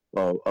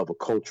of a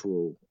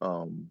cultural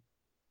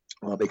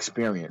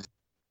experience,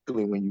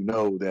 particularly when you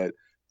know that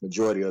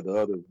majority of the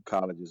other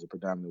colleges are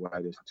predominantly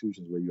white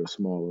institutions where you're a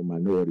smaller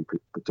minority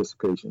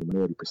participation,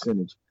 minority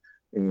percentage,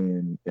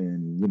 and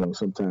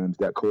sometimes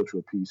that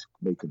cultural piece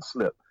may can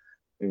slip.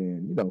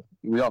 And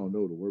we all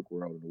know the work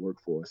world and the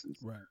workforce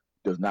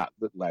does not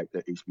look like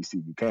the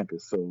HBCU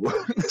campus. So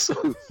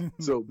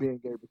so being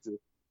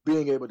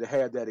able to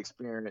have that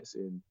experience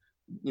and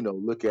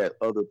look at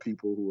other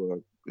people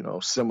who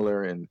are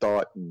similar in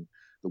thought and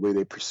the way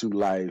they pursue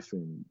life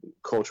and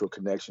cultural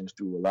connections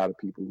to a lot of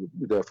people who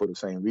are there for the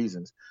same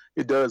reasons,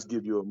 it does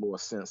give you a more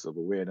sense of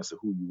awareness of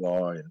who you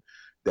are, and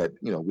that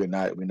we're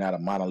not a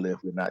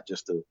monolith. We're not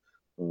just a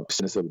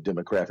sense of a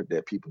demographic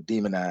that people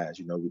demonize.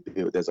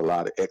 There's a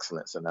lot of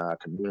excellence in our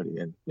community,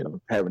 and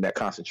having that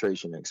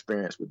concentration and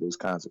experience with those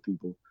kinds of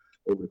people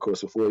over the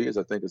course of 4 years,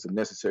 I think it's a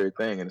necessary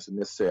thing, and it's a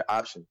necessary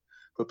option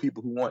for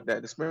people who want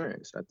that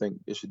experience. I think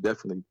it should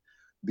definitely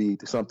be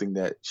something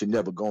that should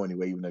never go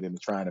anywhere, even though they've been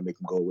trying to make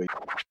them go away.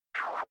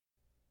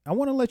 I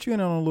want to let you in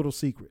on a little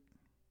secret.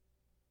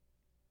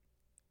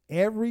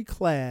 Every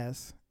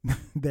class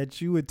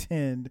that you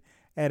attend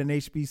at an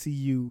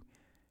HBCU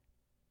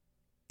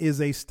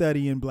is a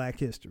study in Black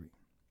history.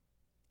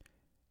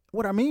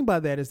 What I mean by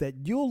that is that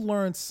you'll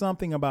learn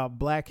something about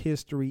Black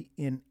history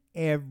in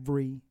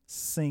every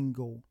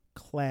single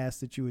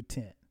class that you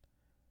attend.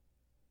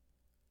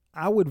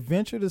 I would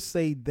venture to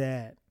say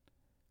that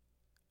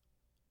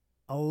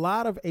a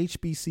lot of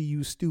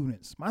HBCU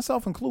students,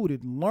 myself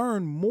included,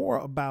 learn more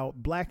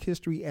about Black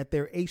history at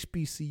their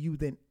HBCU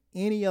than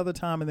any other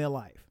time in their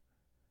life.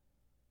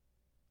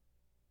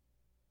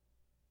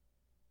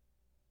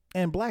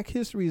 And Black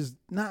history is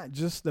not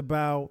just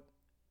about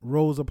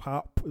Rosa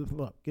Parks or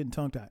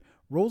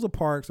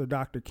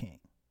Dr. King.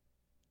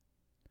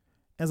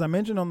 As I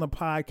mentioned on the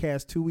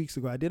podcast 2 weeks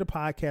ago, I did a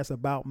podcast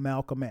about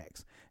Malcolm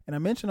X. And I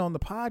mentioned on the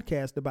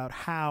podcast about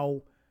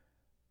how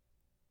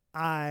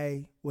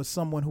I was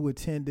someone who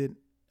attended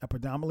a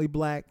predominantly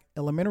Black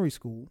elementary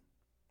school,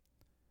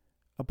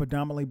 a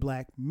predominantly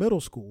Black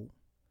middle school,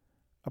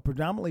 a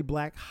predominantly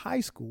Black high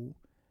school,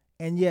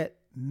 and yet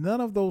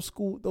none of those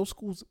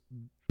schools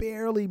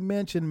barely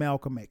mention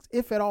Malcolm X,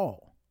 if at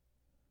all.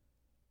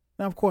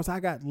 Now, of course, I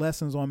got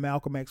lessons on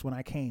Malcolm X when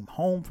I came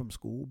home from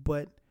school,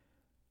 but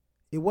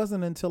it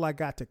wasn't until I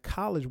got to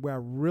college where I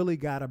really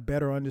got a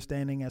better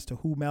understanding as to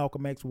who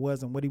Malcolm X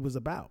was and what he was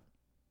about.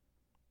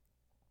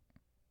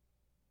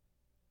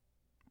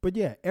 But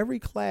yeah, every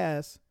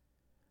class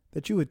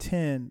that you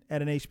attend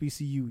at an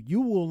HBCU,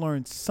 you will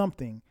learn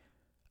something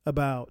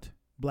about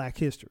Black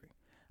history.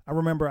 I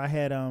remember I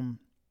had,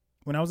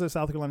 when I was at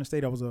South Carolina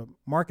State, I was a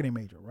marketing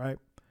major, right?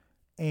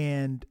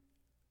 And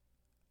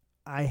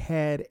I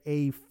had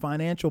a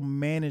financial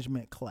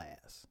management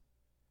class.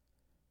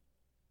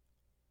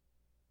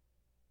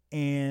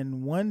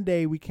 And one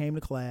day we came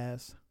to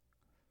class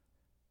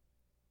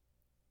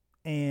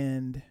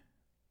and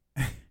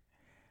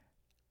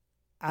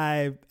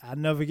I'll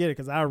never forget it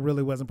because I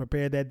really wasn't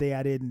prepared that day.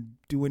 I didn't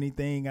do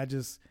anything. I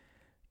just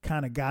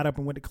kind of got up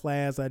and went to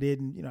class. I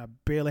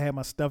barely had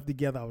my stuff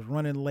together. I was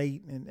running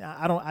late, and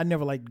I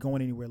never liked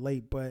going anywhere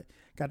late, but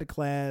got to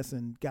class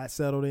and got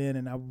settled in,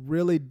 and I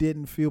really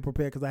didn't feel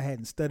prepared because I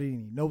hadn't studied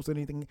any notes or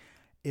anything.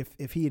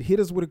 If he had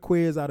hit us with a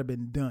quiz, I'd have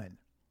been done.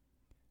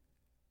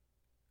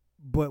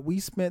 But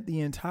we spent the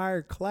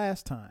entire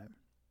class time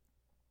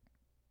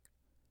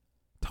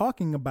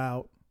talking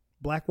about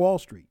Black Wall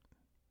Street.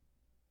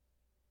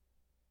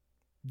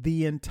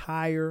 The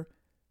entire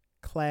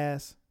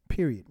class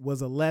period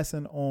was a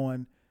lesson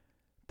on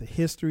the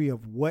history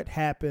of what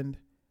happened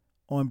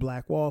on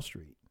Black Wall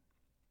Street.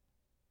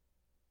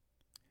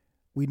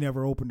 We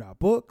never opened our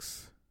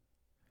books.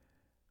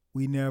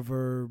 We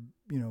never,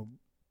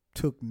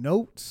 took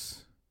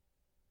notes.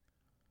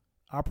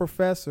 Our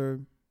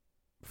professor,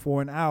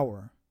 for an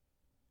hour,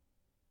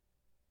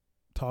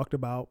 talked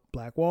about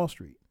Black Wall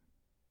Street.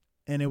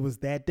 And it was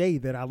that day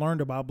that I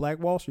learned about Black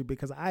Wall Street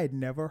because I had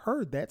never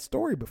heard that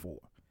story before.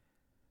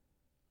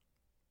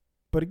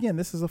 But again,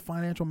 this is a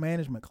financial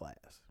management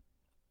class.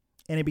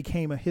 And it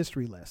became a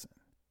history lesson.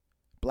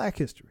 Black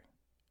history.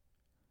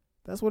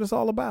 That's what it's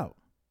all about.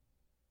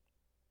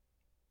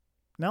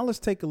 Now let's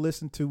take a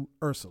listen to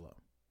Ursula.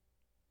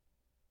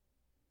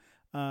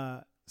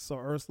 So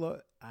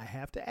Ursula, I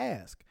have to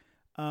ask,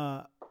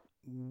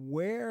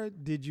 where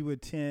did you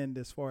attend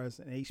as far as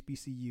an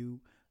HBCU,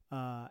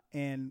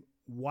 and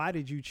why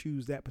did you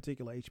choose that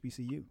particular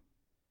HBCU?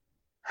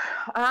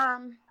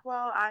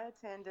 Well, I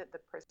attended the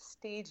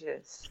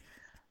prestigious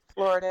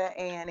Florida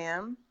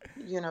A&M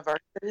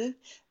University,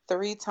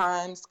 3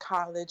 times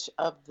College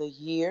of the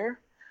Year.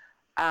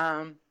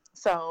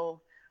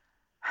 So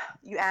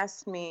you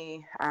asked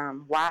me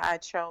why I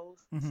chose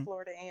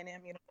Florida A&M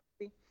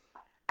University.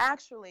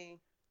 Actually,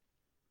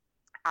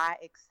 I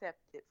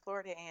accepted.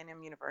 Florida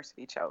A&M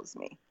University chose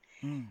me.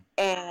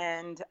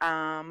 And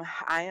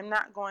I am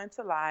not going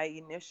to lie.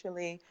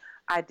 Initially,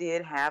 I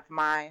did have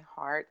my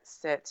heart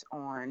set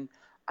on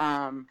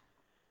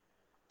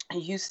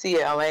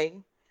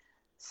UCLA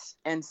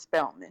and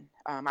Spelman.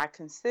 I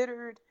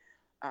considered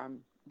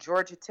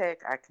Georgia Tech.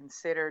 I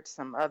considered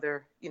some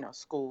other,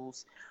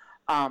 schools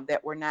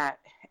that were not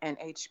an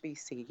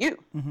HBCU.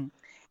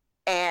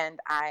 And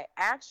I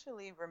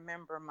actually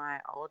remember my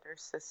older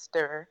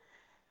sister.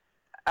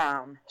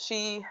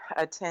 She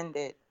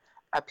attended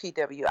a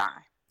PWI.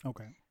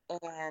 Okay.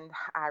 And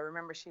I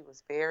remember she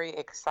was very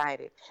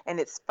excited. And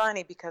it's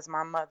funny because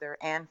my mother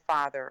and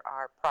father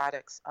are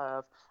products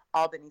of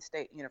Albany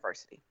State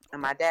University.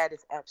 And my dad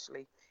is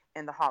actually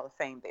in the Hall of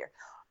Fame there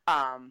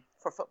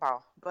for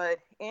football. But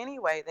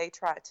anyway, they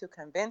tried to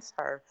convince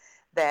her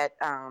that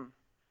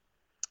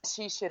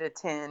she should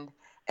attend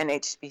an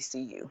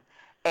HBCU.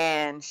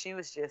 And she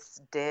was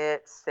just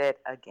dead set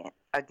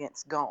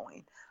against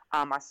going.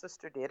 My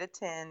sister did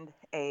attend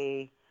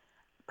a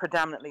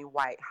predominantly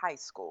white high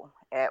school.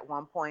 At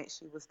one point,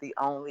 she was the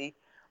only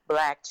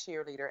Black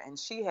cheerleader, and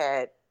she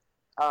had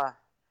a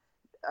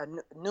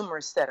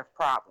numerous set of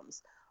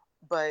problems.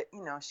 But,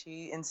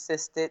 she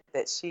insisted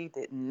that she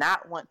did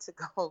not want to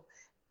go,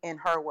 in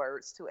her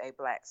words, to a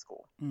Black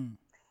school. In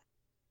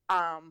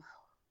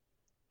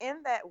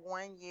that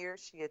 1 year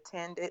she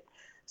attended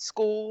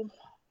school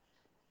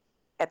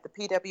at the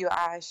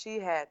PWI, she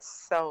had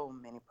so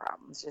many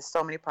problems, just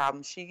so many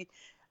problems. She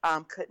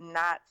could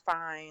not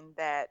find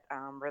that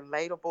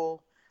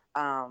relatable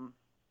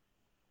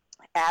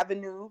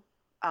avenue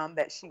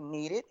that she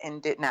needed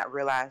and did not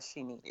realize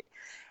she needed.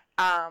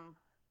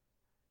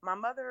 My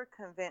mother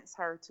convinced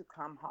her to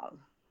come home.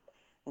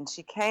 And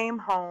she came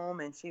home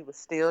and she was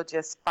still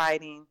just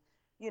fighting,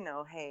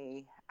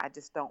 hey, I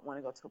just don't want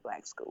to go to a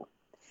Black school.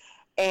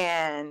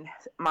 And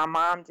my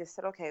mom just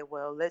said, okay,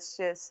 well, let's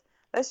just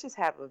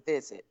have a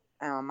visit.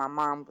 My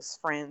mom was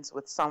friends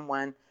with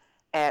someone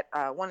at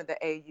one of the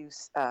AU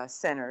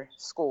center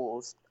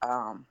schools.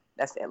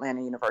 That's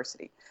Atlanta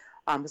University.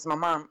 Because my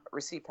mom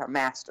received her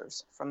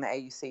master's from the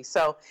AUC.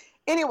 So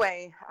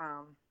anyway,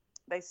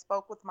 they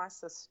spoke with my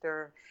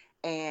sister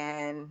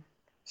and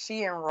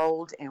she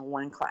enrolled in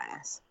one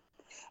class.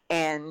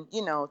 And,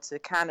 to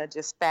kind of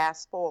just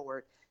fast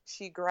forward,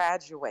 she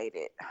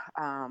graduated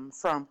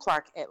from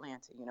Clark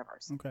Atlanta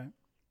University. Okay.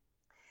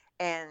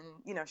 And,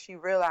 she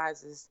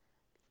realizes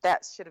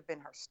that should have been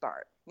her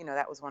start.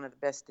 That was one of the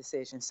best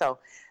decisions. So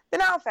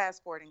then I'll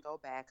fast forward and go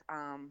back.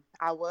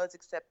 I was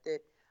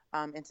accepted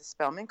into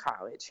Spelman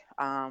College.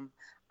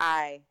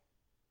 I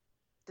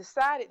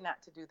decided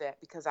not to do that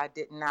because I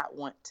did not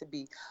want to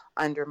be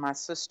under my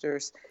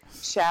sister's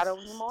shadow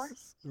anymore.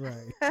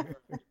 Right.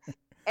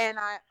 And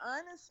I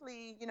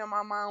honestly,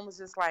 my mom was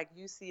just like,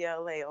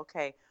 UCLA,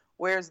 okay,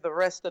 where's the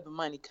rest of the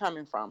money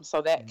coming from?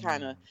 So that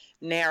kind of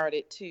narrowed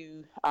it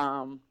to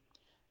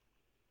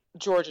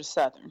Georgia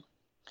Southern.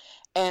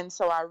 And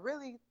so I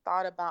really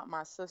thought about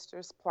my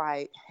sister's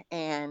plight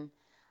and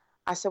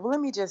I said, well, let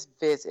me just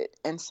visit.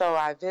 And so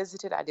I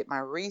visited, I did my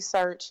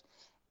research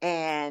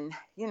and,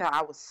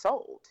 I was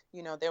sold.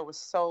 There was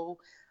so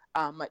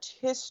much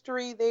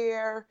history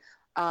there.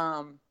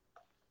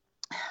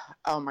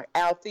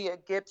 Althea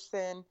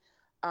Gibson.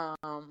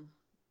 Oh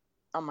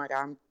my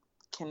God, I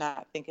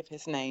cannot think of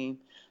his name.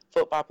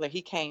 Football player.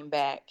 He came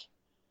back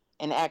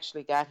and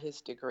actually got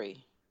his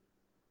degree.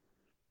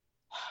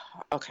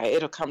 Okay,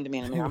 it'll come to me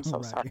in a minute. I'm so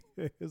right. sorry.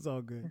 It's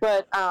all good.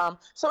 But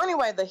so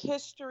anyway, the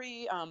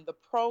history, the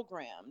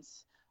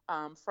programs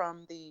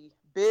from the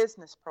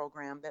business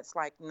program, that's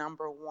like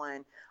number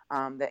one,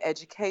 the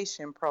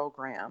education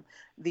program,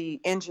 the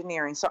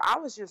engineering. So I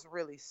was just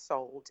really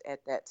sold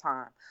at that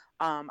time.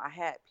 I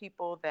had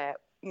people that,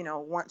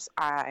 once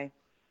I,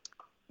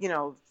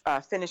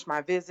 finished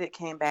my visit,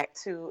 came back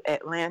to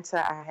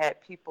Atlanta, I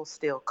had people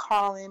still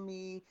calling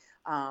me,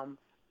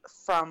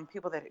 from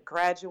people that had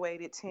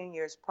graduated 10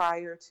 years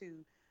prior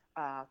to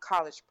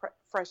college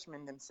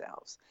freshmen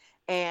themselves.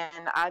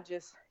 And I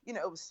just, you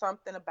know, it was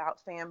something about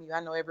FAMU.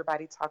 I know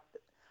everybody talked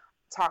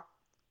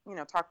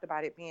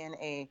about it being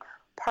a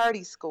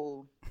party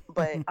school,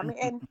 but I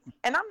mean,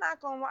 and I'm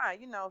not gonna lie,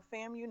 you know,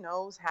 FAMU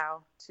knows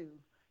how to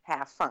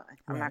have fun.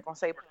 I'm not gonna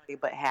say party,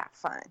 but have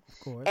fun.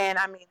 And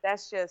I mean,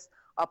 that's just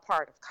a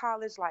part of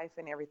college life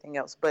and everything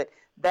else. But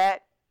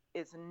that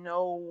is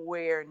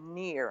nowhere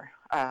near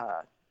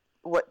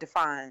what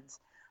defines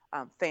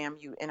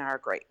FAMU and our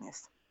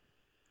greatness.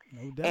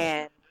 No doubt.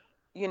 And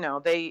you know,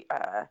 they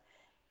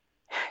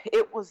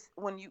it was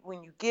when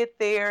you get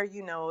there,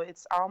 you know,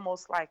 it's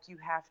almost like you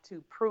have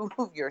to prove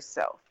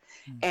yourself.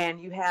 And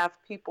you have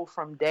people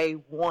from day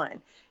one,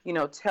 you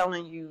know,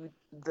 telling you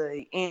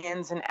the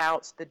ins and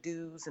outs, the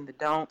do's and the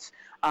don'ts,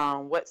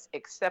 what's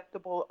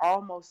acceptable,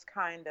 almost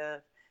kind of.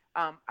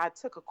 I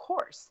took a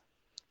course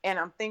and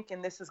I'm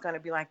thinking this is going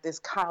to be like this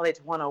college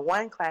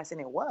 101 class,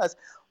 and it was,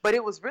 but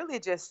it was really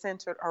just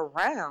centered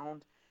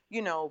around,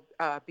 you know,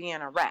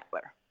 being a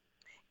rattler.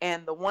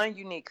 And the one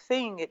unique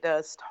thing, it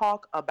does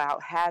talk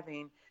about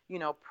having, you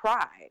know,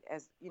 pride,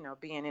 as, you know,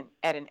 being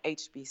at an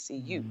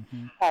HBCU,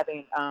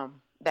 having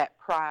that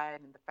pride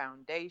and the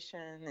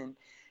foundation. And,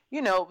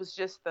 you know, it was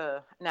just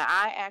now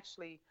I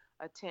actually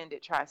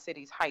attended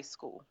Tri-Cities High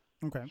School.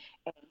 Okay.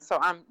 And so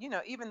I'm, you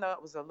know, even though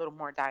it was a little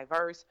more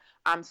diverse,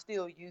 I'm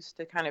still used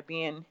to kind of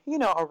being, you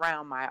know,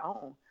 around my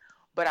own.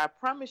 But I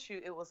promise you,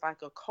 it was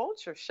like a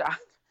culture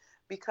shock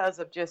because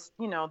of just,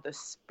 you know, the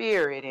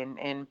spirit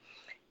and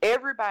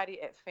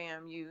everybody at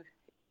FAMU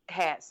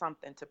had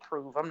something to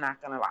prove. I'm not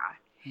going to lie.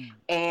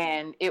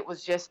 And it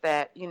was just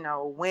that, you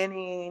know,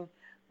 winning,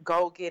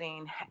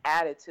 go-getting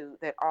attitude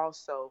that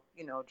also,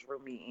 you know, drew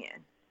me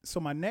in. So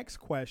my next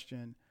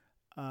question,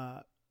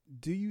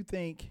 do you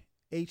think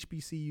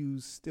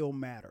HBCUs still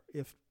matter?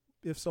 If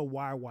so,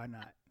 why or why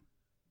not?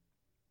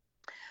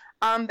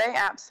 They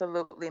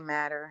absolutely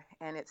matter.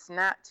 And it's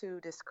not to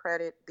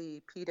discredit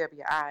the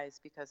PWIs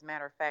because,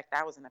 matter of fact,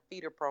 I was in a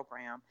feeder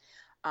program.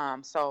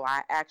 So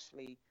I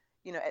actually,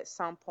 you know, at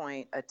some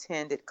point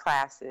attended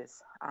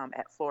classes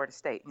at Florida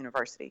State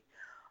University.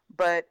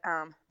 But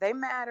they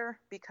matter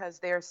because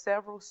there are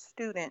several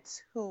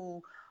students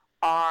who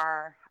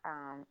are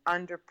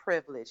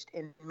underprivileged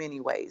in many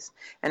ways.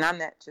 And I'm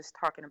not just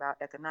talking about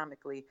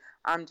economically.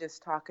 I'm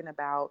just talking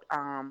about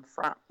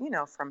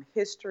from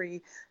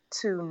history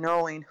to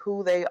knowing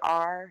who they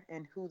are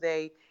and who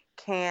they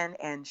can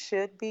and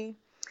should be.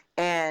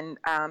 And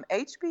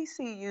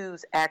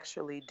HBCUs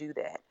actually do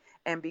that.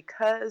 And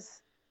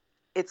because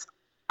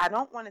I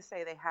don't want to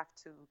say they have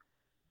to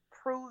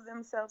prove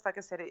themselves. Like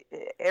I said,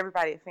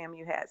 everybody at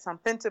FAMU had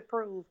something to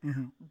prove,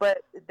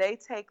 but they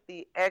take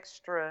the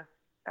extra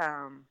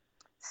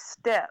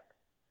step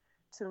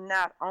to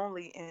not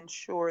only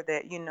ensure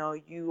that, you know,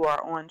 you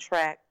are on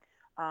track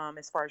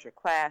as far as your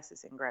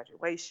classes and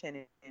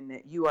graduation, and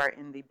that you are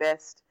in the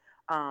best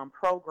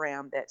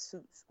program that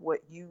suits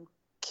what you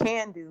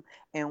can do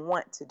and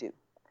want to do.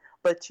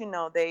 But, you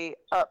know, they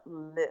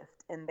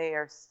uplift and they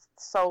are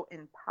so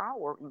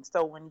empowering.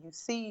 So when you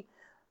see,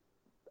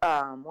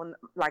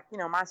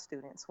 my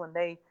students, when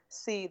they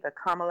see the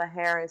Kamala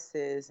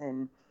Harris's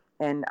and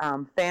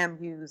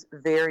FAMU's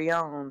very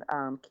own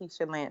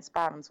Keisha Lance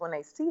Bottoms, when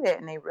they see that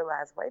and they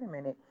realize, wait a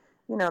minute,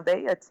 you know,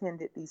 they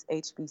attended these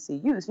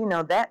HBCUs, you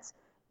know, that's,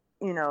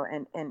 you know,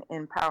 an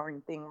empowering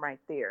thing right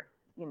there,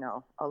 you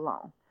know,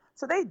 alone.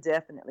 So they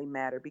definitely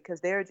matter because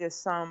there are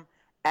just some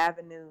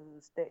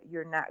avenues that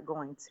you're not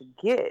going to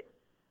get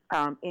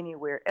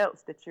anywhere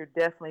else that you're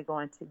definitely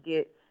going to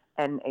get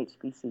at an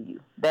HBCU.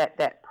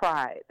 That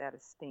pride, that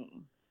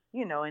esteem,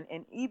 you know,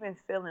 and even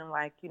feeling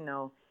like, you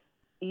know,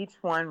 each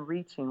one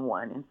reaching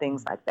one and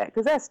things like that,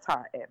 because that's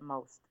taught at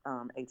most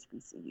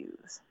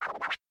HBCUs.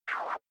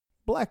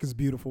 Black is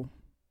beautiful.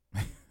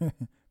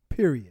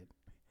 Period.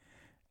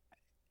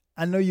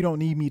 I know you don't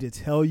need me to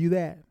tell you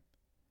that,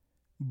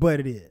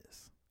 but it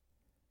is.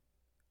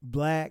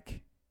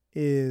 Black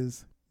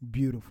is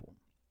beautiful.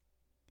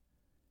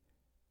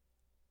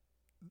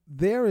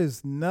 There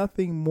is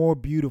nothing more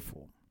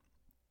beautiful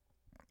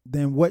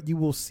than what you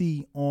will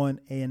see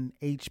on an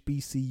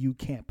HBCU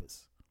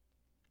campus,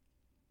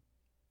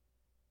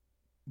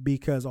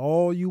 because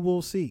all you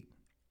will see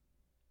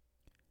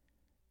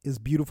is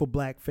beautiful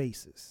black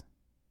faces,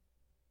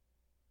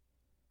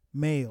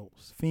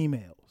 males,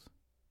 females,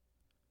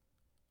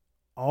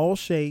 all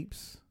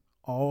shapes,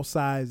 all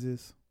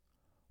sizes,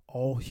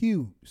 all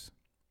hues.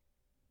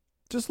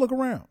 Just look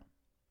around.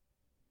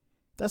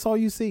 That's all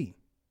you see.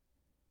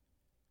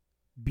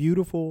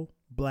 Beautiful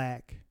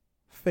black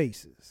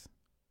faces.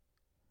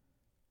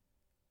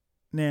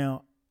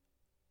 Now,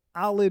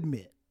 I'll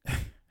admit,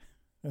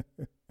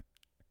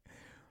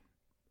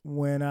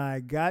 when I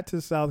got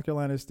to South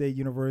Carolina State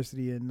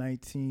University in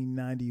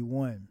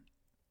 1991,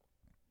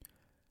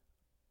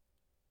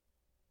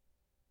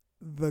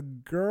 the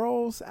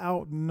girls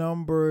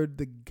outnumbered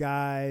the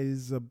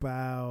guys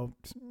about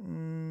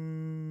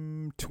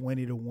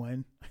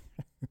 20-1.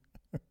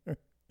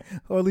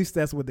 Or at least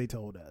that's what they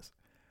told us.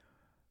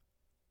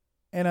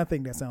 And I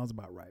think that sounds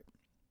about right.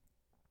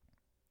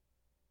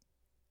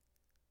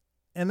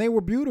 And they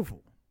were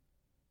beautiful.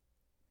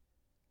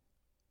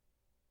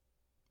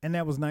 And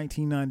that was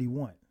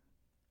 1991.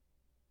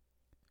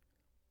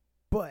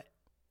 But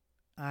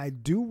I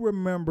do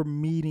remember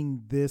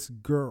meeting this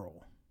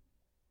girl.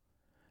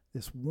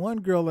 This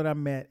one girl that I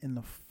met in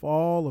the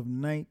fall of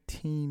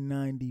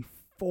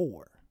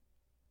 1994.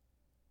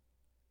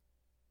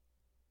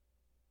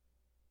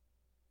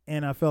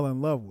 And I fell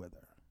in love with her.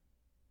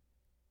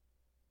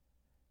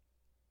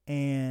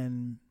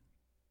 And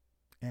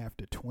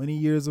after 20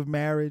 years of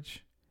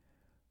marriage,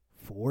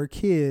 4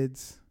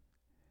 kids,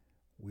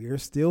 we're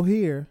still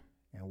here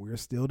and we're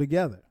still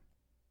together.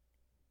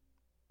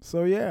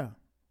 So yeah,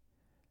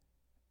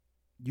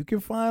 you can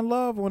find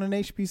love on an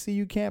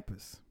HBCU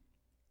campus.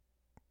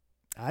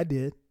 I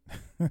did.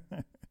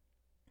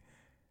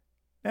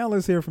 Now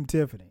let's hear from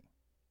Tiffany.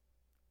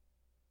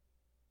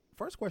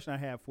 First question I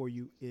have for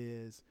you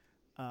is,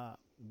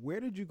 where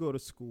did you go to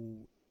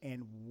school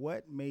and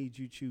what made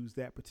you choose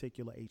that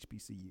particular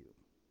HBCU?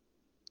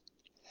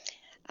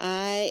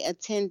 I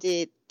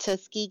attended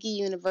Tuskegee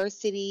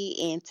University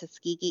in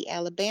Tuskegee,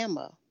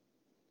 Alabama.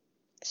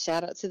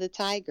 Shout out to the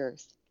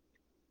Tigers.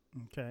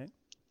 Okay.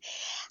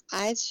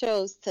 I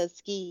chose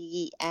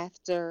Tuskegee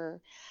after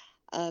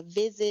a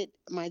visit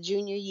my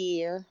junior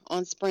year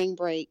on spring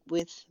break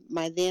with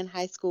my then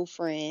high school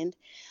friend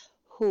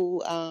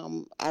who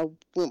I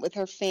went with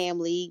her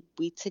family.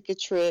 We took a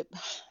trip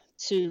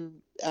to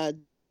a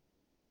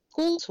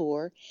school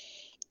tour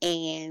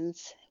and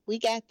we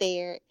got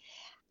there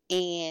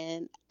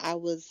and I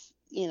was,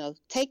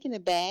 taken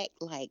aback,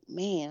 like,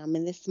 man, I'm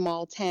in this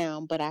small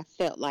town, but I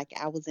felt like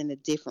I was in a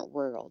different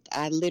world.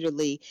 I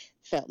literally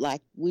felt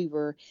like we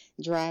were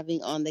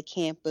driving on the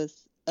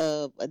campus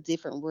of a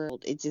different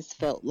world. It just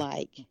felt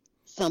like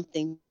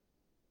something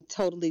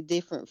totally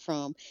different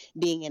from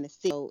being in a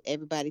city. So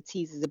everybody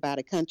teases about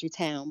a country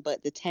town,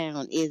 but the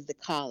town is the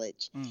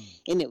college.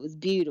 And it was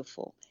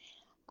beautiful.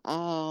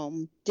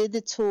 Did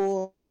the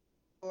tour,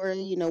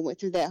 went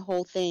through that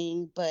whole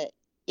thing, but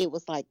it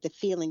was like the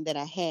feeling that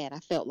I had. I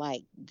felt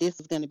like this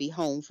was going to be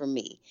home for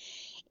me.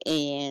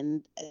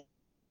 And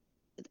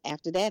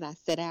after that, I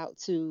set out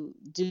to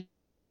do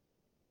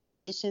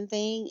the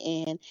thing,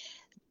 and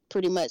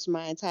pretty much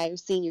my entire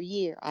senior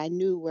year, I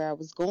knew where I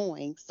was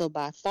going. So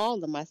by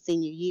fall of my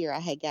senior year, I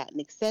had gotten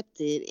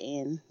accepted,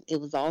 and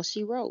it was all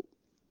she wrote.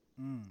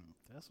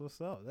 That's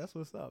what's up. That's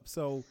what's up.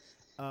 So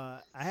I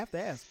have to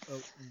ask,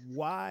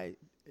 why,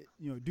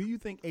 do you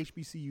think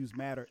HBCUs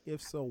matter?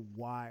 If so,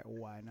 why or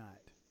why not?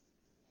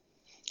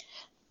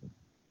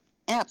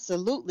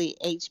 Absolutely,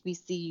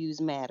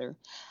 HBCUs matter.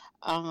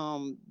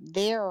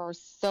 There are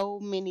so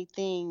many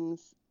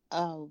things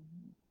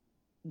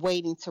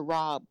waiting to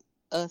rob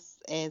us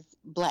as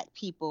Black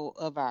people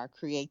of our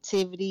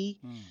creativity,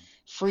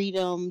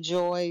 freedom,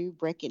 joy,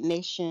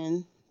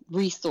 recognition,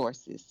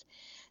 resources.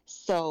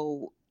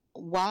 So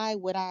why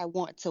would I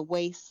want to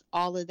waste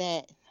all of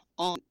that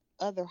on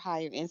other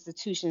higher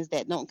institutions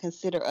that don't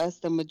consider us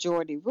the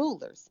majority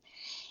rulers?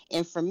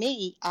 And for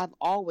me, I've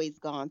always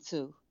gone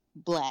to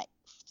Black.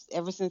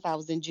 Ever since I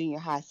was in junior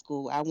high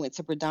school, I went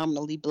to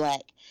predominantly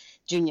Black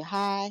junior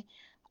high,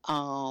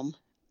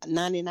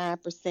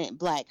 99%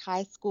 Black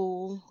high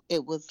school.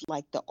 It was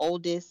like the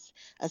oldest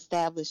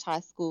established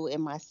high school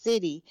in my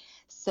city.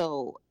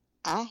 So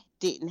I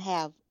didn't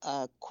have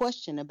a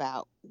question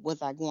about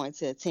was I going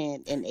to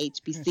attend an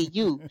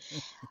HBCU.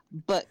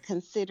 But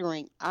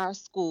considering our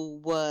school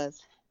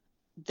was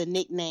the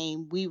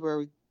nickname, we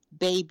were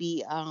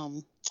baby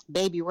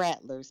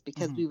rattlers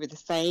because we were the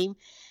same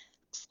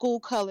school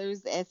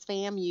colors as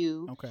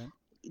FAMU. Okay.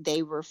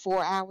 They were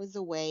 4 hours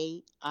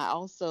away. I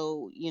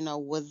also,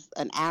 was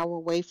an hour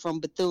away from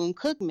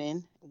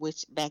Bethune-Cookman,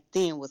 which back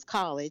then was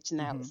college.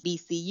 Now it's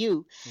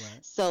BCU. Right.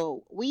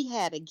 So we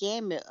had a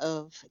gamut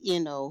of,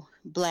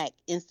 Black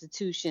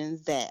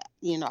institutions that,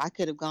 I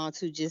could have gone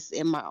to just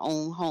in my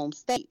own home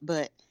state.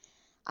 But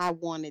I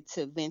wanted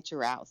to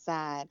venture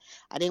outside.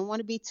 I didn't want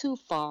to be too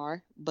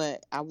far,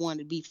 but I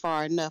wanted to be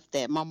far enough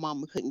that my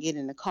mama couldn't get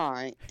in the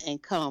car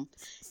and come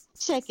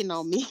checking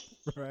on me.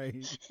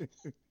 Right.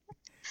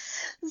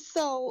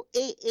 So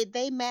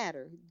they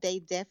matter. They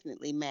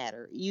definitely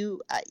matter.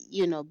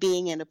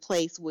 Being in a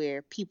place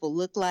where people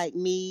look like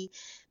me,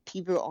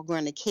 people are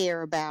going to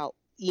care about,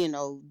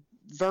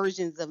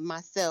 versions of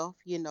myself,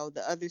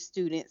 the other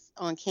students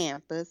on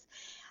campus.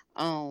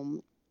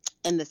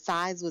 And the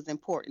size was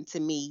important to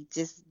me,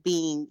 just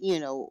being,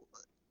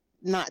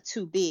 not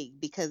too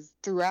big, because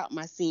throughout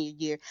my senior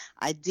year,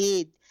 I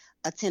did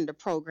attend a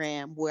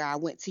program where I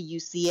went to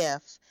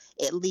UCF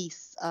at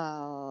least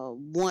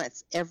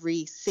once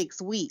every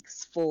 6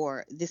 weeks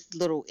for this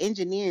little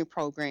engineering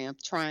program,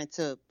 trying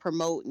to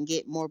promote and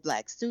get more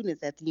Black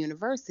students at the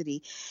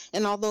university.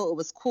 And although it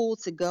was cool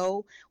to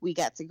go, we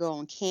got to go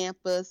on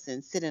campus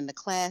and sit in the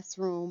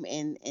classroom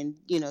and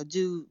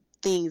do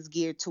things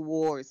geared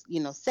towards,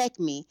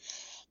 SECME,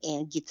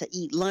 and get to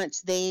eat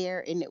lunch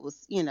there. And it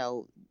was,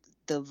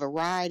 the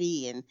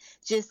variety and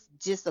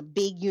just a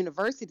big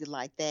university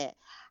like that.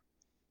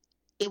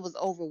 it was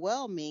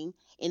overwhelming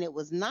and it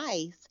was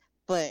nice,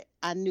 but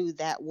I knew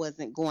that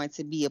wasn't going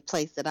to be a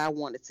place that I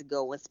wanted to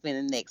go and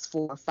spend the next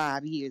 4 or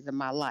 5 years of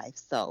my life.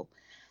 So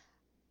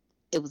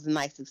it was a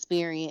nice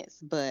experience,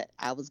 but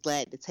I was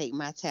glad to take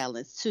my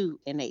talents to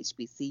an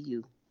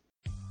HBCU.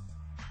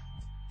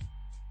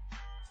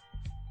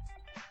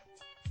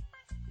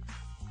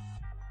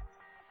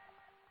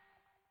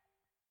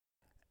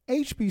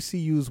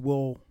 HBCUs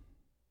will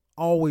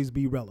always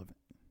be relevant.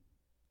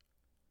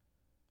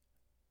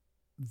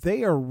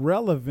 They are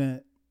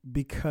relevant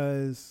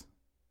because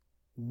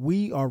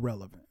we are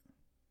relevant.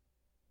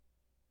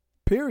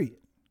 Period.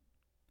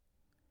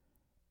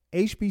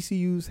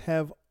 HBCUs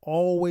have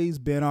always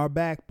been our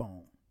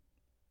backbone.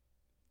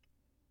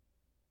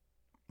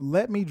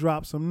 Let me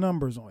drop some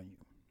numbers on you.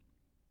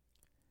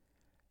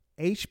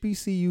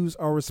 HBCUs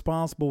are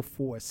responsible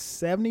for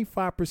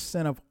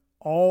 75% of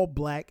all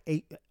black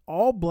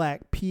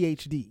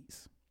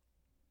PhDs.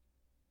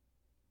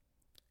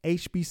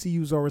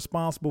 HBCUs are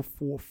responsible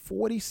for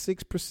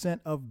 46%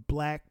 of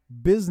black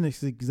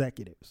business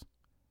executives.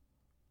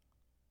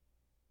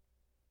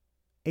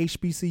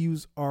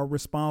 HBCUs are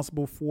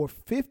responsible for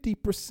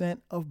 50%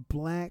 of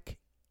black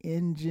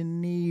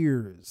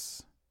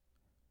engineers.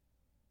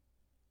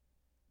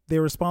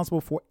 They're responsible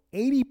for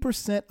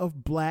 80%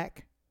 of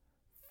black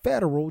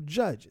federal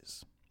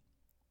judges.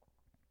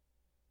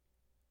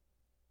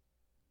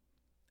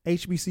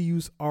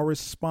 HBCUs are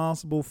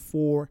responsible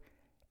for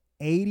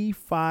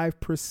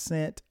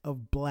 85%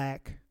 of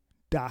black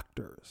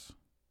doctors.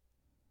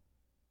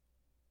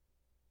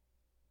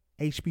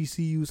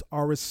 HBCUs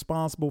are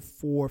responsible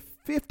for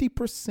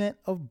 50%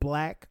 of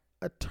black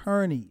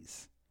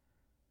attorneys.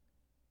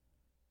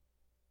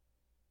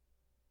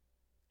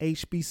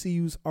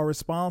 HBCUs are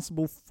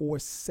responsible for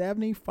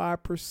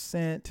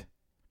 75%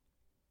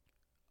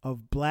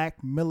 of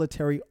black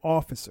military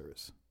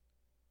officers.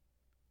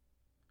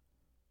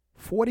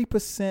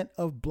 40%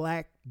 of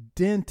black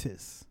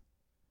dentists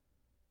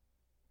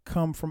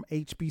come from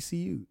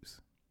HBCUs.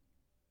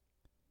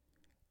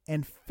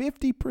 And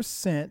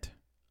 50%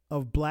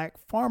 of black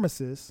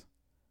pharmacists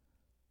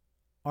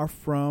are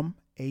from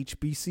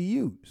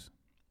HBCUs.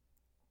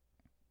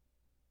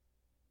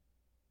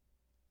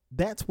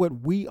 That's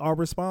what we are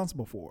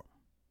responsible for.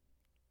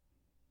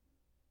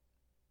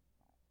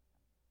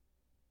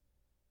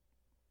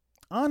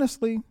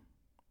 Honestly,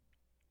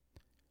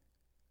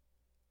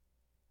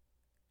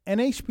 an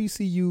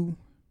HBCU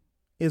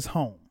is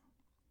home.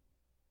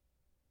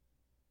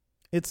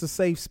 It's a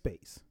safe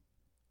space.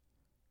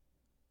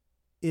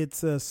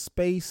 It's a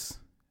space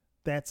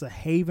that's a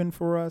haven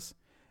for us.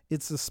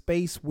 It's a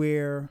space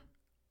where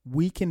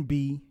we can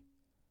be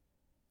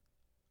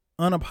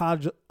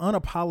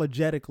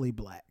unapologetically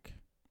black.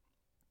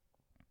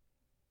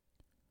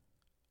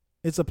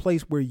 It's a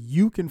place where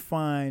you can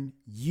find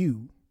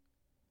you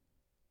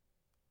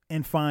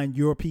and find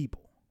your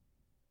people.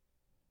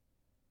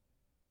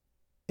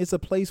 It's a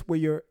place where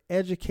your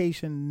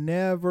education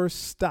never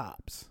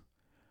stops.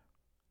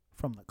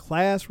 From the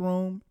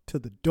classroom to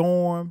the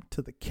dorm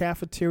to the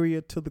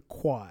cafeteria to the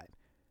quad,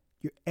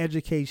 your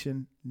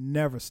education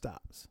never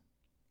stops.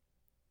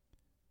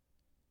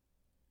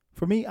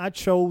 For me, I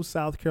chose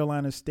South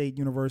Carolina State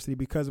University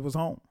because it was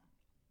home.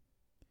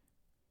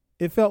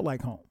 It felt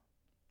like home.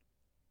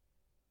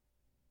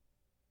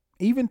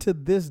 Even to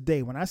this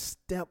day, when I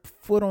step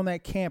foot on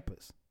that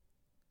campus,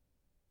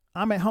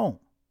 I'm at home.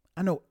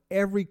 I know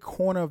every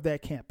corner of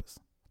that campus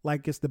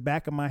like it's the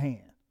back of my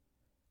hand.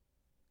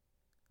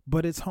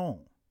 But it's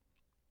home.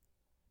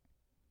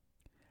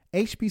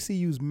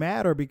 HBCUs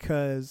matter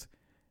because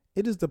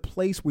it is the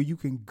place where you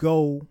can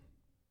go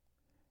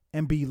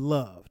and be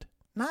loved.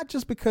 Not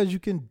just because you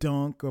can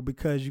dunk or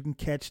because you can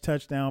catch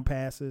touchdown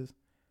passes.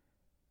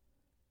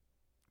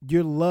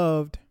 You're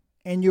loved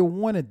and you're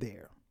wanted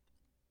there.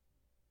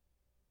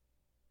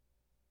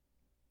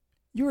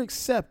 You're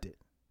accepted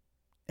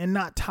and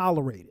not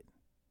tolerated.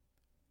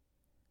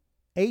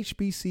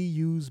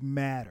 HBCUs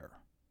matter.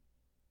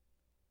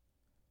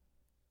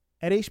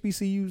 At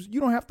HBCUs, you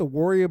don't have to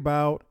worry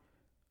about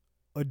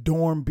a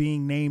dorm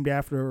being named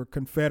after a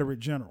Confederate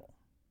general.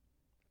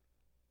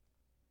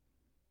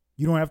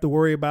 You don't have to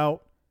worry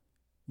about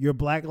your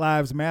Black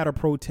Lives Matter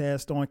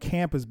protest on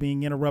campus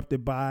being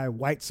interrupted by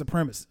white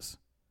supremacists.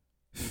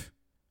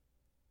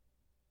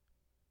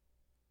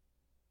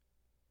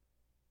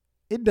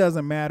 It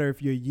doesn't matter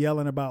if you're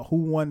yelling about who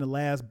won the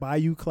last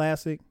Bayou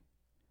Classic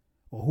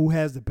or who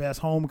has the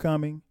best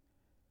homecoming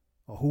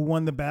or who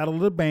won the Battle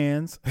of the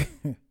Bands.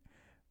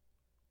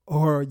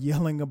 Or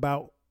yelling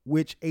about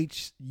which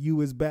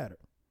HU is better.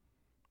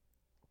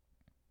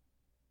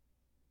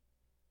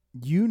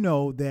 You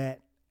know that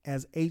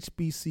as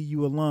HBCU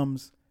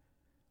alums,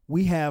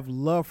 we have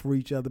love for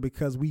each other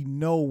because we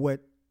know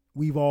what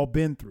we've all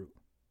been through.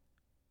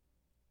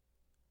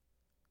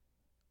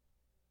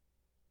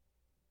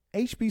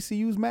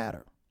 HBCUs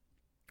matter.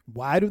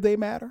 Why do they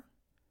matter?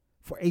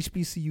 For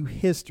HBCU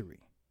history,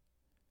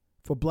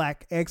 for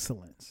black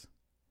excellence,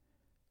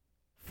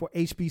 for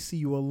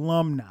HBCU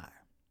alumni,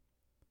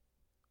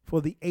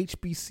 for the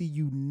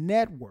HBCU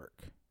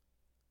network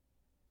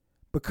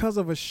because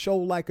of a show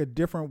like A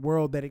Different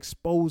World that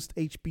exposed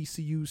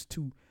HBCUs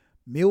to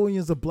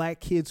millions of black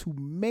kids who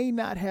may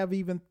not have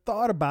even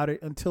thought about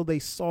it until they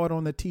saw it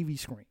on the TV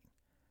screen.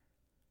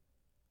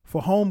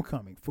 For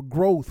homecoming, for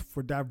growth,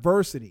 for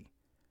diversity,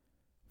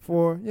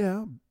 for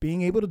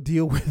being able to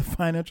deal with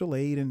financial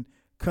aid and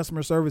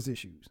customer service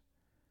issues,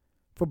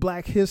 for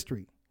Black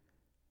history,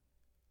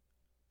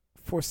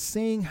 for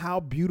seeing how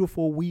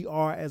beautiful we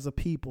are as a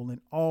people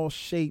in all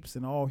shapes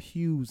and all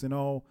hues and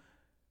all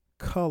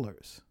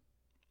colors.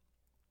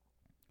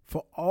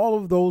 For all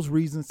of those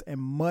reasons and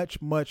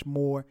much, much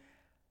more,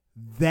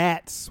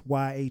 that's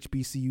why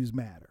HBCUs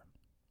matter.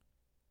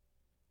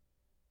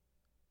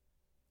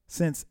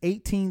 Since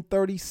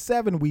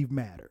 1837, we've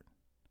mattered.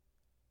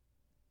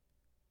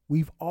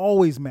 We've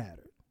always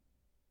mattered.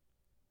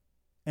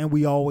 And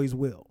we always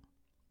will.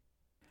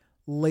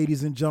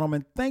 Ladies and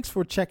gentlemen, thanks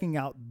for checking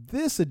out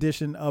this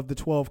edition of the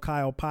 12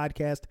 Kyle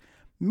podcast.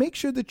 Make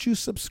sure that you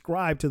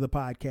subscribe to the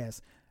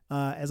podcast.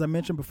 As I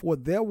mentioned before,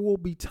 there will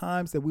be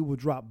times that we will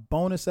drop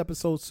bonus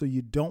episodes, so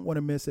you don't want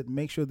to miss it.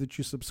 Make sure that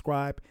you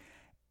subscribe.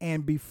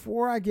 And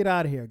before I get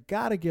out of here,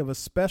 got to give a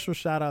special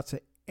shout out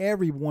to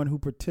everyone who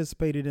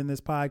participated in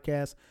this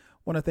podcast.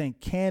 Want to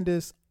thank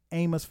Candace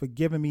Amos for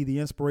giving me the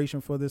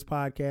inspiration for this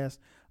podcast.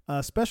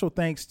 Special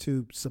thanks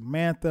to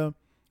Samantha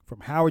from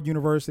Howard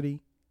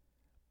University,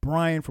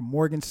 Brian from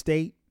Morgan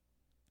State,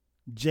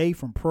 Jay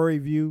from Prairie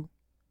View,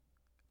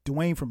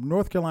 Dwayne from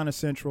North Carolina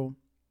Central,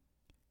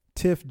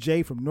 Tiff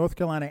J from North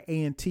Carolina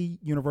A&T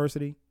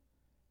University,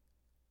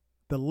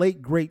 the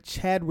late great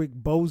Chadwick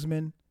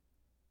Boseman,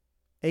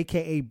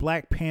 a.k.a.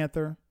 Black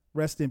Panther,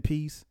 rest in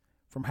peace,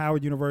 from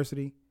Howard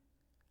University,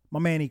 my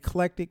man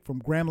Eclectic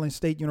from Grambling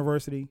State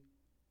University,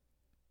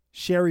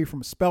 Sherry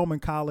from Spelman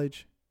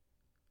College,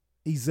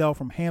 Ezel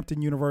from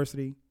Hampton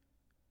University,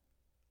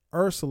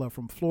 Ursula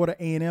from Florida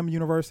A&M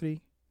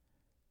University,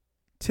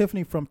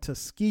 Tiffany from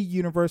Tuskegee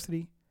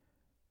University,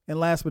 and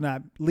last but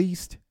not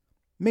least,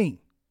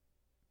 me,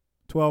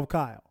 12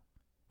 Kyle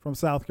from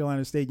South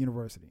Carolina State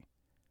University.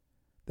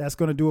 That's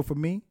going to do it for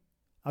me.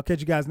 I'll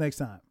catch you guys next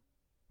time.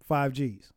 5 Gs.